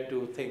if you get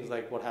to things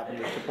like what happened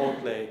with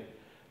Chipotle,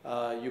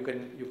 you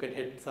can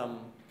hit some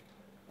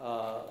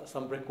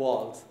brick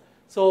walls.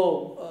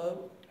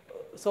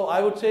 So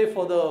I would say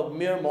for the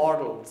mere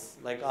mortals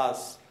like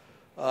us,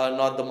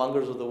 not the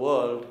Mungers of the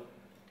world,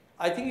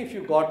 I think if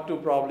you got to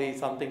probably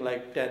something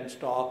like 10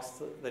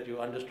 stocks that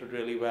you understood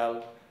really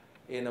well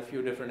in a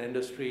few different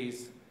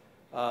industries,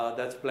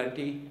 that's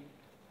plenty.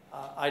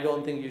 I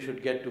don't think you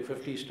should get to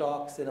 50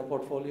 stocks in a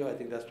portfolio. I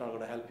think that's not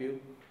going to help you.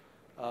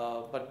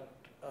 But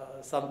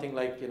something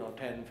like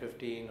 10,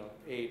 15, or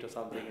 8 or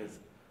something is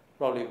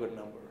probably a good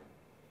number.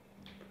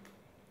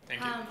 Thank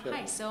you. Sure.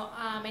 Hi, so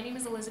my name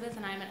is Elizabeth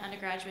and I'm an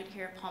undergraduate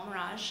here at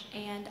Merage.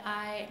 And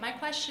my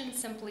question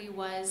simply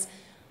was,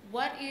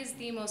 what is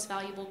the most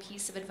valuable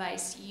piece of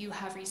advice you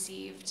have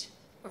received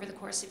over the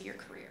course of your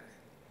career?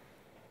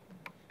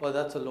 Well,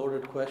 that's a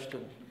loaded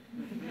question.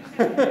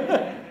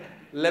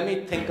 Let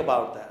me think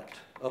about that,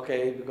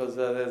 okay? Because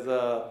there's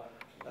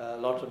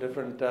lots of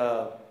different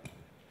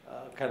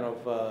kind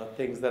of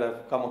things that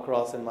I've come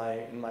across in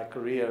my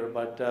career.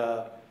 But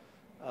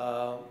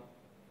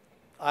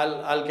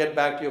I'll get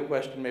back to your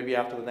question maybe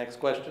after the next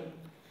question.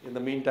 In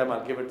the meantime,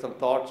 I'll give it some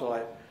thought so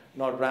I'm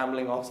not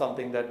rambling off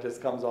something that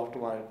just comes off to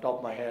my top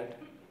of my head.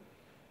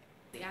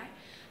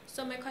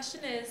 So my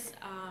question is,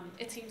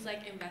 it seems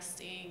like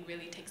investing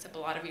really takes up a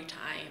lot of your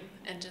time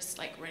and just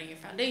like running your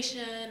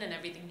foundation and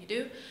everything you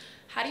do.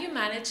 How do you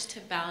manage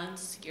to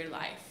balance your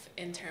life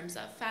in terms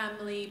of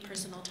family,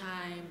 personal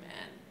time,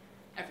 and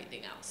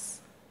everything else?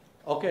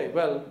 Okay,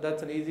 well,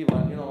 that's an easy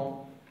one. You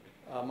know,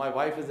 my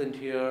wife isn't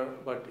here,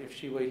 but if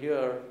she were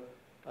here,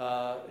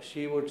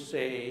 she would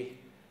say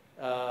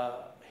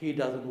he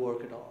doesn't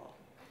work at all.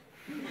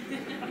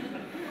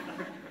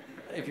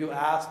 If you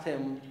asked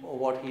him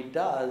what he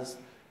does,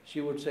 she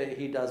would say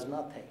he does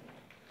nothing.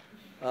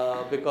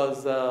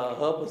 Because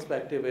her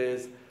perspective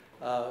is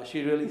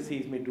she really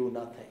sees me do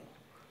nothing,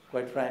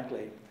 quite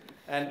frankly.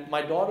 And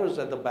my daughter's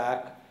at the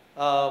back.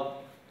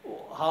 What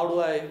do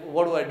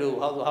I do?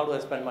 How do I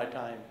spend my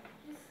time?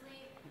 You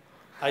sleep.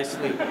 I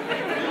sleep.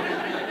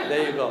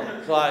 There you go.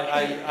 So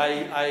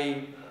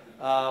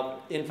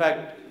in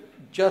fact,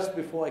 just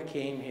before I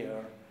came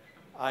here,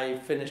 I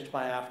finished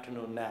my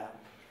afternoon nap.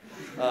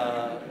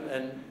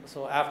 And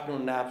so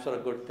afternoon naps are a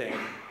good thing.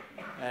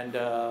 And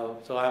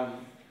so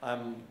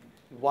I'm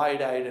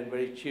wide-eyed and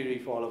very cheery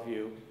for all of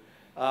you.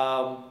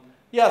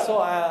 Yeah,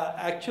 so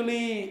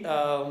actually,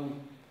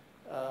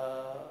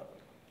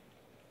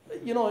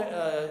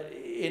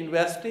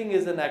 investing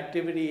is an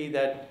activity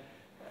that,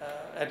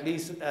 at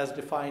least as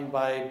defined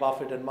by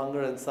Buffett and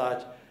Munger and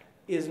such,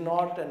 is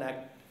not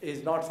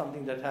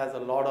something that has a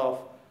lot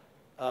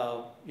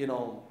of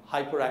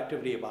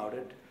hyperactivity about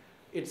it.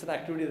 It's an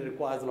activity that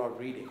requires a lot of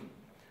reading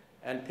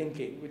and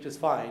thinking, which is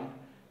fine,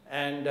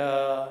 and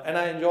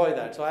I enjoy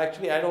that. So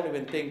actually, I don't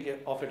even think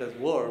of it as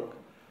work.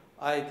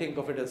 I think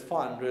of it as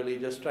fun, really,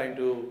 just trying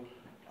to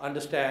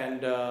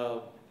understand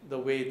the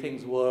way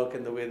things work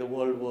and the way the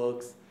world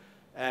works,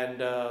 and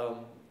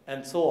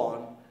so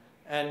on.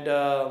 And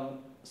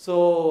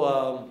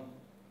so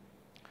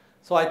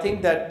I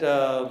think that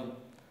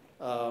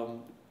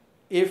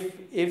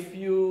if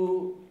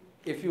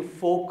you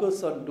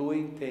focus on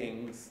doing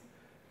things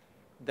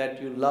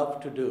that you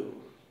love to do,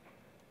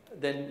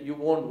 then you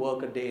won't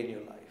work a day in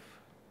your life.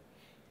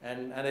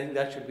 And I think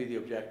that should be the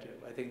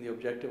objective. I think the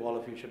objective all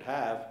of you should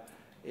have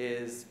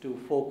is to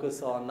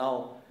focus on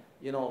now,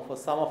 for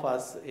some of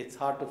us, it's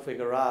hard to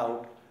figure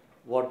out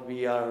what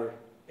we are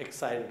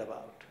excited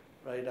about,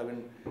 right? I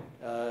mean,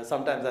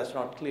 sometimes that's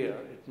not clear.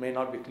 It may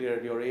not be clear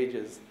at your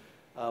ages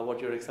what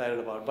you're excited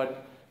about.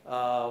 But,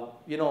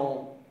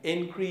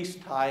 increase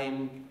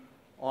time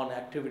on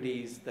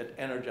activities that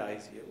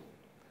energize you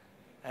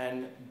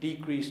and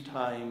decrease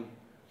time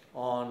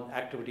on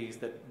activities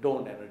that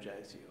don't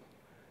energize you.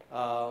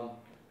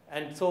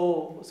 And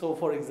so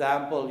for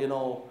example,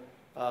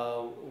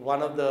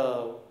 one of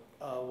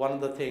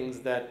the things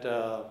that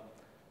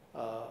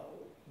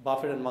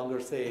Buffett and Munger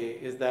say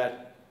is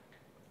that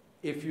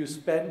if you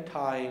spend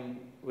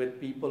time with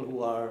people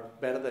who are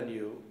better than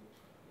you,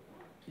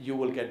 you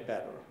will get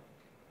better.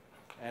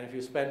 And if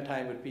you spend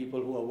time with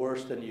people who are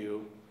worse than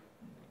you,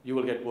 you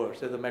will get worse.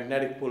 There's a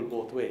magnetic pull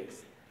both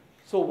ways.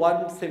 So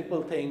one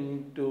simple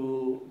thing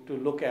to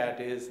look at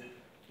is,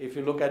 if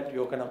you look at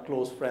your kind of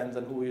close friends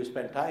and who you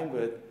spend time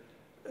with,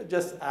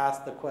 just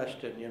ask the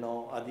question,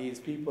 are these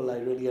people I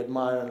really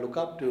admire and look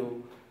up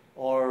to,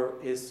 or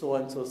is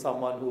so-and-so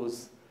someone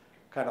who's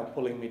kind of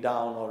pulling me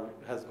down or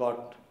has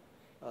got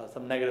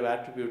some negative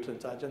attributes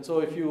and such. And so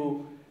if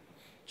you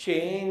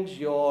change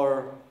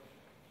your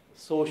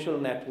social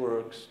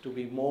networks to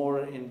be more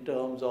in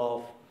terms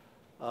of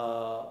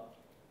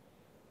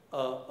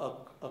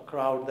a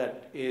crowd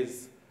that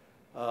is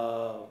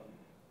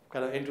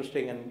kind of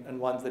interesting and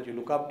ones that you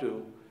look up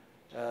to,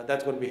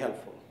 that's going to be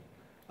helpful.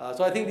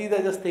 So I think these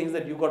are just things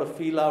that you've got to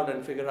feel out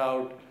and figure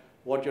out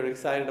what you're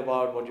excited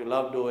about, what you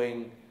love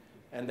doing,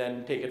 and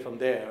then take it from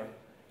there.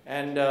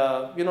 And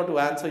to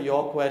answer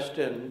your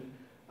question,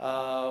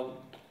 I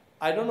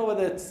don't know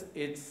whether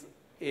it's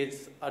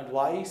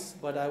advice,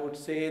 but I would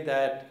say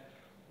that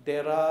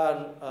there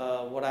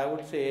are what I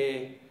would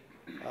say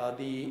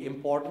the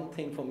important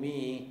thing for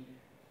me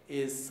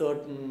is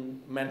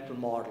certain mental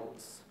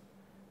models,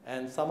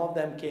 and some of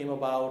them came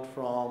about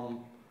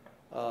from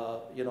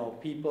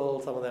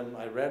people, some of them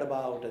I read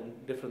about and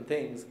different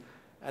things,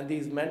 and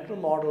these mental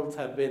models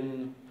have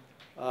been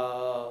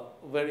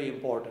very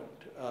important.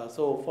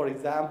 So for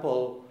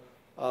example,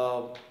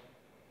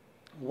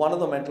 one of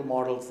the mental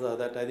models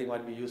that I think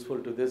might be useful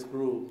to this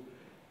group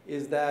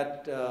is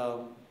that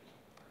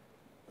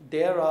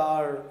there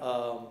are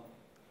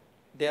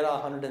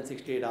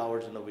 168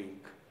 hours in a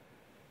week,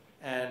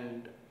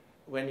 and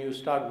when you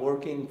start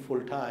working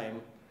full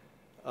time,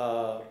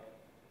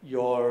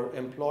 your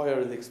employer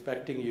is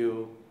expecting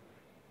you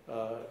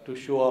to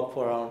show up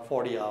for around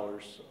 40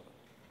 hours,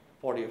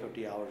 40 or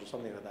 50 hours or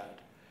something like that.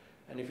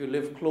 And if you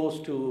live close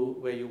to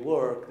where you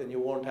work, then you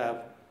won't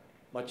have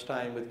much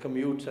time with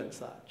commutes and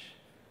such.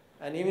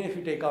 And even if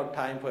you take out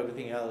time for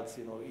everything else,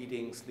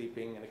 eating,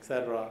 sleeping, and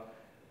etc.,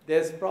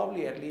 there's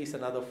probably at least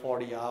another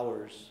 40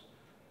 hours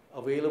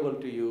available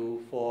to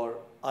you for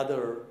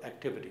other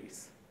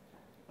activities.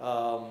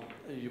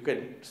 You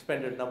can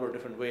spend it a number of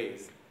different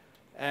ways.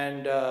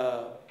 And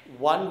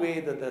one way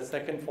that the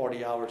second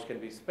 40 hours can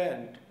be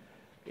spent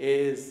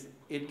is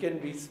it can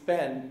be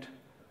spent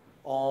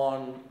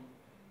on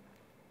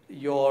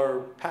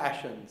your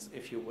passions,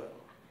 if you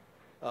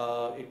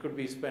will. It could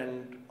be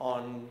spent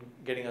on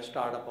getting a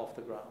startup off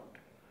the ground.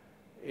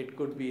 It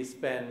could be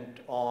spent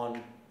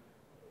on,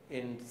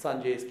 in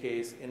Sanjay's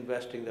case,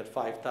 investing that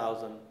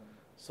 5,000.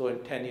 So in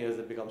 10 years,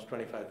 it becomes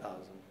 25,000,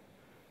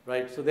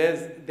 right? So there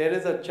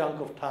is a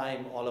chunk of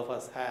time all of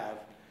us have.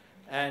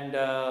 And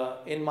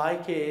in my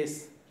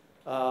case,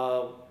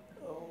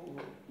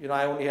 you know,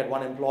 I only had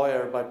one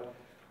employer, but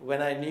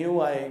when I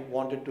knew I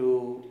wanted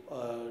to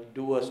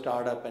do a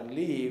startup and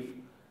leave,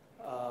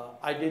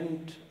 I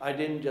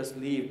didn't just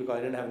leave because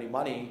I didn't have any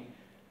money.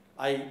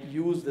 I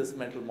used this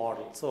mental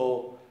model.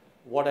 So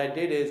what I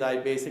did is I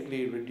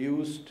basically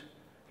reduced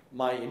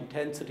my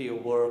intensity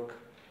of work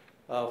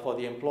for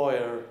the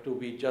employer to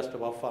be just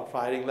above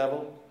firing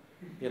level.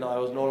 You know, I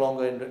was no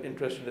longer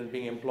interested in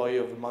being employee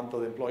of the month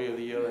or employee of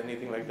the year or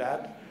anything like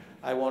that.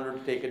 I wanted to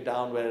take it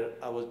down where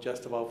I was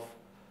just above,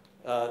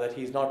 that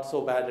he's not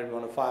so bad that we're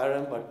going to fire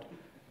him, but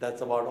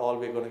that's about all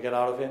we're going to get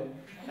out of him.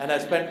 And I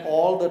spent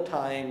all the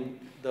time,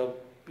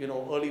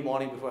 early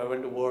morning before I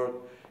went to work,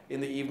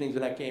 in the evenings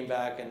when I came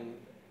back, and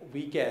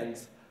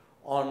weekends,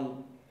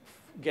 on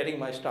getting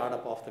my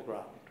startup off the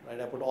ground. Right?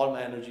 I put all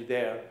my energy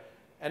there.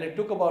 And it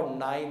took about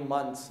 9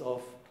 months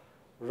of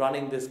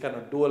running this kind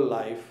of dual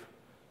life,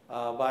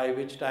 by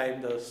which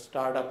time the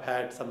startup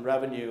had some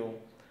revenue.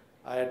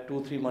 I had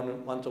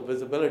 2-3 months of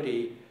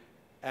visibility,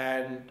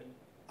 and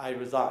I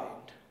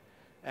resigned.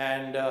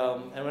 And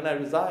when I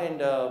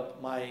resigned,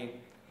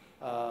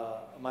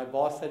 my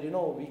boss said,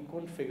 we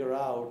couldn't figure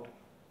out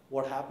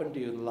what happened to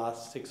you in the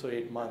last 6 or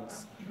 8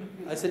 months.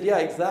 I said, yeah,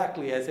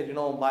 exactly. I said,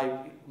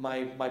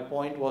 my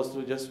point was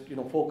to just,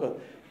 focus.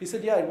 He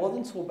said, yeah, it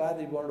wasn't so bad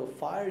that he wanted to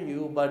fire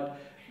you, but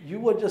you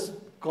were just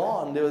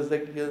gone. There was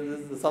like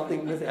there's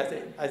something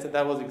missing. I said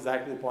that was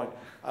exactly the point.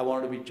 I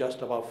wanted to be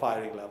just above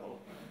firing level.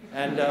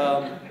 And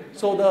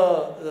so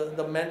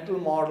the mental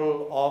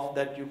model of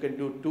that you can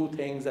do 2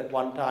 things at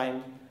one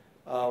time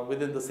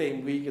within the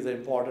same week is an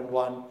important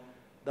one.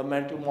 The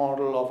mental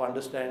model of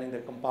understanding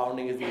that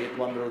compounding is the 8th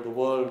wonder of the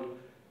world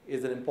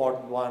is an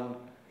important one.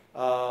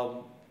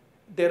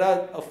 There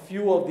are a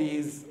few of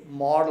these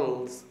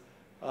models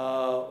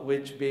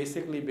which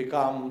basically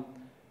become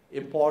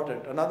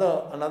important.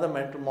 Another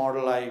mental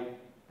model I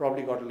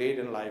probably got late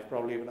in life,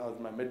 probably when I was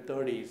in my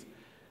mid-30s,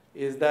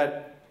 is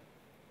that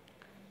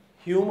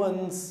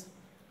humans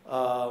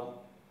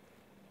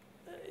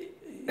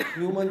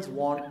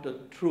want the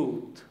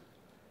truth.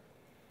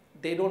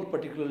 They don't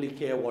particularly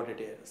care what it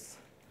is.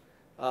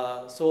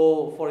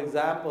 So, for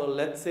example,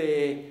 let's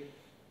say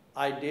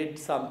I did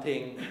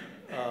something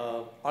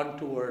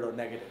untoward or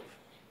negative,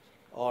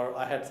 or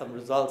I had some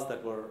results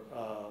that were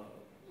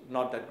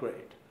not that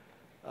great.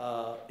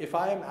 If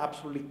I am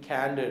absolutely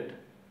candid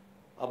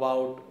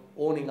about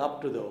owning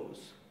up to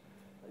those,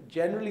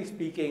 generally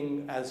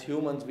speaking, as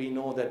humans, we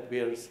know that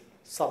we're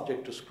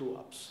subject to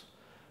screw-ups.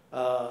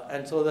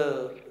 And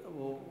so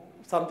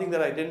something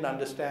that I didn't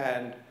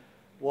understand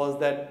was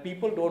that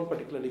people don't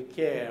particularly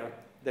care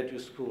that you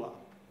screw up.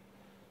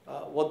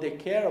 What they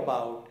care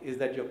about is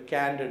that you're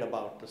candid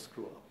about the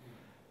screw-up.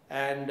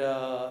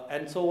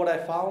 And so what I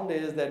found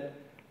is that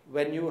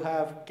when you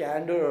have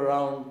candor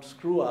around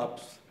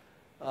screw-ups,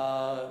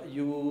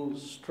 you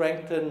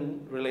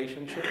strengthen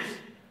relationships,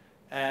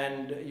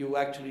 and you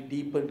actually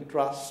deepen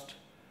trust,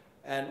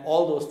 and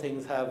all those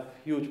things have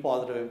huge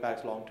positive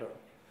impacts long term.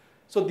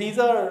 So these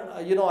are,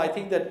 I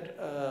think that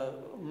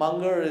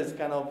Munger is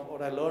kind of,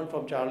 what I learned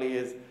from Charlie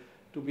is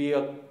to be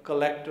a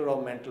collector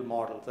of mental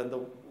models. And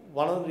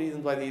one of the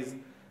reasons why these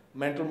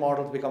mental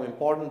models become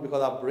important,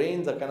 because our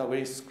brains are kind of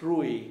very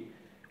screwy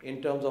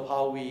in terms of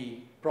how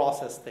we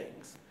process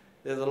things.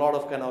 There's a lot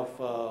of kind of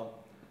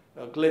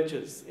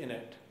glitches in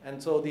it.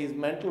 And so these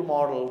mental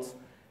models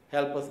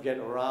help us get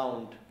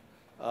around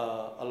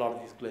a lot of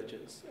these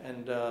glitches.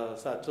 And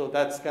so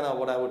that's kind of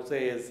what I would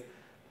say is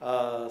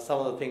some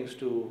of the things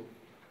to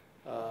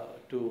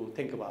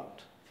think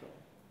about. So,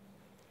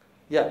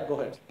 yeah, go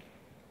ahead.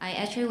 I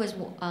actually was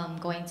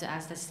going to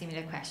ask the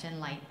similar question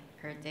like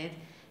her did.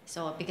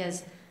 So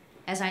because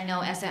as I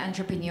know, as an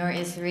entrepreneur,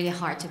 it's really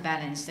hard to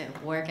balance the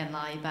work and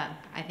life, but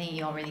I think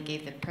you already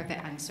gave the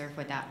perfect answer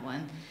for that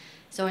one.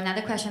 So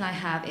another question I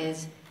have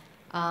is,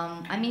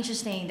 I'm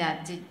interested in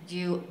that, did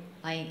you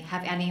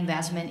have any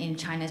investment in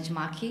China's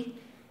market?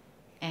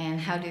 And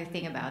how do you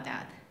think about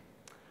that?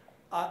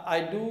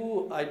 I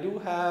do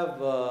have,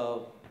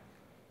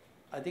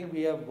 I think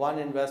we have one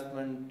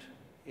investment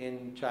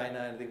in China,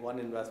 and I think one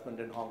investment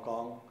in Hong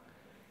Kong.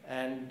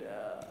 And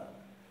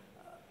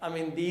I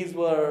mean, these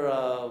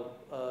were,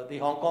 the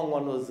Hong Kong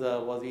one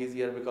was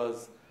easier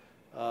because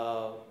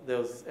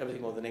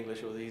everything was in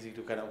English. It was easy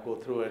to kind of go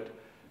through it.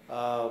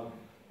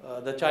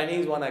 The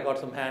Chinese one, I got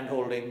some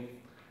hand-holding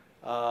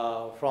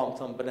from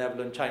some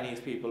benevolent Chinese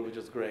people, which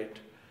is great.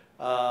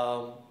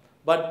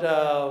 But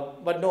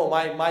no,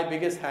 my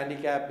biggest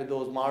handicap with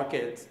those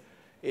markets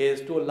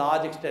is, to a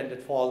large extent,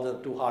 it falls in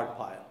a too hard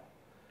pile.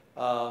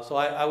 So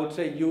I would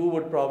say you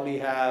would probably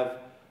have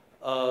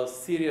a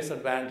serious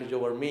advantage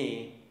over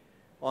me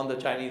on the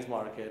Chinese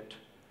market,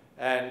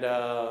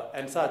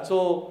 and such.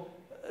 So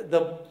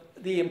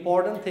the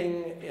important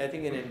thing I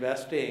think in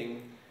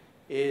investing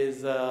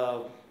is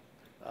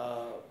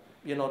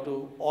you know,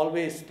 to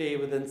always stay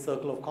within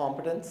circle of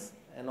competence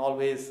and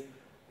always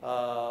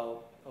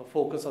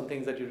focus on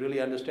things that you really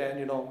understand.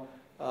 You know,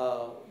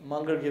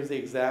 Munger gives the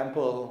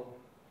example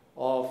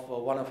of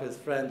one of his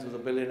friends who's a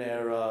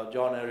billionaire,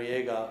 John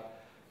Arriaga.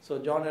 So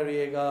John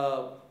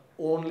Arriaga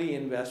only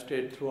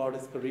invested throughout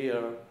his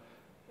career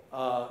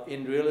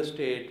in real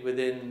estate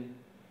within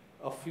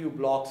a few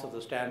blocks of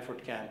the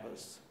Stanford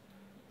campus.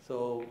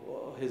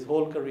 So his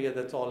whole career,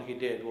 that's all he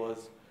did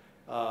was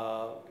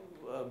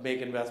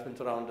make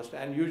investments around us.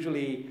 And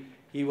usually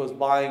he was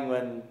buying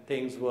when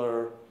things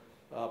were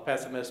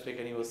pessimistic,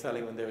 and he was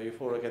selling when they were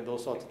euphoric and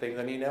those sorts of things.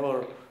 And he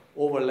never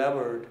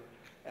over-levered.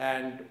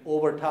 And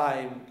over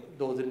time,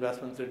 those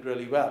investments did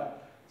really well.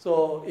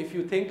 So if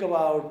you think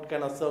about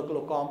kind of circle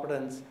of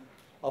competence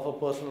of a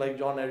person like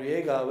John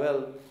Arriaga,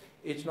 well,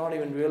 it's not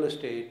even real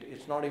estate.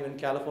 It's not even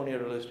California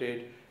real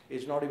estate.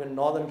 It's not even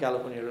Northern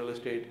California real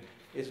estate.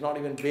 It's not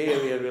even Bay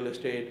Area real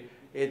estate.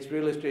 It's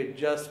real estate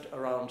just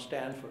around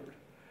Stanford.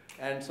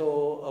 And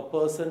so a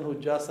person who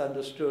just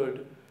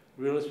understood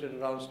real estate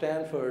around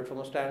Stanford from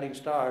a standing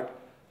start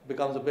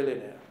becomes a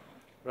billionaire,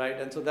 right?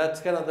 And so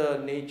that's kind of the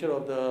nature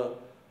of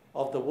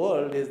the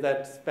world, is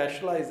that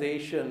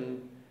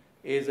specialization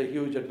is a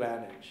huge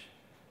advantage.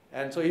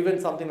 And so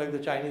even something like the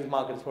Chinese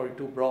market is probably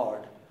too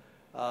broad.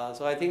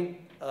 So I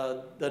think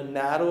the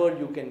narrower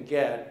you can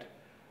get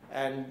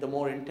and the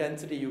more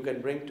intensity you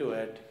can bring to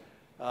it,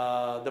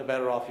 the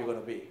better off you're going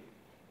to be.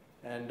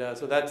 And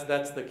so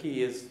that's the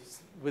key,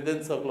 is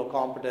within circle of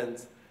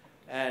competence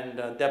and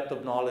depth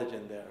of knowledge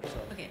in there. So.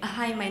 Okay.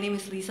 Hi, my name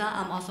is Lisa.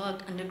 I'm also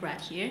an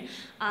undergrad here.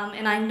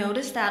 And I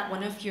noticed that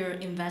one of your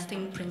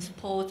investing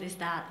principles is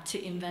that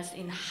to invest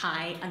in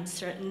high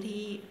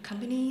uncertainty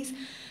companies.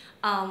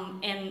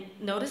 And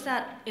notice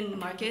that in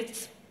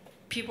markets,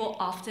 people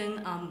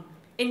often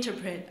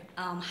interpret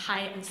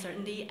high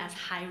uncertainty as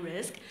high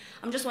risk.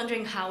 I'm just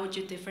wondering, how would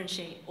you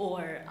differentiate,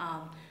 or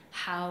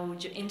how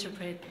would you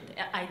interpret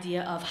the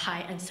idea of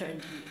high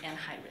uncertainty and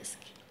high risk?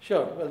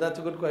 Sure, well, that's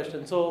a good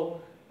question.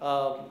 So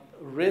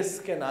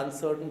risk and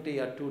uncertainty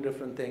are two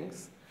different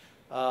things.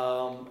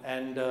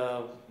 And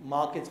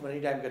markets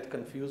many times get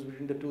confused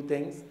between the two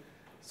things.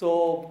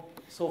 So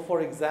for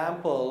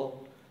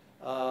example,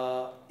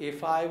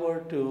 if I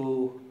were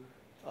to,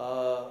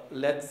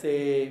 let's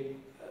say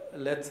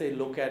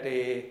look at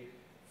a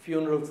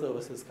funeral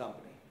services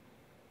company,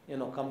 you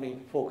know, company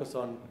focused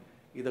on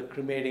either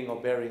cremating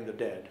or burying the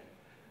dead.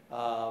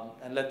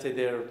 And let's say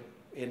they're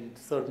in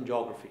certain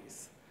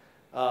geographies.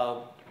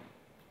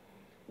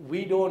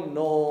 We don't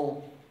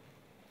know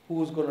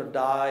who's going to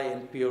die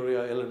in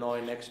Peoria,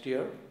 Illinois next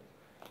year,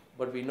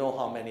 but we know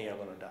how many are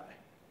going to die.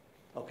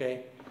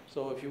 Okay?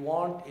 So if you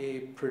want a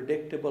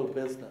predictable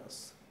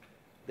business,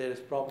 there is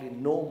probably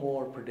no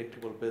more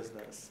predictable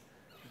business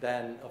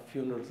than a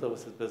funeral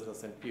services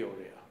business in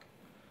Peoria.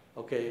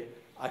 Okay?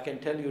 I can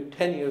tell you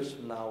 10 years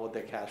from now what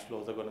their cash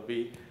flows are going to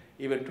be,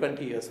 even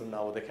 20 years from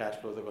now what their cash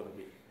flows are going to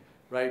be.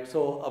 Right?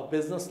 So a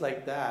business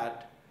like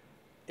that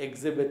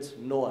exhibits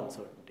no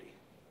uncertainty.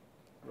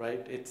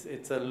 Right?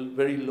 It's a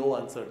very low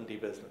uncertainty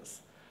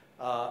business.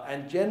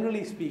 And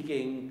generally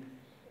speaking,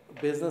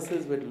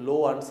 businesses with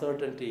low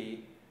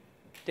uncertainty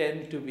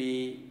tend to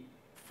be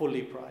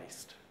fully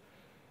priced.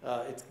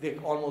 They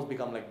almost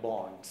become like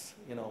bonds,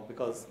 you know,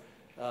 because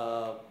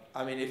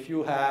I mean, if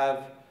you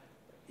have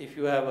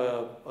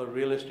a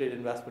real estate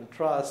investment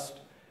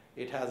trust,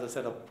 it has a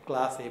set of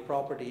Class A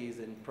properties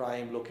in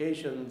prime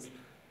locations,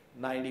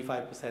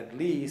 95%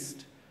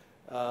 leased,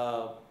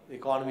 the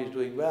economy is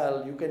doing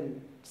well, you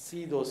can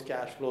see those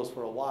cash flows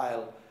for a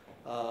while,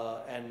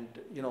 and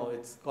you know,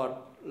 it's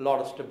got a lot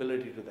of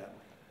stability to them.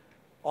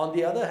 On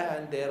the other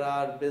hand, there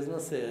are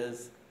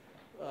businesses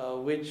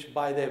which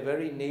by their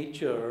very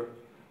nature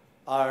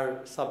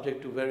are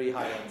subject to very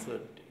high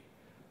uncertainty.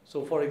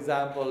 So for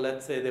example,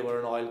 let's say they were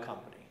an oil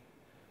company,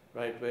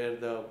 right, where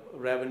the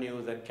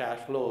revenues and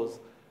cash flows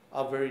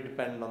are very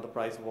dependent on the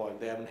price of oil.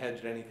 They haven't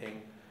hedged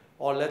anything.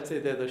 Or let's say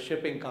they're the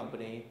shipping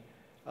company,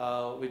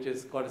 which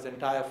has got its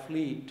entire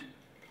fleet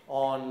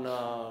on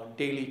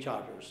daily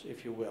charters,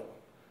 if you will.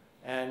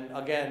 And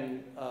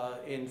again,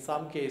 in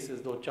some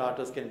cases, those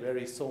charters can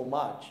vary so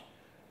much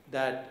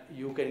that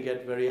you can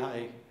get very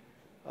high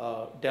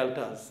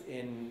deltas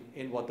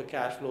in what the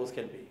cash flows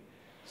can be.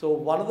 So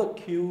one of the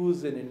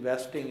cues in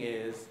investing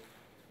is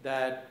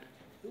that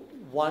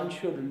one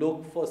should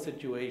look for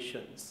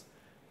situations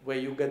where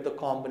you get the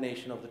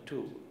combination of the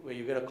two, where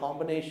you get a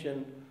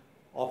combination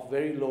of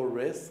very low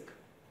risk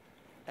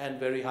and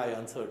very high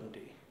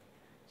uncertainty.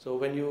 So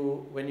when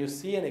you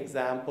see an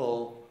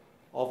example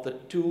of the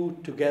two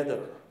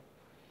together,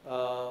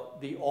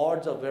 the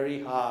odds are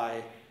very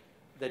high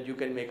that you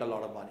can make a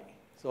lot of money.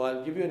 So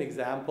I'll give you an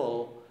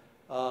example.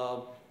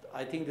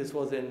 I think this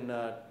was in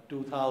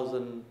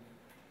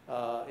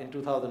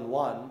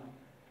 2001.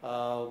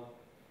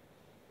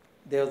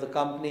 there was a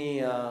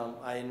company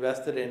I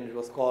invested in. It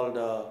was called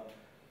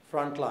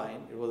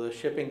Frontline. It was a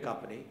shipping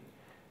company.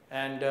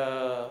 And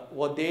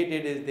what they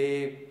did is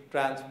they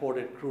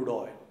transported crude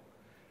oil.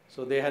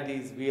 So they had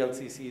these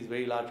VLCCs,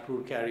 very large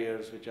crude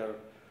carriers, which are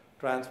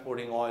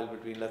transporting oil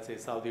between, let's say,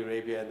 Saudi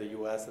Arabia and the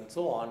US and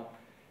so on.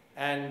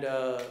 And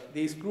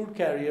these crude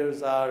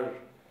carriers are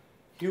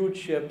huge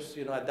ships.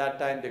 You know, at that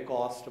time they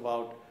cost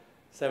about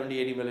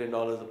 $70–80 million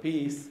a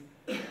piece.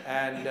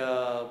 And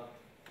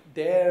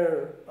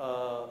there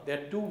are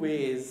two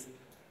ways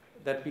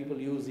that people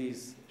use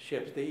these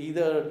ships. They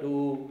either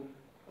do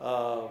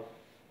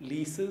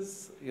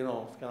leases, you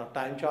know, kind of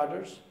time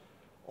charters,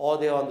 or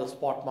they're on the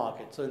spot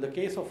market. So in the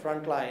case of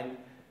Frontline,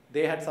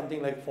 they had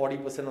something like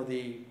 40% of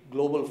the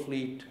global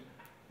fleet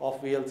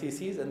of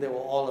VLCCs, and they were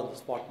all on the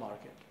spot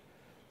market.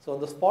 So on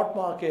the spot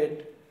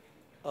market,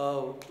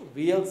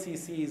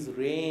 VLCC's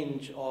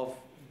range of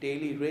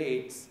daily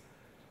rates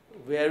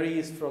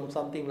varies from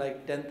something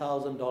like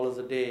 $10,000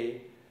 a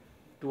day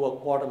to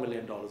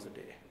 $250,000 a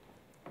day.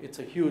 It's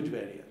a huge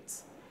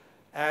variance.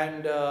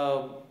 And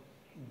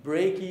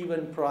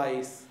break-even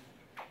price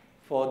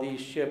for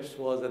these ships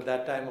was at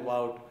that time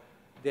about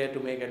they had to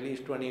make at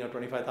least 20 or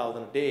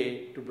 25,000 a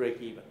day to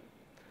break even.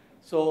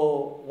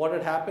 So what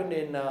had happened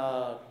in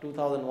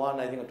 2001,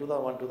 I think, or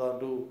 2001,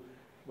 2002,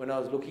 when I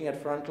was looking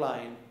at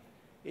Frontline,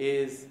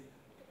 is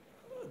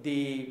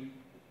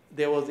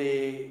there was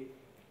a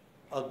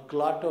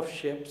glut of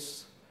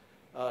ships,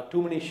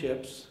 too many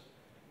ships,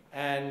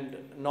 and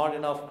not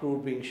enough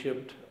crude being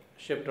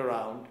shipped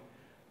around.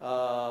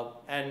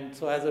 And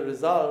so as a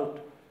result,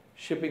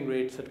 shipping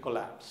rates had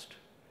collapsed.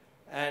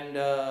 And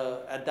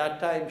at that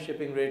time,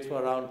 shipping rates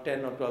were around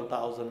 10 or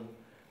 12,000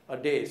 a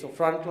day. So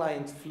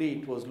Frontline's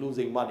fleet was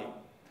losing money.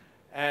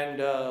 And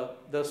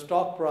the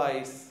stock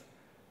price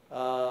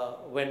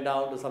went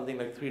down to something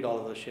like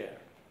 $3 a share.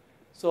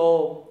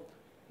 So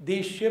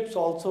these ships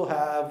also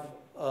have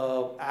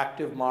an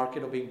active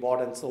market of being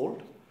bought and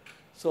sold.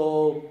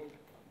 So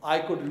I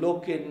could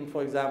look in,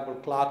 for example,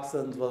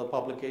 Clarkson's was a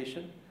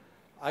publication.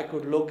 I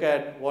could look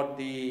at what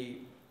the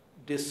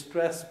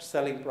distressed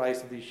selling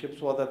price of these ships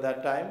was at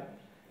that time.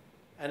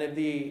 And if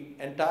the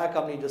entire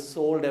company just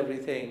sold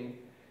everything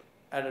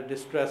at a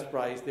distressed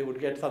price, they would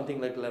get something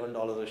like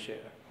 $11 a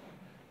share.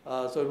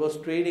 So it was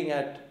trading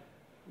at,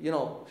 you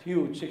know,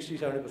 huge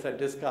 60–70%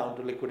 discount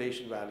to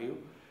liquidation value,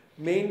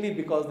 mainly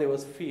because there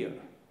was fear,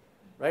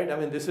 right? I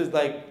mean, this is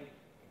like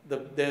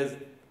there's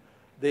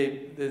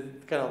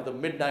kind of the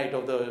midnight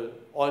of the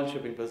oil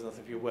shipping business,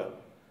 if you will.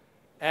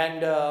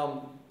 And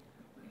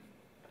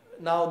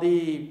now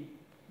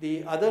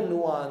the other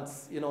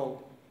nuance, you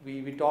know,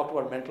 we talked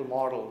about mental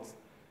models.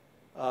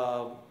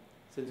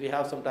 Since we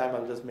have some time,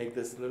 I'll just make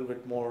this a little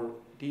bit more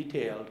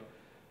detailed.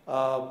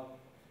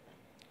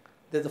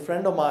 There's a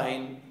friend of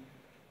mine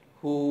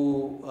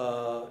who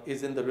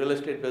is in the real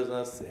estate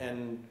business,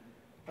 and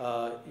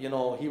you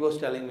know, he was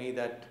telling me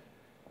that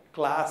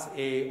Class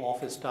A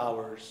office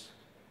towers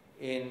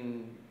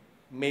in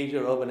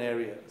major urban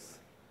areas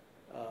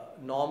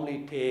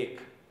normally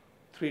take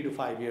 3 to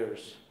 5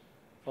 years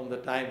from the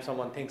time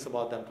someone thinks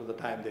about them to the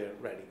time they're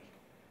ready.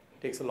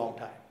 It takes a long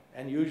time.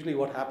 And usually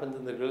what happens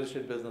in the real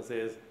estate business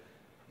is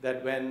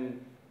that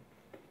when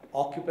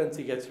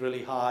occupancy gets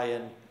really high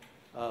and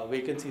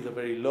vacancies are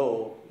very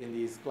low in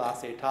these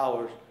Class A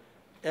towers,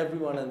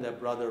 everyone and their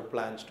brother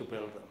plans to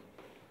build them.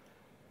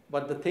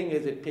 But the thing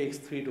is, it takes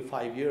 3 to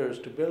 5 years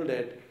to build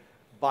it.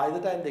 By the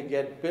time they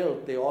get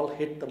built, they all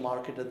hit the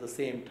market at the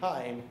same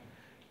time,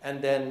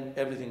 and then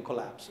everything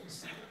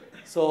collapses.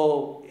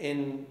 So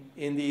in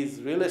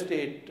these real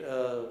estate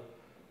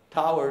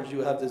towers, you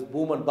have this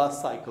boom and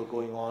bust cycle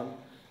going on,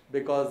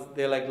 because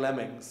they're like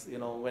lemmings. You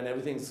know, when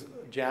everything's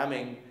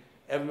jamming,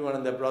 everyone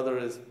and their brother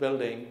is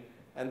building,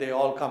 and they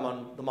all come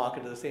on the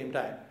market at the same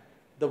time.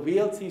 The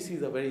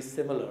VLCCs are very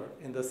similar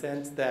in the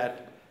sense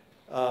that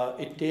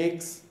it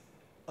takes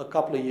a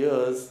couple of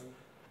years,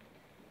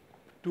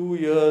 2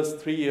 years,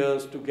 3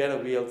 years to get a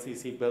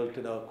VLCC built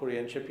in a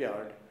Korean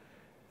shipyard.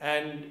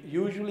 And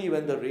usually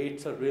when the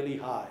rates are really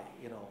high,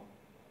 you know,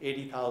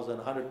 80,000,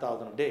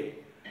 100,000 a day,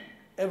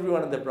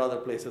 everyone and their brother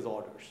places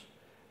orders.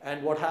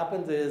 And what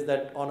happens is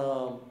that on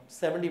a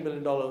 $70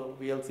 million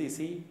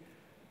VLCC,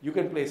 you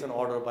can place an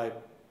order by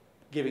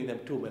giving them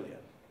 $2 million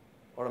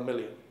or $1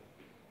 million.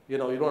 You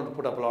know, you don't have to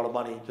put up a lot of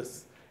money.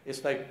 Just,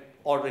 it's like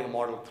ordering a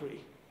Model 3.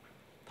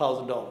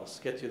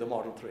 $1,000 gets you the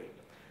Model 3.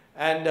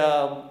 And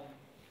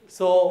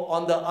so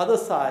on the other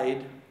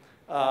side,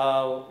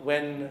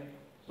 when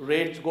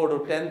rates go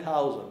to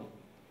 10,000,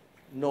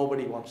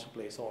 nobody wants to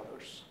place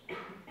orders.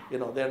 You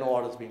know, there are no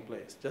orders being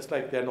placed, just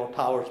like there are no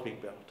towers being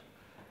built.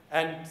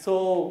 And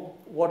so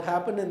what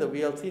happened in the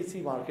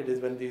VLCC market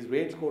is when these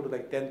rates go to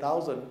like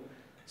 10,000,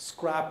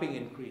 scrapping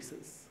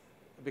increases,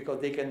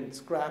 because they can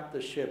scrap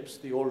the ships,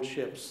 the old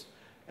ships,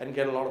 and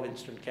get a lot of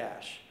instant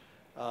cash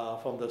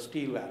from the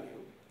steel value.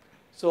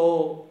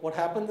 So what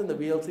happens in the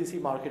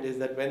VLCC market is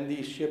that when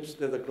these ships,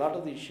 there's a glut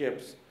of these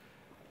ships,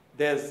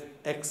 there's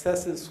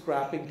excessive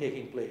scrapping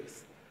taking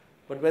place.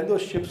 But when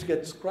those ships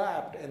get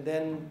scrapped and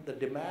then the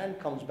demand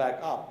comes back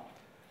up,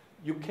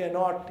 you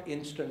cannot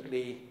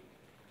instantly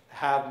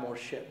have more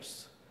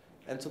ships.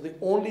 And so the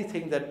only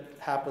thing that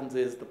happens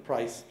is the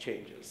price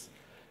changes.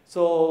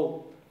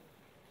 So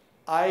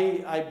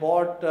I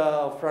bought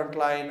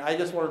Frontline. I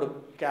just wanted to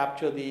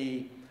capture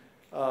the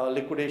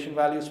liquidation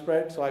value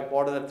spread. So I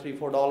bought it at $3,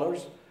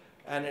 $4,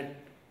 and it,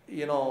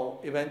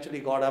 eventually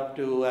got up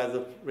to, as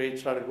the rate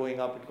started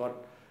going up, it got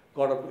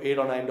up to $8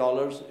 or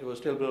 $9. It was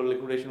still below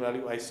liquidation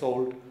value. I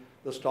sold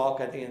the stock.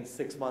 I think in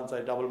 6 months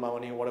I doubled my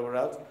money or whatever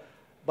else.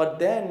 But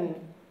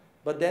then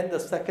the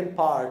second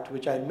part,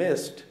 which I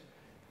missed,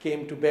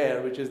 came to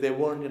bear, which is there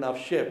weren't enough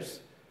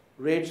ships.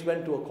 Rates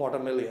went to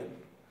 $250,000.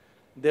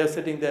 They're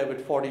sitting there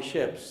with 40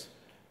 ships,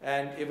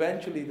 and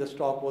eventually the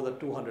stock was at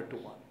 200 to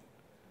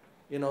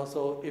 1.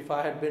 So if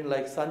I had been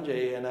like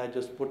Sanjay and I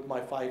just put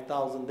my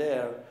 5,000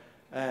 there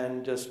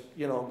and just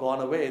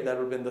gone away, that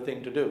would have been the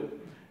thing to do,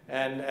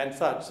 and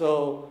such.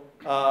 So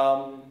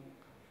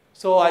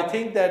so I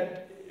think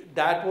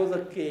that was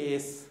a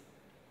case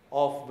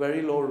of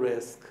very low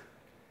risk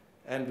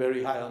and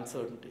very high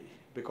uncertainty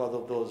because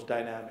of those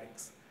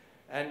dynamics.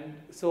 And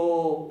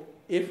so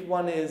if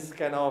one is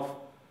kind of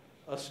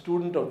a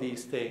student of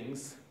these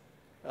things,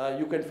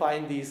 you can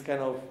find these kind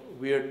of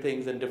weird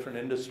things in different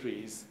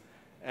industries,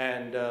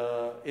 and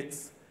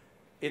it's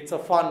a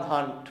fun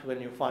hunt when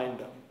you find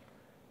them,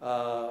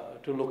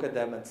 to look at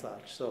them and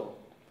such. So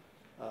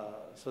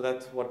so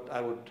that's what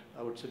I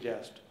would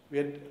suggest.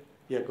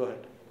 Yeah, go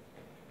ahead.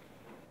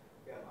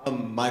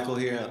 I'm Michael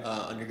here,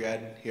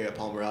 undergrad here at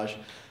Merage.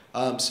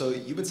 So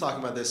you've been talking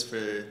about this for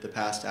the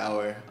past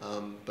hour,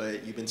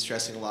 but you've been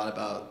stressing a lot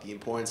about the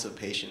importance of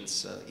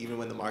patience, even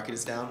when the market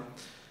is down.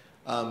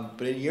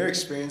 But in your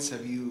experience,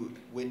 have you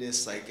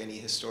witnessed like any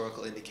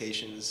historical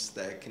indications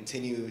that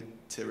continue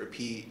to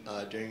repeat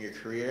during your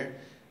career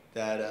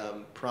that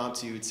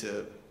prompt you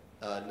to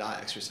not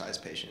exercise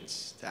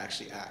patience, to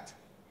actually act?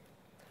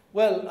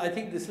 Well, I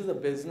think this is a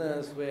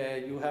business where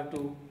you have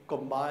to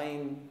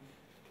combine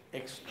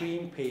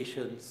extreme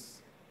patience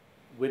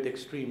with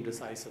extreme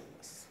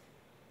decisiveness.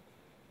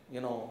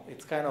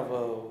 It's kind of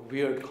a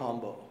weird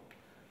combo.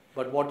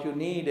 But what you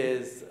need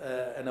is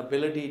an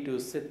ability to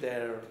sit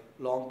there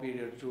long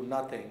periods, do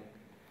nothing,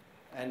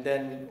 and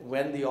then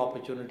when the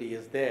opportunity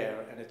is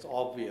there and it's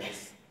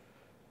obvious,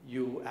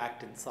 you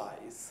act in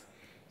size.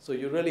 So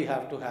you really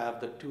have to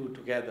have the two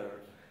together.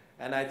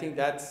 And I think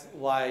that's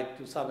why,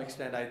 to some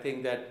extent, I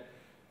think that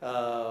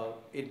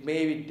it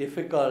may be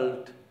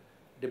difficult,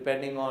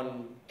 depending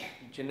on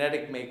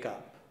genetic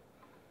makeup,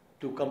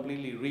 to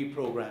completely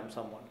reprogram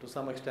someone. To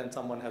some extent,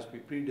 someone has to be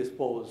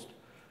predisposed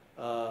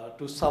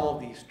to some of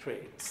these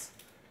traits,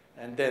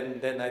 and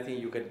then I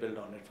think you can build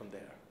on it from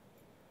there.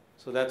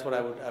 So that's what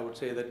I would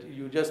say, that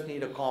you just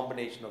need a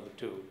combination of the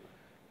two,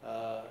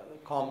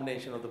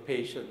 combination of the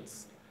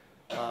patience,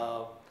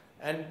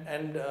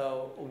 and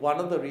one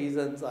of the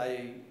reasons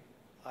I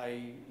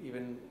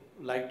even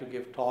like to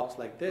give talks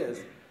like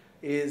this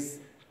is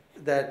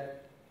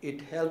that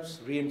it helps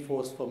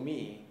reinforce for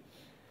me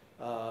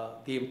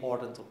the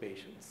importance of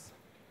patience.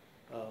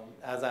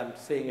 As I'm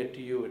saying it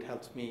to you, it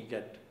helps me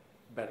get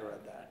better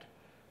at that,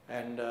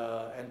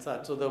 and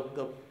such. So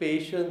the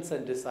patience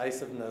and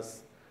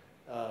decisiveness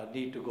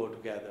need to go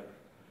together,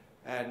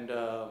 and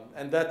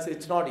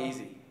it's not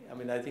easy. I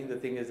mean, I think the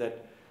thing is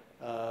that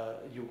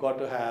you've got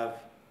to have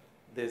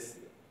this,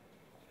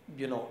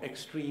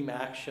 extreme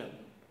action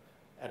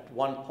at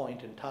one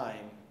point in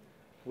time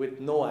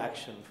with no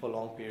action for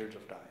long periods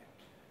of time,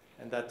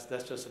 and that's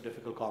just a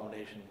difficult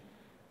combination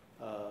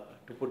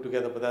to put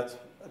together, but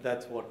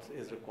that's what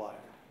is required.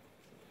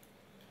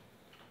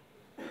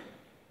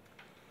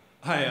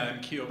 Hi,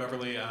 I'm Keo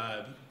Beverly,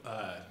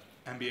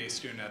 MBA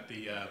student at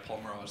the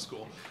Merage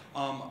School.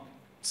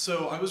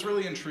 So I was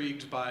really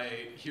intrigued by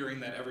hearing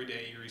that every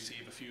day you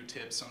receive a few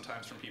tips,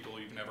 sometimes from people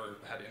you've never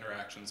had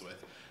interactions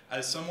with.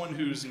 As someone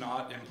who's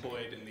not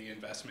employed in the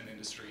investment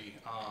industry,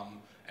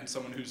 and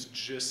someone who's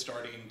just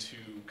starting to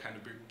kind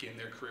of begin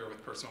their career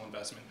with personal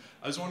investment,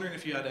 I was wondering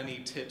if you had any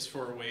tips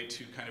for a way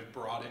to kind of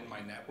broaden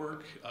my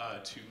network,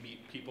 to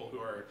meet people who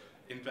are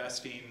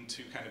investing,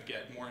 to kind of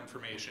get more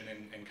information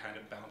and kind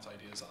of bounce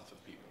ideas off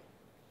of people.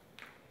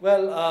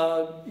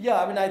 Well,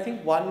 yeah, I mean, I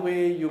think one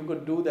way you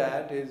could do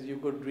that is you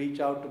could reach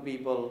out to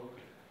people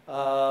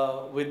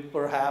with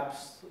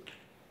perhaps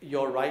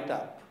your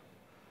write-up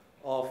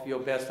of your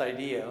best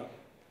idea,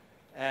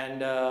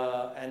 and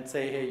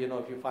say, hey,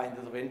 if you find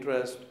this of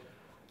interest,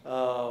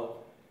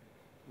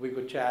 we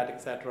could chat,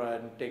 etc.,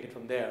 and take it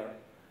from there.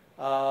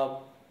 Yeah,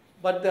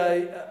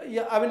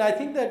 I mean, I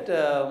think that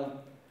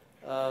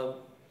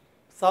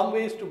some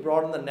ways to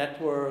broaden the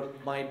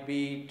network might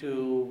be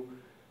to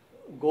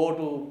go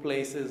to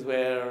places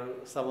where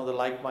some of the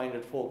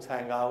like-minded folks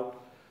hang out.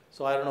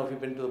 So I don't know if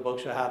you've been to the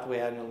Berkshire Hathaway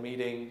annual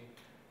meeting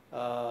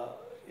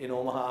in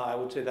Omaha. I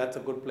would say that's a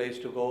good place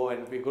to go, and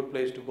it'd be a good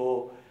place to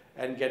go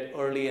and get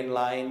early in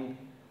line,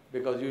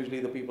 because usually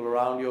the people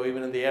around you, or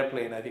even in the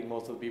airplane, I think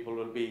most of the people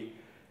will be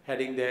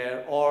heading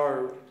there.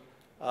 Or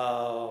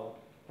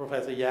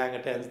Professor Yang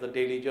attends the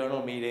Daily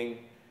Journal meeting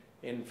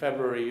in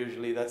February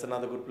usually. That's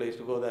another good place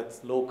to go,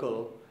 that's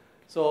local.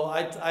 So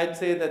I'd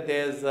say that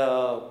there's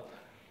a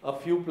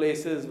few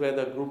places where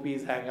the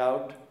groupies hang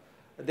out.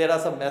 There are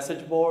some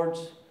message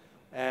boards,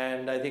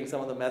 and I think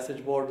some of the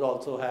message boards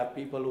also have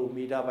people who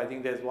meet up. I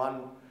think there's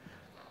one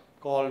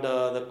called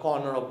the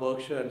Corner of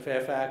Berkshire and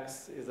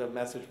Fairfax is a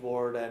message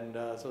board, and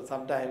so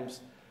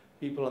sometimes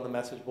people on the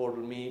message board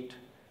will meet.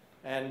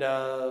 And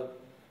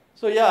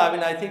so yeah, I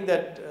mean, I think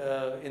that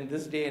in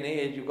this day and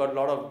age, you've got a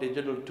lot of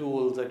digital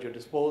tools at your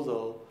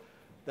disposal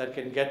that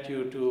can get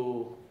you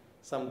to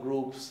some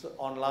groups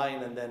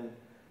online, and then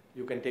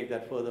you can take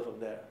that further from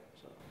there.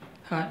 So.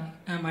 Hi,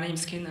 my name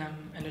is Kin.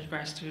 I'm an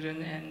undergrad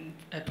student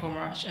at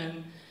Merage,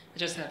 and I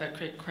just have a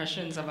quick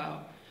questions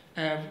about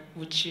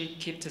would you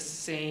keep the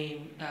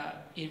same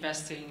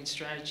investing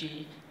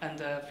strategy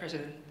under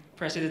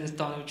President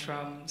Donald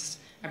Trump's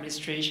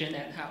administration,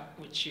 and how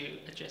would you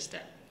address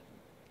that?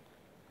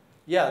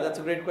 Yeah, that's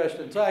a great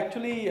question. So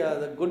actually,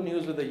 the good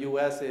news with the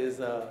U.S.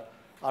 is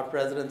our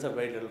presidents have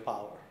very little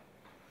power.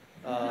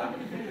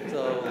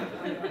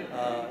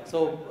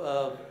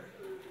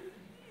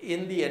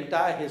 In the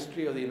entire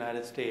history of the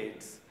United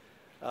States,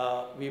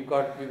 we've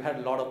had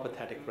a lot of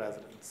pathetic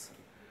presidents.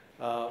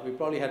 We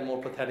probably had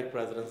more pathetic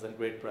presidents than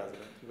great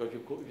presidents, because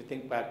if you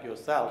think back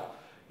yourself,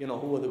 you know,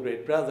 who were the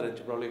great presidents,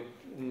 you probably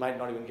might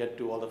not even get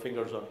to all the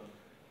fingers on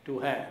two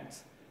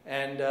hands.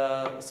 And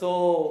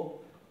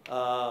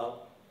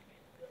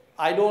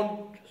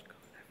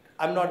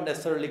I'm not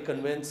necessarily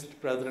convinced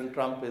President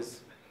Trump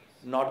is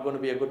not going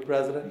to be a good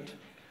president.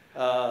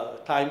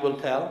 Time will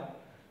tell.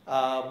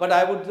 But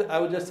I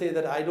would just say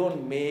that I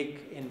don't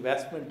make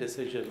investment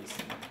decisions.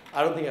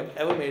 I don't think I've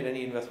ever made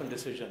any investment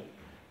decision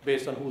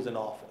based on who's in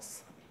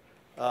office.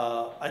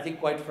 I think,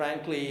 quite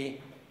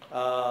frankly,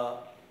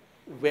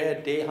 where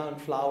Daehan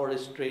flour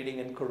is trading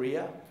in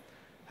Korea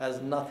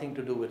has nothing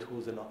to do with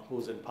who's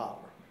in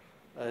power.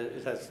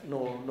 It has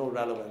no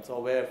relevance.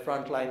 Or where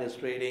Frontline is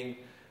trading,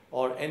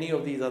 or any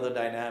of these other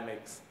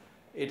dynamics,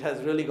 it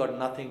has really got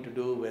nothing to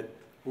do with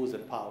who's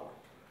in power.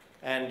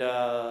 And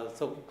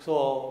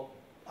so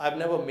I've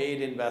never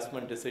made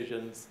investment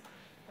decisions,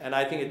 and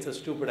I think it's a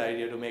stupid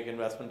idea to make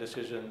investment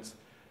decisions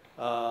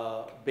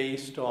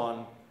based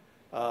on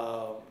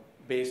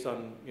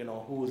you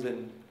know, who's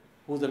in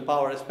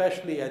power.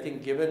 Especially, I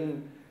think,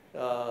 given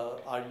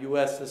our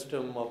U.S.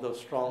 system of those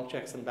strong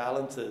checks and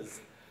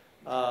balances.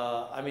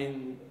 I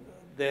mean,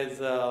 there's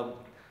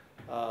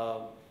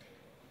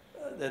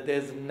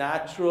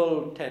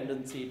natural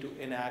tendency to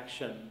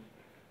inaction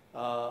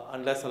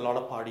unless a lot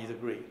of parties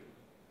agree,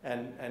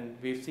 and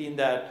we've seen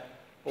that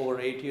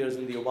over 8 years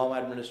in the Obama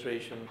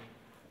administration.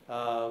 We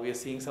are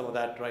seeing some of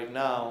that right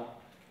now,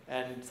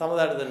 and some of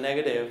that is a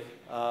negative,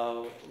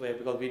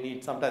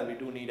 because sometimes we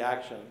do need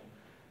action.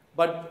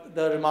 But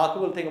the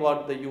remarkable thing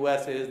about the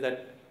U.S. is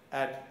that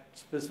at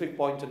specific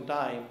points in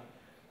time,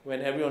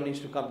 when everyone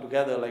needs to come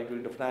together, like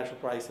during the financial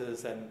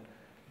crisis and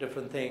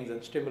different things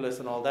and stimulus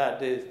and all that,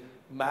 they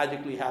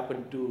magically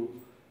happen to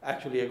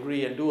actually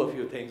agree and do a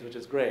few things, which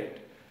is great.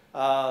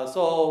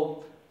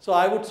 So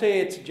I would say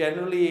it's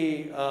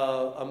generally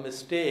a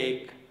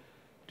mistake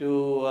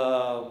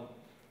to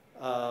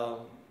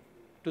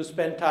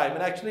spend time.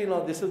 And actually, you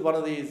know, this is one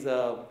of these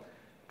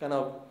kind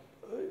of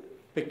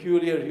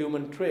peculiar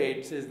human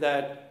traits, is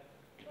that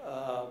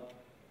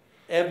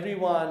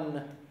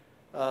everyone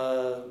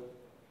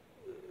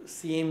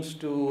seems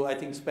to, I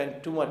think,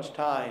 spend too much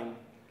time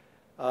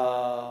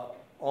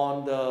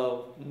on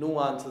the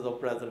nuances of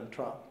President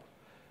Trump.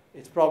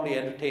 It's probably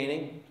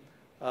entertaining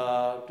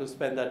to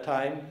spend that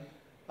time,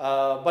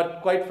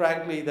 but quite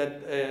frankly,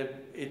 that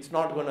it's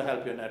not going to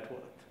help your net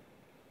worth.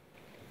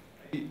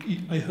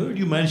 I heard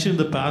you mention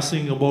the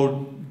passing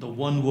about the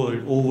one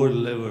word,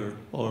 over-lever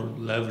or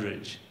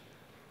leverage.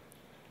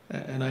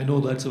 And I know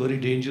that's a very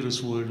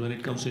dangerous word when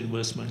it comes to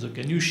investment. So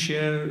can you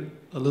share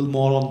a little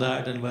more on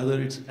that, and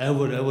whether it's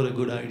ever a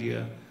good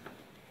idea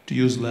to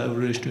use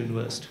leverage to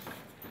invest?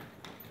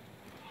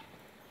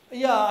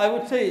 Yeah, I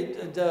would say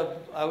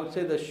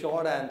the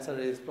short answer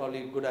is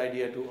probably a good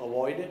idea to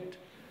avoid it.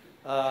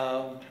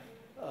 I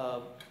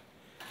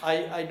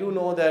do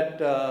know that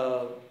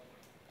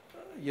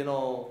you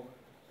know,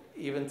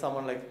 even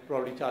someone like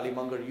probably Charlie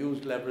Munger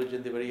used leverage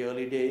in the very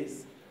early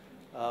days.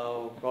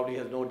 Probably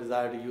has no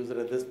desire to use it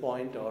at this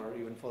point, or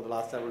even for the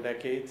last several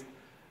decades.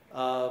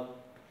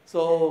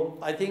 So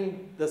I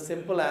think the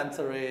simple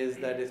answer is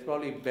that it's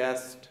probably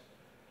best.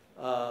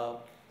 I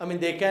mean,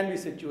 there can be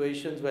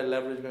situations where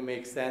leverage may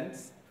make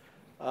sense,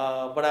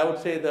 but I would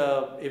say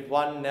if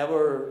one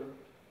never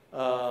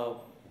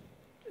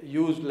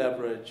used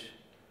leverage,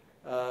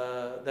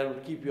 that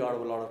would keep you out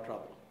of a lot of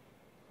trouble.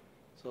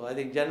 So I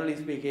think, generally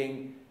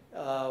speaking,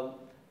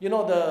 you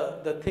know,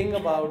 the thing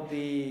about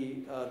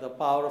the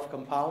power of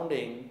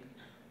compounding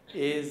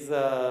is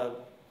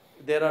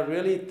there are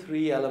really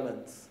three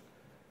elements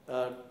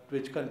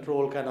which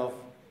control kind of,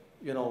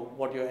 you know,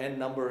 what your end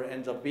number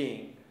ends up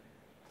being.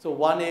 So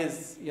one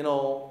is, you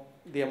know,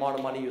 the amount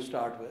of money you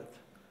start with.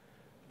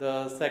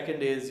 The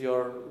second is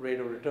your rate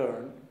of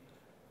return,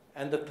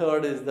 and the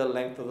third is the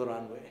length of the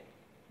runway,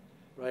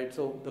 right?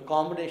 So the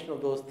combination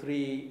of those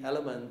three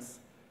elements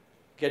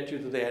get you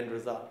to the end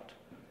result.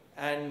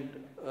 And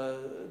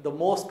the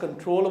most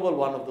controllable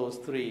one of those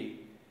three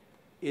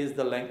is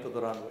the length of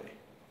the runway.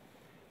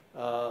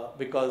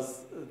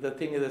 Because the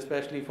thing is,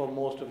 especially for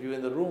most of you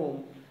in the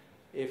room,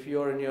 if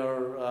you're in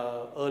your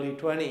early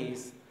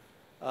 20s,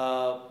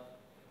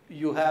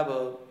 you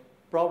have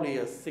probably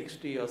a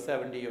 60 or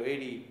 70 or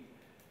 80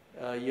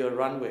 year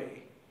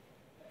runway.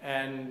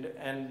 And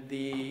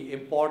the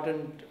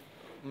important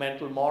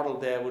mental model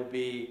there would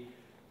be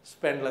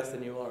spend less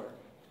than you earn.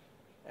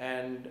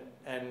 And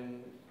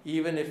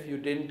even if you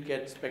didn't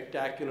get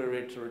spectacular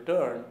rates of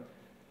return,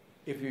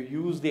 if you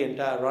use the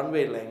entire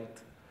runway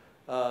length,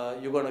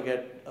 you're going to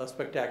get a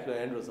spectacular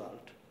end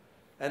result.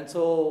 And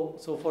so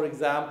for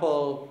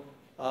example,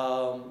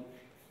 I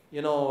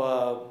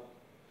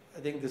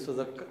think this was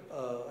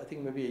I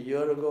think maybe a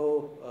year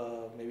ago,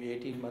 maybe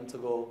 18 months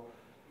ago,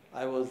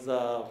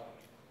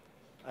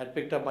 I'd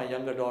picked up my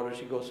younger daughter.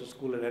 She goes to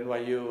school at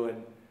NYU,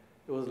 and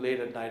it was late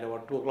at night,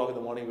 about 2 o'clock in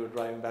the morning. We were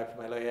driving back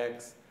from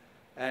LAX,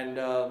 and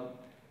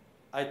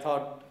I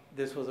thought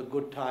this was a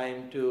good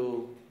time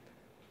to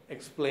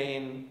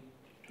explain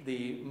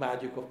the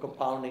magic of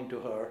compounding to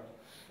her.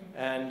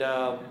 And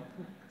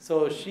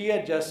so she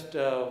had just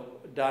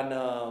done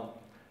an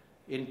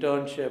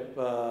internship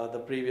the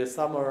previous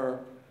summer,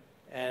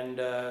 and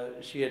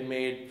she had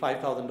made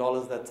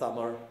 $5,000 that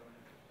summer.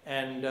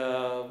 And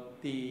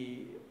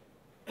the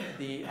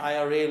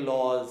IRA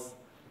laws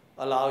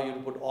allow you to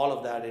put all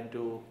of that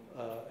into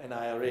an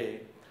IRA,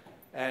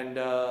 and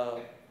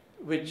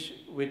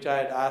which I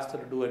had asked her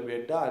to do and we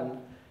had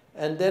done.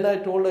 And then I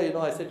told her,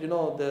 I said,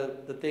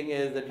 the thing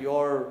is that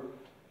you're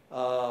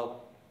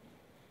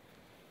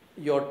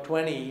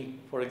 20,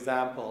 for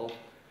example,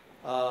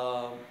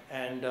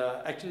 and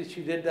actually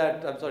she did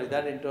that, I'm sorry,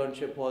 that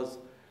internship was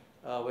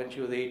when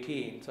she was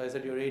 18. So I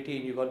said, you're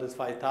 18, you got this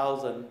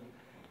 5,000.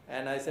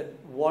 And I said,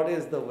 what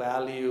is the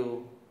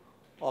value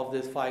of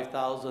this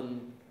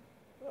 5,000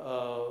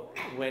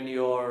 when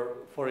you're,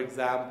 for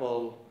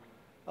example,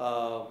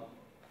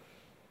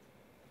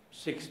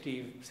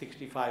 60,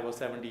 65 or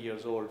 70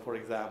 years old, for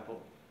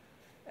example.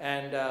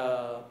 And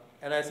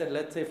I said,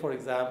 let's say, for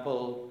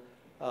example,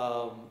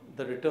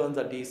 the returns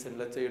are decent.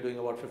 Let's say you're doing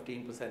about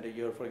 15% a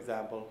year, for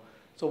example.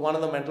 So one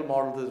of the mental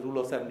models is rule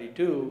of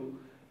 72,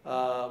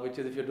 which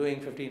is if you're doing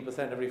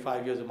 15% every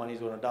 5 years, your money's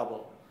going to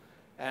double.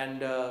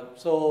 And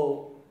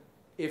so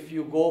if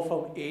you go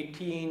from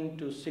 18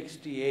 to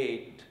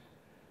 68,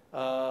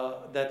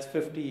 that's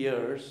 50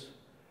 years.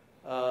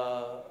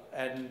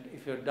 And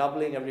if you're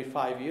doubling every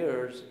 5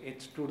 years,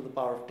 it's 2 to the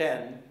power of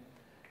 10.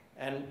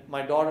 And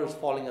my daughter's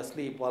falling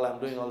asleep while I'm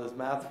doing all this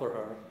math for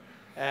her.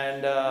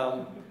 And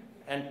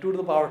 2 to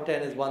the power of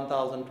 10 is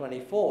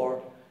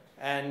 1,024.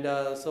 And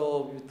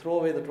so you throw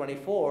away the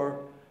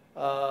 24,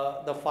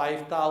 the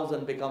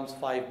 5,000 becomes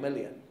 5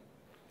 million,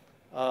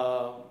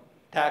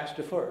 tax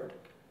deferred.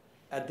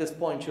 At this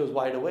point, she was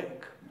wide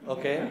awake,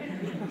 okay?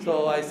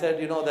 So I said,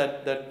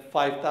 that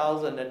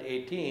 5,000 at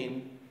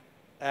 18,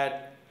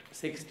 at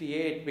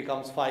 68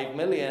 becomes 5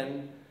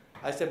 million.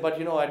 I said,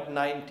 but at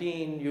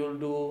 19, you'll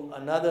do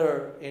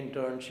another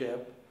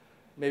internship,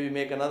 maybe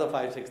make another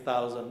 5,000,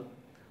 6,000.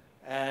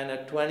 And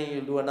at 20,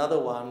 you'll do another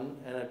one,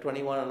 and at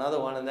 21, another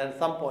one, and then at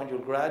some point, you'll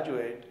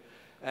graduate,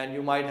 and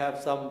you might have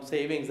some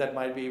savings that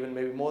might be even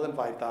maybe more than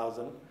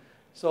 5,000.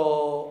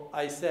 So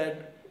I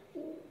said,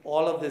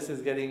 all of this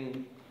is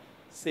getting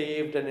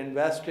saved and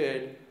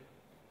invested.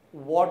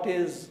 What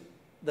is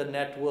the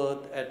net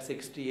worth at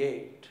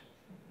 68?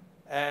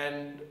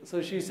 And so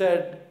she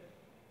said,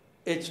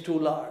 it's too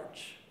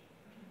large.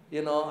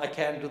 I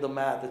can't do the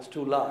math, it's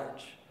too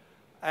large.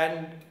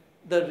 And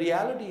the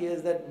reality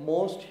is that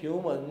most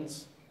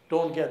humans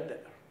don't get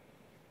there,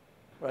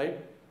 right?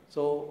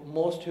 So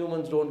most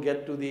humans don't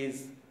get to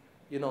these,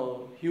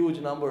 huge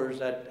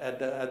numbers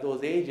at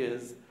those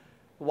ages.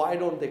 Why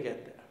don't they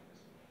get there,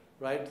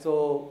 right?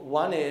 So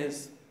one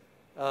is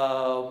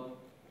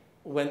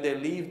when they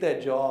leave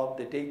their job,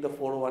 they take the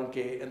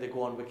 401k and they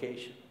go on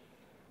vacation.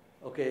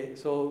 Okay,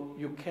 so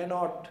you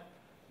cannot,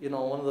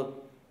 one of the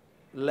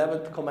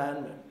 11th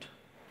commandment,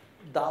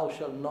 thou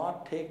shalt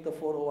not take the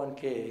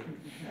 401k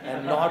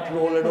and not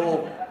roll it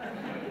over.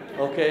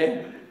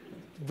 Okay,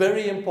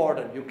 very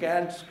important. You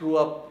can't screw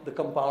up the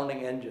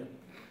compounding engine.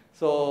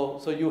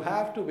 So you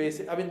have to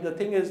basically, the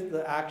thing is,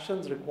 the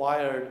actions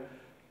required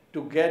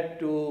to get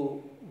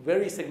to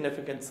very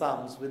significant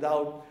sums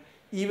without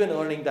even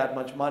earning that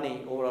much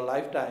money over a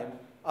lifetime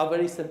are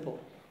very simple.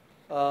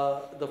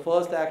 The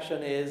first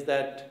action is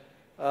that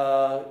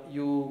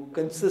you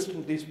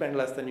consistently spend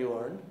less than you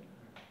earn.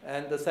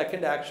 And the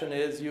second action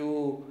is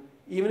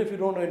even if you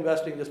don't know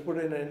investing, just put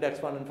it in an index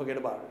fund and forget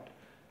about it.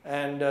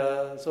 And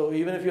so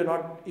even if you're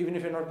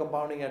not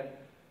compounding at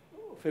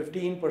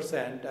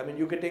 15%,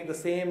 you could take the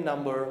same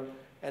number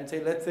and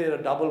say, let's say a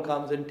double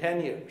comes in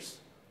 10 years.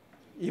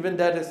 Even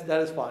that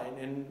is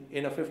fine.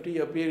 In a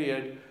 50-year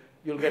period,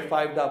 you'll get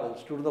 5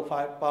 doubles. 2 to the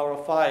power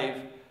of 5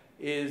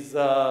 is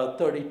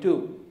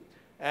 32.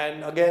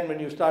 And again, when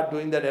you start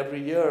doing that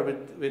every year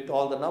with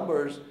all the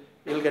numbers,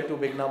 you'll get to a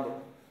big number.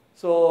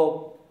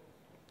 So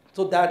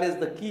So that is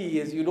the key,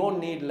 is you don't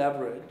need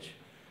leverage.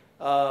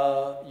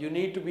 You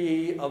need to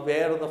be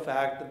aware of the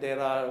fact that there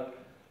are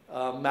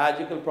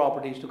magical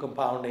properties to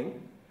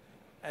compounding,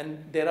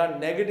 and there are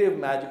negative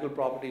magical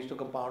properties to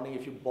compounding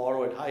if you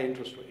borrow at high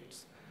interest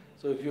rates.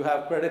 So if you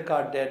have credit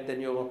card debt,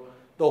 then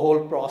the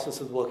whole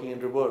process is working in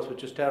reverse,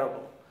 which is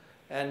terrible.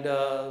 And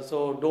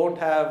so don't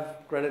have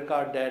credit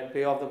card debt,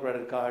 pay off the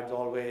credit cards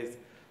always,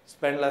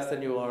 spend less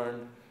than you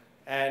earn,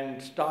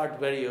 and start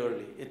very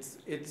early.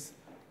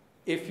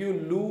 If you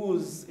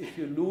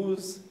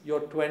lose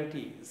your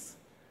 20s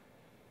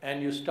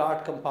and you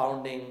start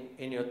compounding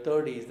in your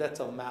 30s,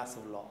 that's a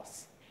massive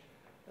loss.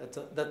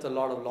 That's a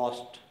lot of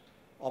lost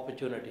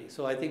opportunity.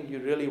 So I think you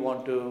really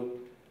want to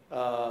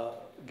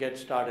get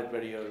started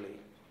very early.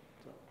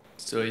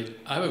 So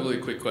I have a really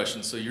quick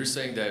question. So you're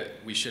saying that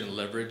we shouldn't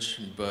leverage,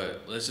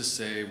 but let's just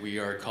say we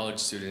are a college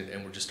student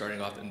and we're just starting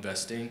off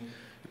investing.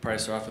 You probably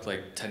start off with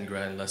like 10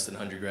 grand, less than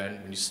 100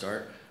 grand when you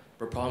start.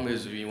 But the problem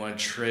is when you want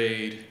to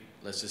trade,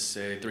 let's just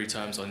say 3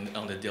 times on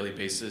a daily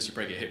basis, you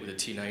probably get hit with a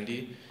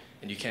T90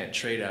 and you can't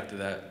trade after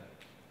that.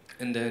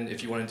 And then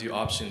if you want to do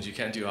options, you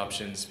can't do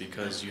options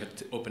because you have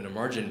to open a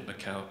margin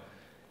account,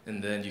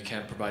 and then you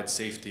can't provide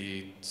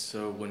safety.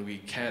 So when we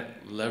can't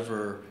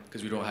lever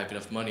because we don't have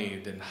enough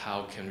money, then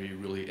how can we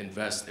really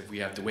invest if we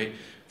have to wait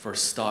for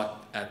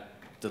stock at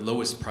the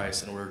lowest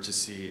price in order to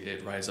see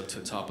it rise up to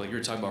the top? Like you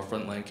were talking about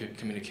frontline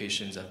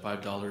communications at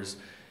 $5,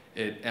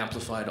 it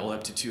amplified all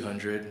up to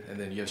 200, and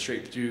then you have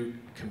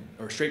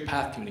straight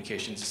path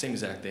communications, the same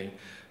exact thing,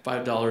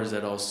 $5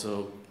 that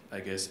also, I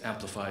guess,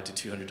 amplified to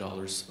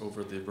 $200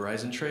 over the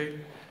Verizon trade.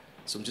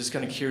 So I'm just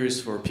kind of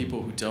curious for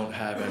people who don't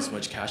have as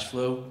much cash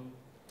flow,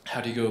 how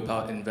do you go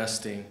about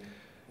investing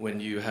when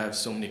you have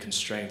so many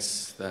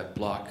constraints that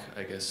block,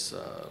 I guess,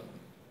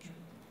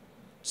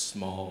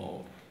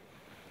 small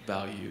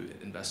value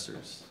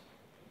investors?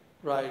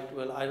 Right.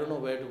 Well, I don't know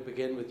where to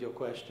begin with your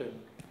question,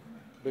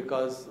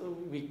 because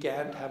we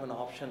can't have an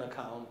option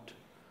account.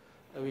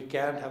 We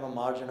can't have a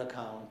margin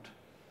account.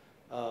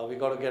 We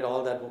got to get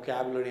all that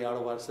vocabulary out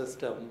of our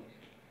system.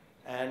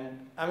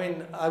 And I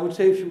mean, I would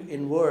say if you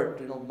invert,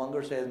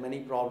 Munger says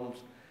many problems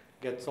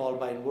get solved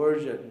by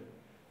inversion.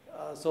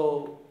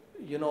 So,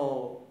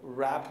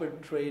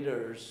 rapid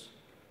traders,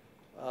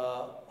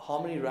 how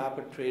many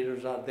rapid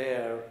traders are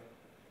there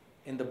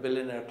in the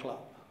billionaire club?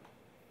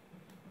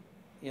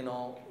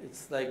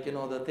 It's like,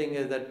 the thing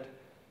is that,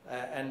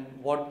 and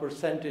what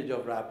percentage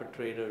of rapid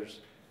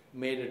traders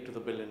made it to the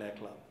billionaire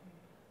club?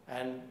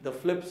 And the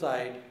flip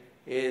side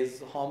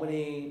is how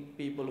many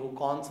people who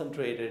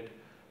concentrated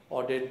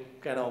or did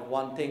kind of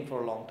one thing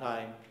for a long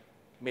time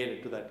made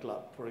it to that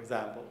club, for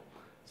example.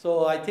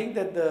 So I think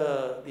that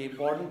the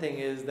important thing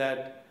is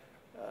that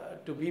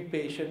to be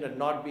patient and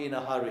not be in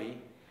a hurry.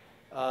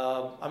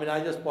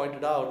 I just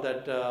pointed out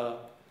that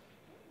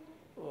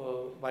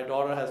my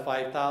daughter has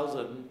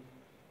 5,000.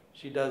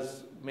 She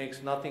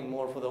makes nothing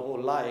more for the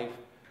whole life,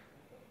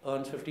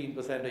 earns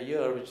 15% a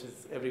year, which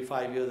is every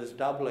 5 years is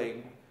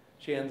doubling.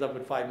 She ends up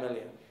with 5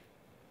 million.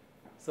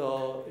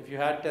 So if you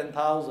had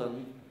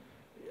 10,000,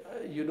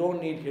 you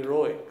don't need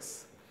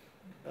heroics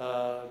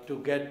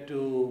to get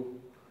to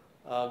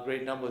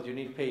great numbers. You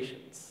need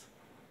patience.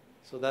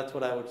 So that's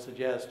what I would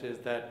suggest, is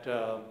that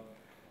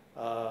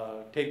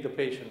take the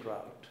patient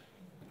route,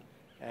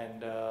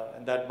 and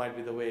that might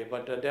be the way.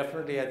 But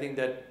definitely, I think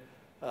that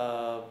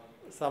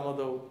some of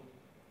the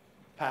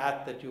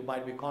path that you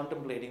might be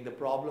contemplating, the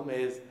problem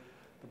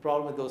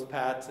with those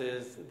paths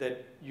is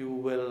that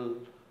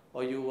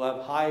you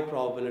have high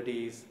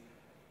probabilities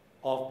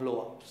of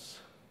blow-ups.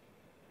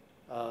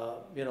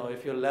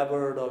 If you're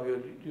levered or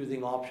you're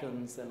using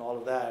options and all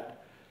of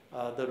that,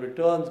 the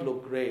returns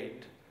look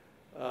great,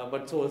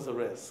 but so is the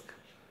risk.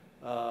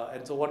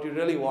 And so what you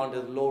really want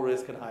is low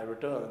risk and high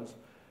returns.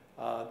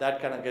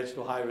 That kind of gets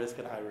to high risk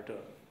and high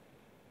return.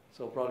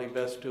 So probably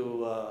best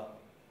to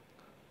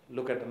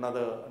look at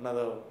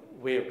another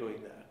way of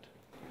doing that.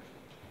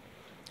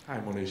 Hi,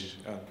 Mohnish.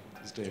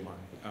 This is Damon.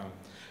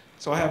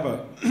 So I have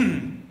a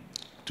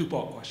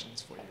two-part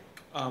questions for you.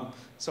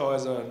 So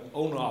as an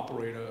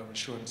owner-operator of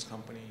insurance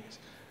companies,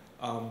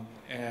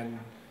 and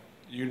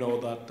you know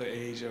that the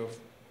age of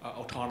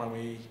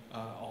autonomous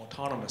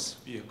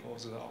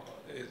vehicles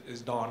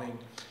is dawning.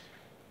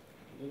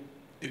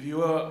 If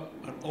you are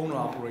an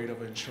owner-operator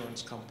of an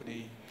insurance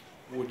company,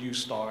 would you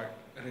start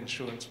an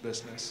insurance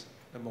business,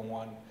 number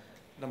one?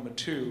 Number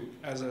two,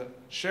 as a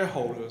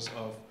shareholders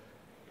of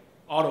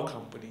auto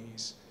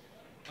companies,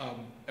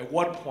 at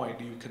what point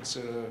do you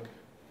consider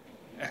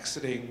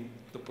exiting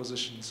the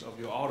positions of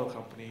your auto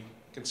company,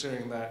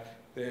 considering that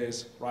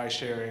there's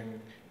ride-sharing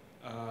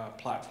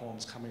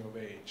platforms coming of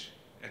age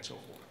and so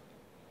forth?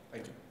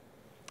 Thank you.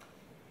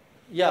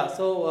 Yeah,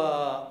 so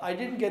I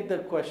didn't get the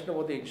question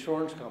about the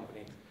insurance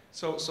company.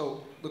 So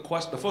the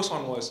first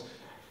one was,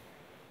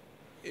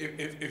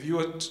 if you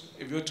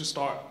were to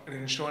start an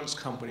insurance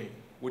company,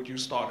 would you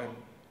start an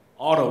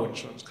auto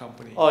insurance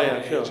company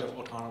at the age of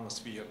autonomous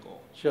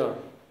vehicle? Sure.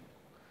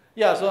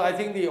 Yeah, so I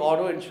think the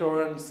auto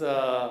insurance,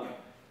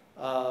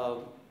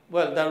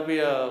 well, that would be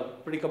a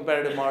pretty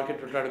competitive market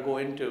to try to go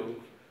into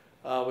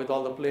with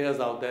all the players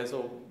out there.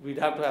 So we'd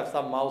have to have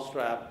some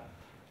mousetrap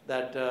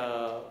that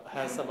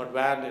has some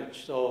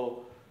advantage.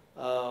 So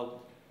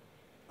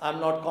I'm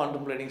not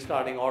contemplating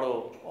starting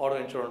auto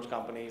insurance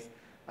companies.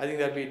 I think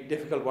that'd be a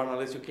difficult one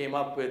unless you came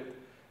up with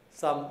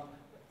some,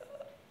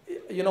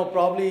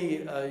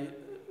 probably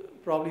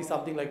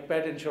something like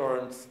pet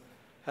insurance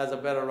has a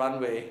better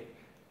runway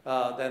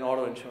than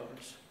auto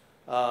insurance,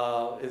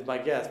 is my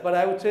guess. But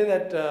I would say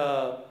that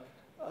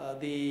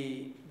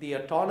the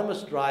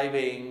autonomous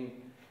driving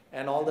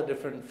and all the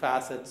different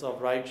facets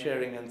of ride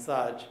sharing and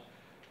such,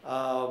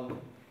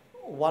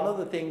 one of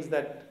the things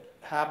that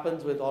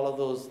happens with all of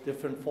those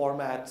different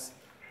formats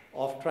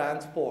of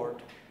transport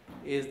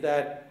is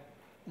that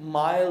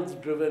miles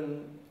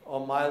driven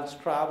or miles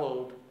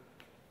traveled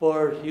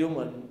per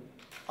human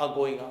are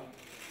going up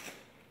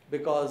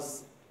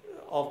because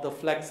of the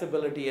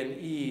flexibility and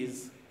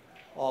ease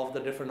of the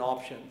different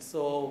options.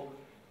 So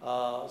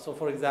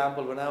for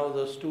example, when I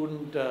was a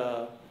student,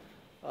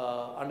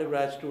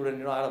 undergrad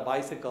student, I had a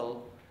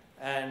bicycle,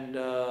 and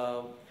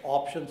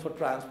options for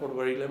transport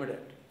were very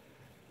limited.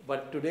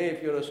 But today,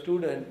 if you're a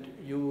student,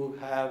 you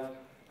have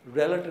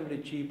relatively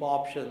cheap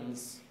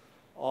options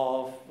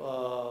of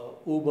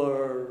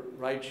Uber,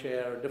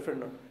 rideshare,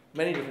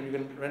 many different. You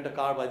can rent a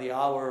car by the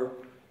hour.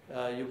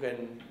 You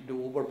can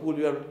do Uber Pool.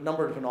 You have a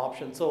number of different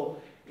options.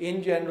 So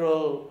in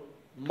general,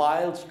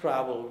 miles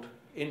traveled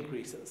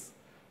increases.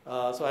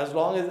 So as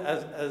long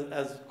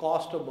as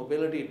cost of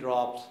mobility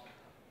drops,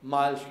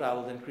 miles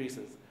traveled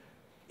increases.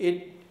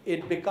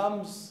 It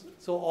becomes,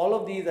 so all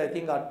of these I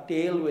think are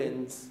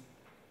tailwinds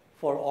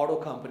for auto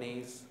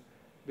companies,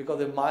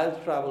 because if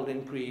miles traveled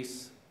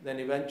increase, then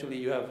eventually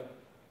you have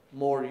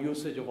more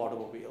usage of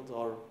automobiles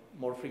or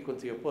more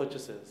frequency of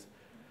purchases.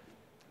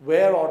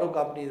 Where auto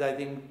companies, I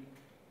think,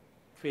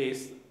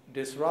 face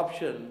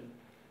disruption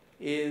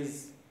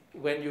is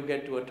when you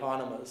get to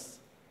autonomous,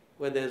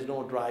 where there's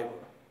no driver,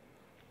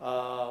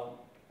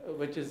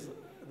 which is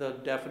the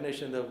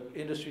definition, the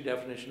industry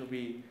definition would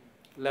be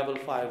level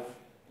 5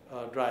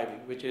 driving,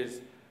 which is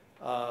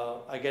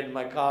I get in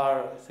my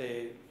car,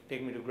 say,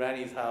 take me to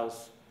Granny's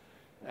house,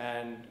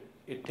 and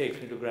it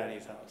takes me to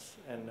Granny's house,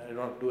 and I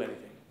don't do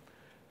anything.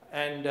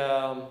 And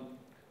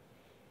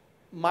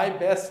my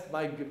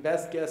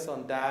best guess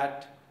on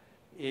that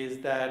is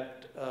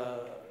that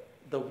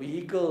the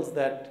vehicles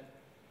that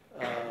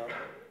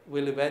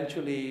will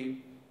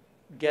eventually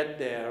get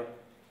there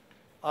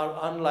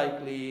are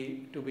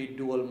unlikely to be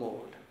dual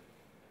mode.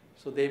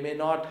 So they may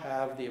not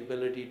have the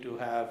ability to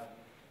have,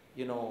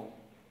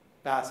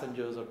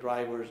 passengers or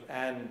drivers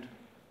and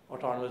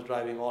autonomous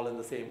driving all in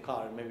the same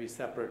car, maybe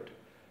separate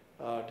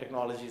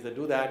technologies that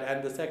do that.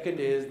 And the second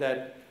is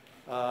that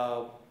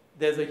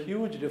there's a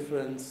huge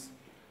difference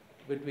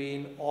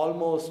between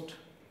almost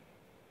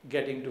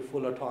getting to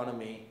full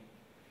autonomy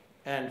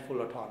and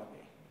full autonomy.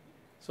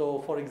 So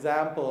for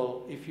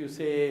example, if you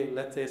say,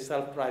 let's say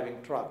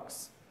self-driving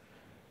trucks,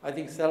 I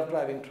think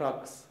self-driving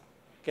trucks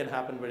can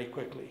happen very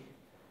quickly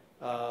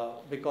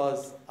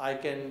because I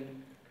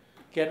can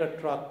get a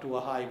truck to a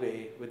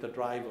highway with a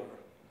driver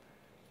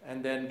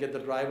and then get the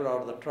driver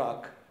out of the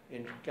truck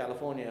in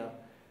California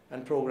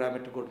and program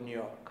it to go to New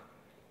York.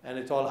 And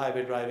it's all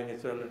highway driving.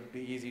 It's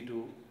relatively easy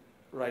to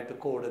write the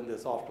code in the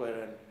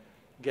software and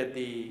get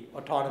the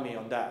autonomy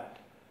on that.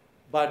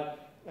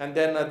 And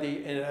then at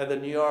the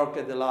New York,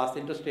 at the last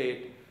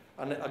interstate,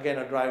 and again,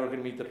 a driver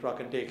can meet the truck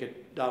and take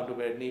it down to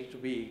where it needs to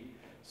be.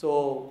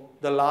 So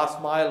the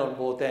last mile on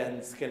both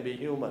ends can be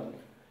human,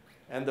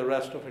 and the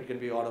rest of it can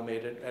be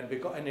automated.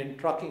 And in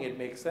trucking, it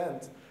makes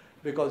sense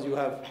because you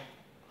have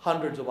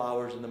hundreds of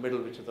hours in the middle,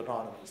 which is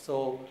autonomous.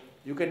 So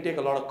you can take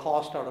a lot of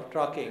cost out of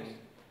trucking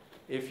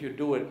if you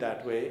do it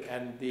that way,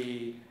 and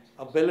the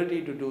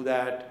ability to do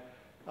that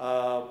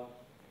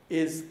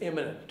is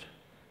imminent.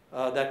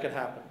 That can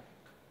happen.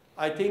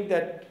 I think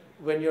that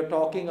when you're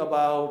talking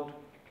about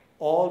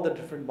all the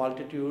different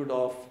multitude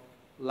of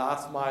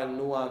last mile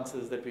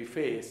nuances that we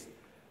face,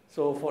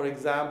 so for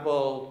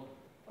example,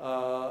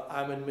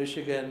 I'm in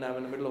Michigan, I'm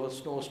in the middle of a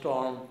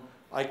snowstorm,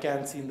 I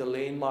can't see the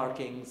lane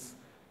markings,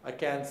 I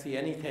can't see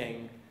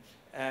anything,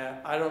 and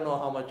I don't know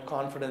how much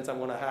confidence I'm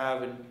going to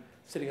have in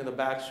sitting in the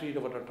back seat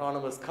of an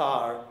autonomous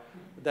car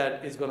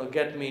that is going to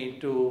get me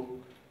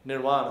to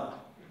nirvana.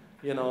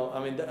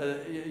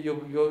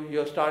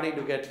 You're starting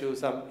to get to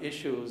some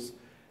issues.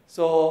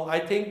 So I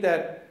think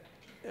that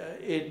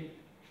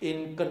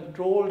in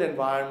controlled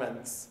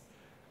environments,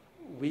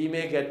 we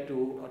may get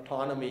to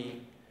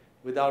autonomy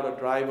without a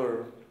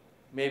driver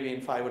maybe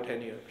in 5 or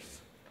 10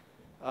 years.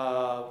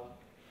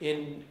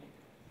 In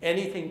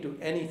anything to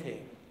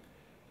anything,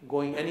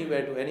 going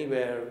anywhere to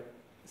anywhere,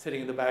 sitting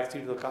in the back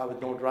seat of the car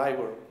with no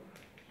driver,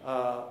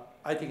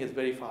 I think it's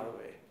very far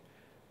away.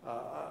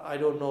 I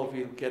don't know if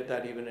we'll get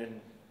that even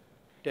in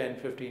 10,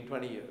 15,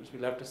 20 years.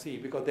 We'll have to see,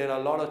 because there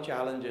are a lot of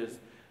challenges.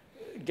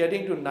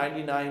 Getting to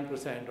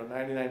 99% or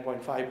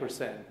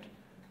 99.5%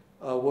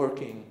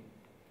 working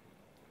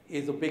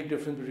is a big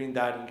difference between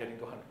that and getting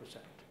to 100%.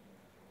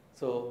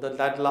 So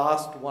that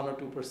last 1 or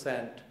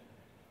 2%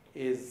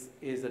 is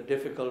a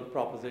difficult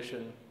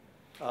proposition.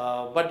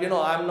 But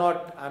I'm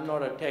not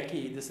a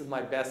techie. This is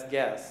my best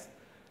guess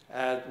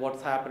at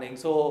what's happening.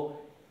 So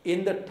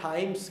in the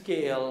time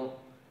scale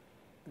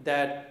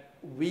that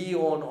we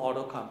own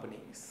auto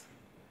companies,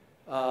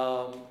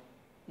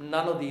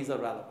 none of these are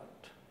relevant.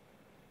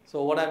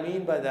 So what I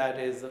mean by that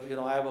is, I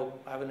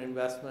have an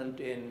investment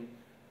in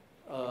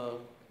a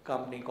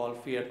company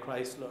called Fiat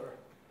Chrysler,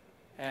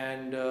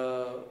 and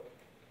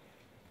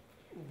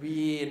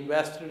we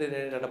invested in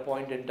it at a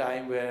point in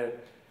time where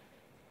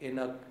in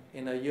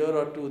a year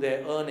or two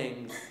their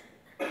earnings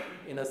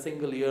in a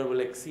single year will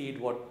exceed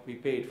what we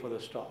paid for the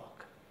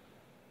stock.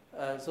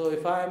 So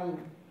if I'm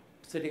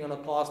sitting on a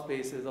cost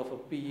basis of a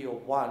PE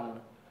of 1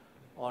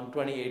 on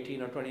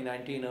 2018 or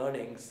 2019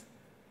 earnings,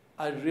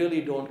 I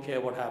really don't care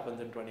what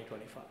happens in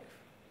 2025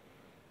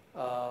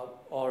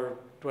 or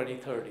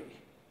 2030.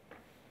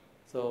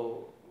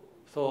 So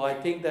I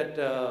think that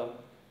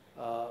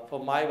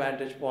from my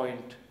vantage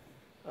point,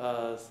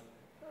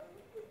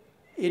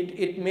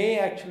 it may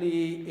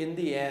actually, in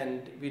the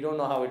end, we don't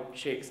know how it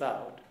shakes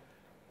out,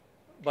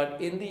 but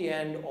in the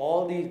end,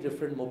 all these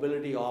different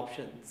mobility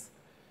options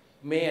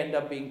may end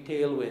up being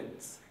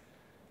tailwinds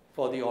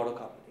for the auto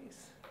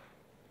companies,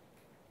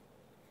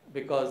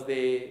 because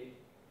they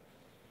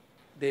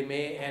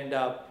may end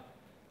up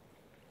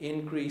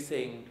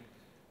increasing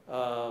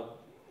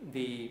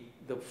the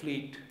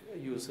fleet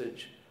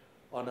usage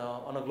on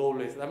a global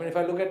basis. I mean, if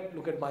I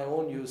look at my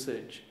own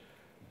usage,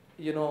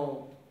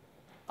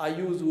 I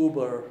use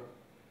Uber,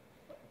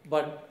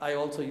 but I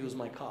also use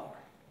my car.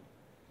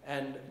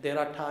 And there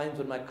are times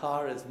when my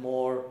car is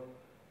more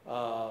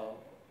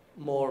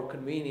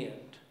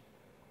convenient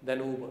than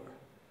Uber.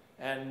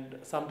 And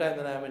sometimes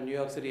when I'm in New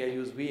York City, I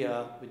use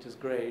Via, which is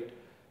great.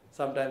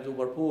 Sometimes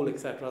Uber Pool,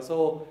 etc.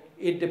 So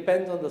it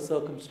depends on the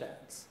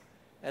circumstance.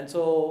 And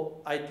so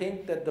I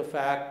think that the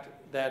fact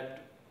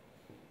that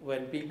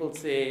when people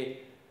say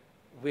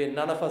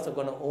none of us are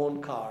going to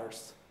own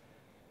cars,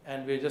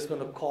 and we're just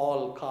going to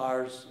call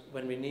cars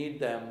when we need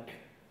them,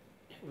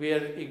 we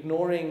are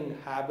ignoring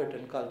habit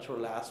and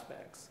cultural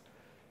aspects.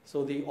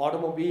 So the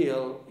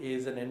automobile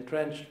is an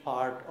entrenched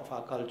part of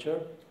our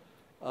culture.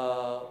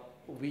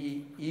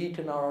 We eat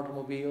in our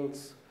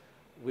automobiles.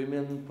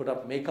 Women put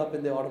up makeup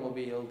in their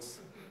automobiles.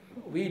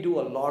 We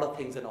do a lot of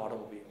things in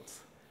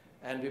automobiles.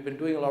 And we've been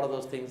doing a lot of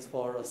those things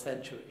for a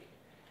century.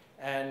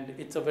 And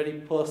it's a very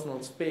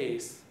personal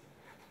space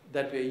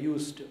that we're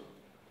used to.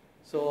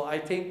 So I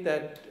think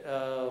that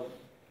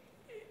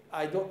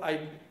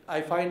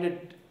I find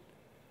it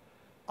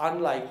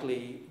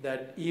unlikely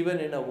that even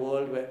in a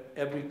world where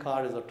every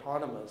car is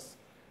autonomous,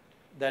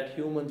 that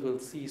humans will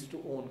cease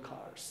to own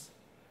cars.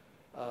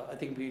 I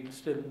think we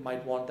still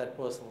might want that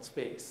personal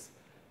space.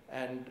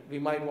 And we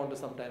might want to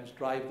sometimes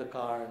drive the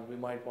car, and we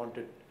might want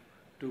it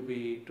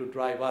to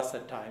drive us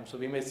at times. So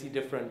we may see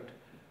different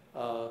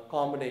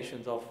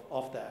combinations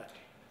of that.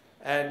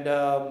 And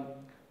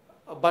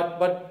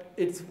but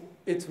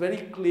it's very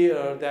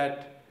clear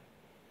that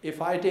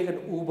if I take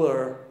an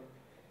Uber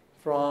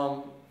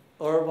from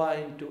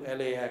Irvine to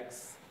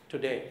LAX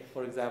today,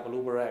 for example,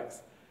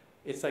 UberX,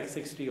 it's like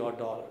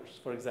 $60 odd,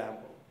 for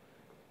example.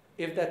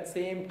 If that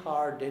same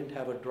car didn't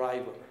have a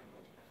driver,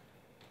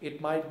 it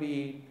might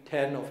be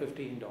 $10 or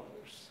 $15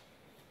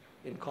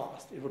 in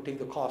cost. It would take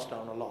the cost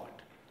down a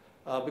lot,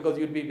 because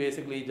you'd be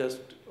basically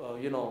just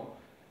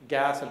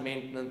gas and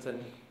maintenance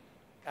and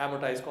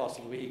amortized cost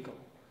of the vehicle.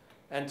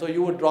 And so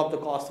you would drop the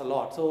cost a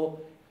lot.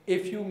 So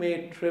if you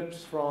made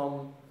trips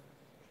from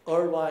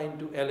Irvine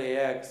to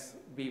LAX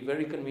be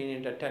very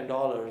convenient at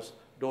 $10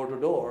 door to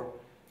door,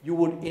 you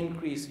would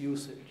increase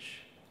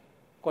usage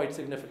quite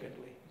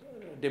significantly.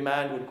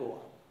 Demand would go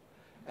up.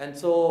 And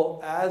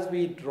so as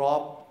we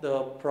drop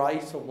the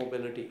price of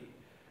mobility,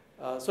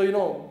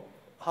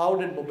 how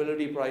did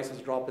mobility prices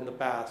drop in the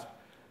past?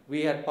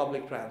 We had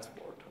public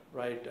transport,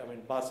 right? I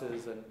mean,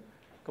 buses and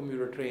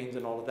commuter trains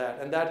and all of that.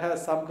 And that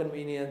has some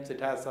convenience, it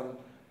has some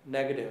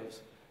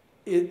negatives.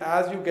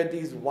 As you get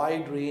these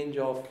wide range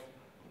of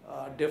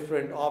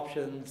different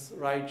options,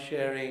 ride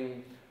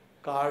sharing,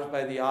 cars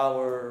by the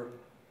hour,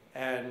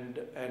 and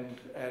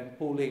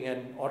pooling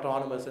and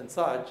autonomous and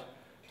such,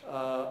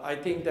 I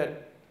think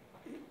that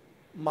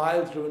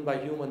miles driven by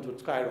humans would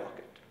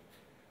skyrocket.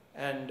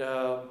 And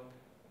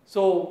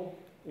so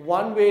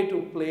one way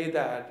to play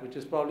that, which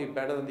is probably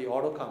better than the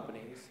auto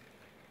companies,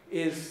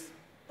 is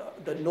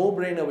the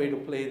no-brainer way to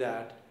play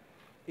that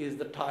is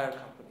the tire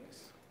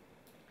companies.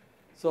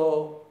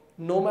 So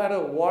no matter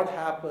what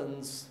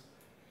happens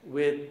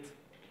with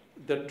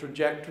the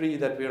trajectory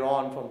that we're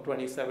on from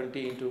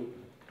 2017 to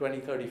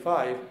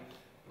 2035,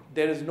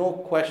 there is no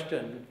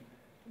question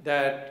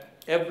that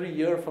every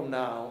year from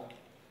now,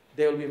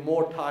 there will be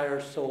more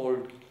tires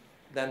sold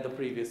than the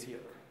previous year,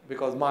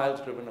 because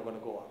miles driven are going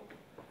to go up.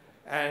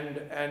 And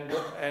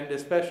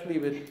especially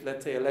with,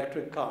 let's say,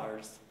 electric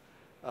cars,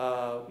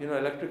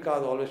 electric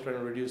cars are always trying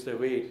to reduce their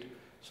weight,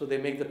 so they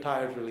make the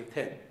tires really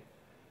thin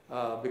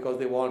because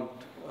they want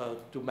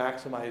to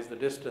maximize the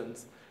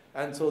distance.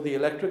 And so the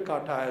electric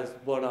car tires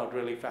burn out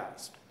really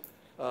fast.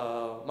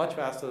 much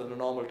faster than the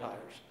normal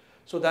tires.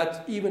 So that's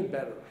even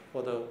better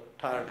for the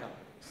tire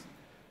companies.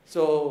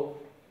 So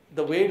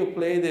the way to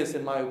play this,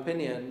 in my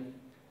opinion,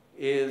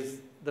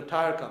 is the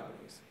tire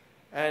companies.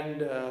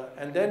 And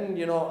then,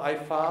 you know, I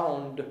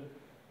found,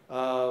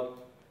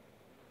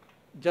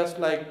 just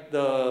like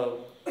the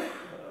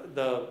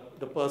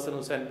person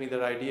who sent me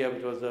that idea,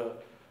 which was the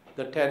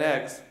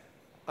 10X,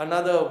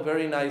 another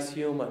very nice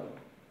human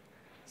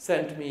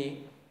sent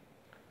me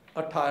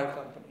a tire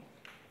company.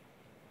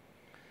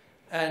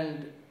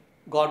 And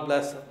God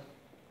bless him.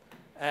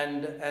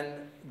 And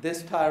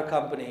this tire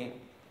company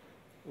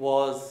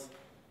was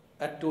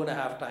at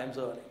 2.5 times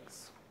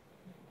earnings.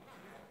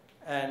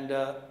 And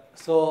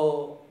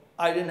so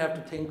I didn't have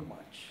to think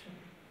much,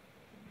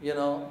 you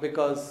know,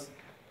 because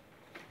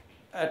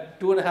at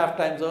 2.5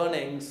 times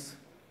earnings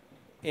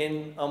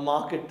in a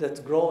market that's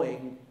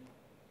growing,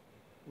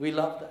 we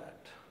love that.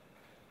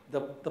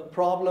 The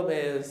problem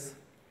is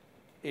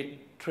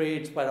it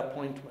trades by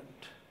appointment.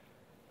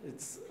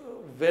 It's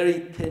very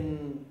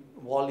thin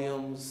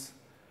volumes,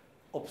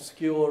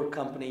 obscure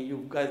company.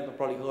 You guys have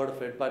probably heard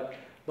of it, but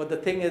the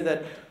thing is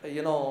that,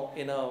 you know,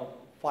 in a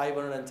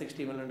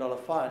 $560 million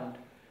fund,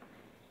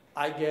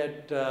 I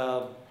get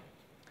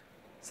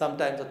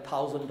sometimes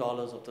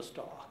 $1,000 of the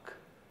stock.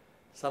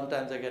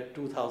 Sometimes I get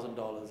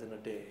 $2,000 in a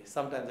day.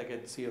 Sometimes I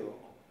get zero.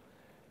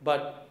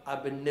 But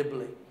I've been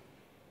nibbling.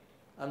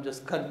 I'm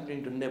just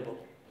continuing to nibble.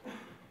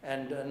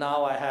 And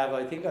now I have,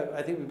 I think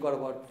we've got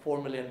about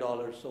 $4 million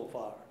so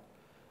far.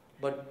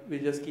 But we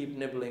just keep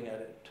nibbling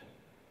at it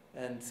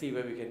and see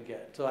where we can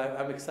get. So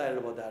I'm excited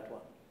about that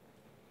one.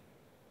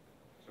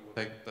 So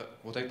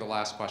we'll take the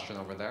last question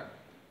over there.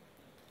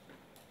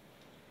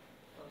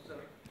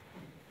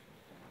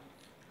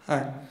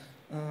 Hi,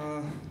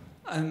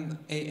 I'm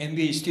an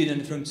MBA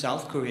student from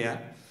South Korea,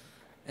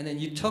 and then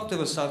you talked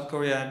about South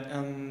Korea.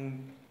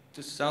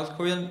 The South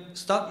Korean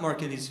stock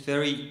market is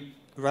very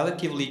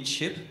relatively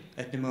cheap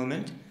at the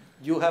moment.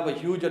 You have a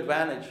huge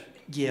advantage.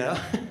 Yeah,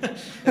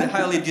 and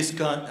highly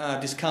discounted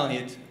at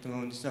the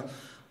moment. So,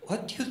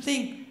 what do you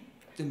think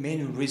the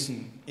main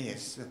reason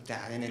is of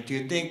that? And do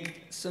you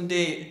think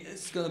someday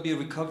it's going to be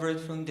recovered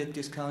from the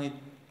discounted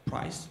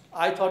price?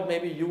 I thought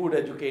maybe you would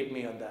educate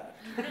me on that.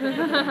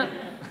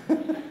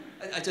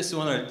 I just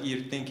wondered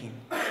your thinking.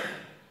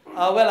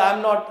 Well,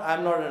 I'm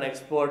not an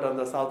expert on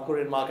the South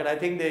Korean market. I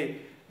think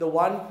the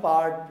one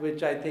part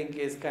which I think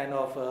is kind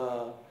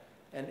of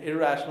an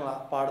irrational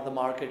part of the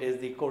market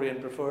is the Korean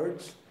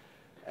preferreds.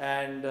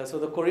 And so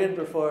the Korean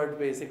preferred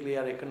basically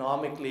are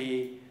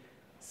economically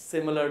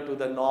similar to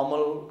the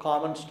normal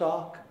common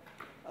stock.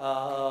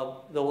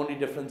 The only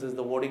difference is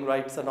the voting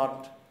rights are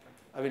not,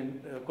 I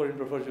mean, Korean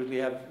preferreds usually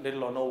have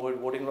little or no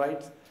voting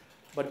rights.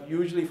 But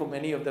usually for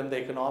many of them, the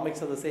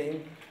economics are the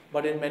same.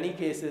 But in many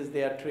cases,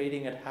 they are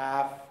trading at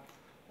half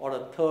or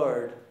a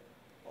third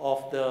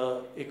of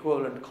the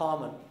equivalent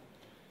common.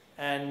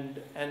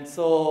 And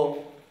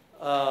so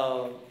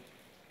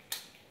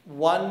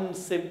one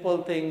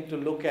simple thing to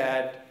look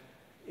at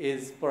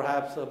is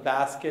perhaps a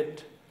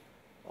basket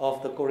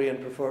of the Korean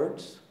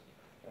preferreds.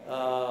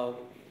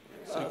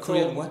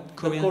 Korean what?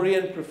 Korean? The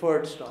Korean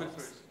preferred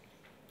stocks.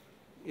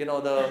 You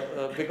know,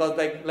 because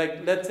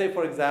like let's say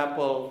for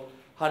example,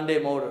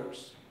 Hyundai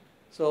Motors.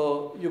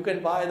 So you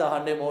can buy the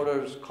Hyundai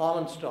Motors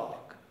common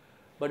stock,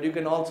 but you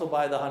can also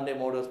buy the Hyundai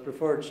Motors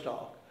preferred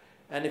stock.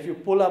 And if you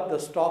pull up the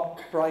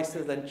stock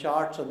prices and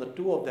charts on the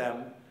two of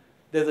them,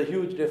 there's a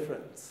huge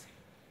difference.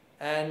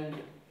 And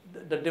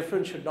the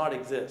difference should not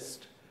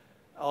exist,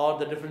 or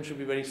the difference should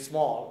be very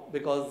small,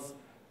 because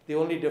the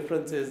only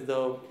difference is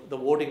the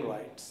voting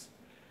rights.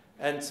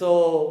 And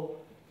so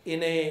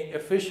in a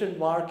efficient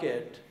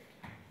market,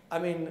 I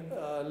mean,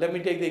 let me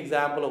take the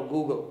example of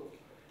Google.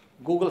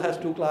 Google has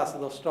two classes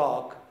of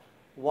stock.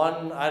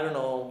 One, I don't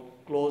know,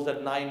 closed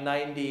at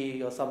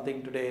 990 or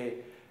something today,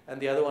 and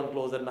the other one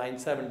closed at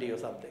 970 or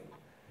something.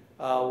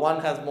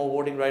 One has more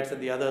voting rights than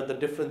the other. The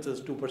difference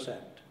is 2%,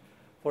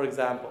 for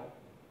example.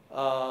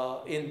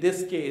 In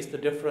this case, the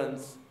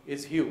difference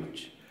is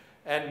huge.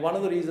 And one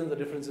of the reasons the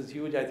difference is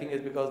huge, I think,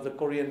 is because the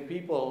Korean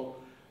people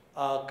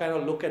kind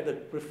of look at the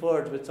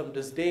preferreds with some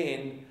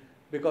disdain,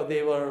 because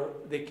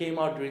they came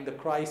out during the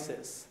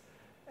crisis.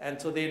 And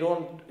so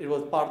it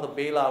was part of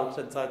the bailouts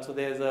and such, so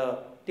there's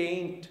a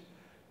taint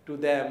to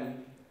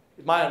them.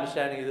 My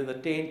understanding is there's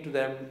a taint to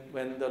them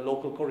when the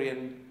local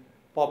Korean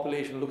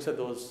population looks at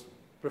those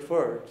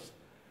preferreds.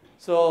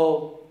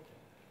 So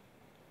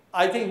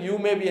I think you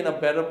may be in a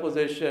better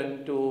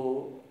position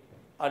to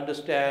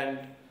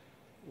understand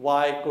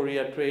why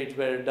Korea trades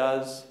where it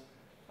does.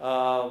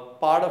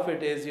 Part of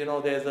it is, you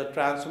know, there's a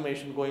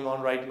transformation going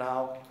on right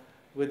now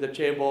with the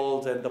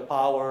chaebols and the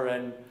power,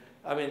 and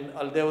I mean,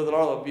 there was a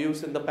lot of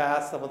abuse in the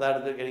past. Some of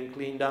that is getting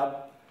cleaned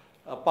up.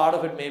 Part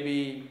of it may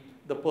be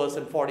the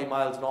person 40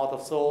 miles north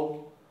of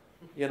Seoul.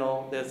 You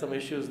know, there's some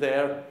issues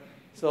there.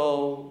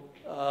 So,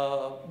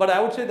 but I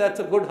would say that's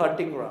a good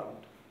hunting ground.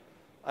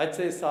 I'd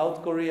say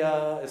South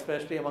Korea,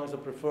 especially amongst the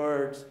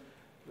preferreds,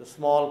 the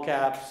small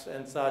caps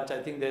and such,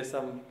 I think there's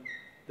some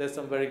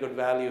very good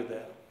value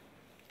there.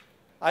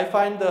 I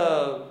find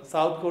the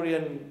South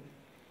Korean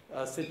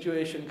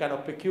situation kind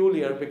of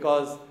peculiar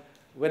because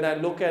when I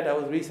look at, I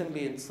was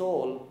recently in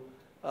Seoul,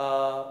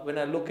 when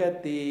I look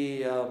at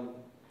the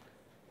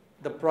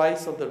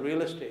price of the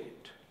real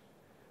estate,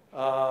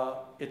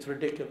 it's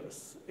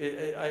ridiculous.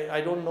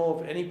 I don't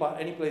know if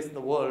any place in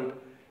the world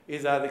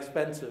is as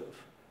expensive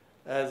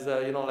as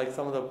like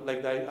some of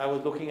the I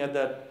was looking at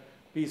that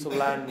piece of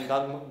land in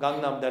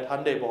Gangnam that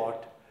Hyundai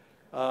bought.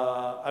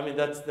 I mean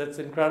that's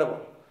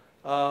incredible.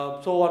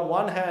 So on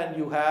one hand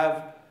you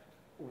have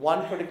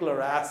one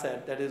particular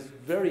asset that is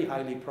very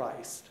highly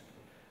priced,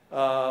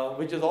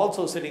 which is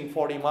also sitting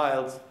 40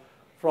 miles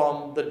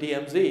from the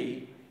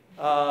DMZ,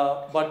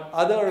 but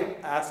other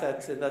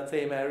assets in that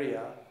same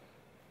area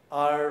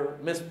are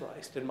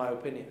mispriced in my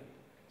opinion.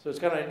 So it's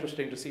kind of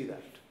interesting to see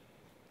that.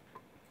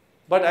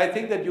 But I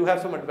think that you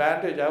have some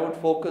advantage. I would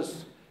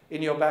focus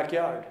in your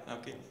backyard.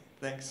 Okay,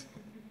 thanks.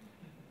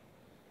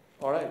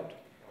 All right.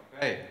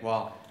 Okay,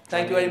 well.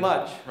 Thank you very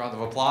much. Round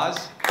of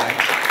applause.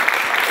 Thanks.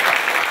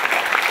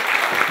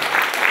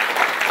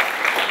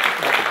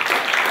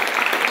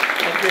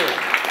 Thank you.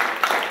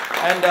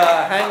 And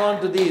hang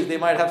on to these. They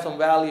might have some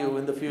value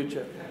in the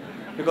future.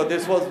 Because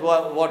this was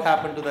what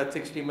happened to that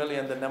 60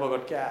 million that never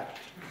got cashed.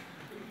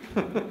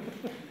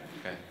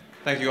 Okay.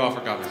 Thank you all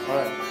for coming. All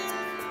right.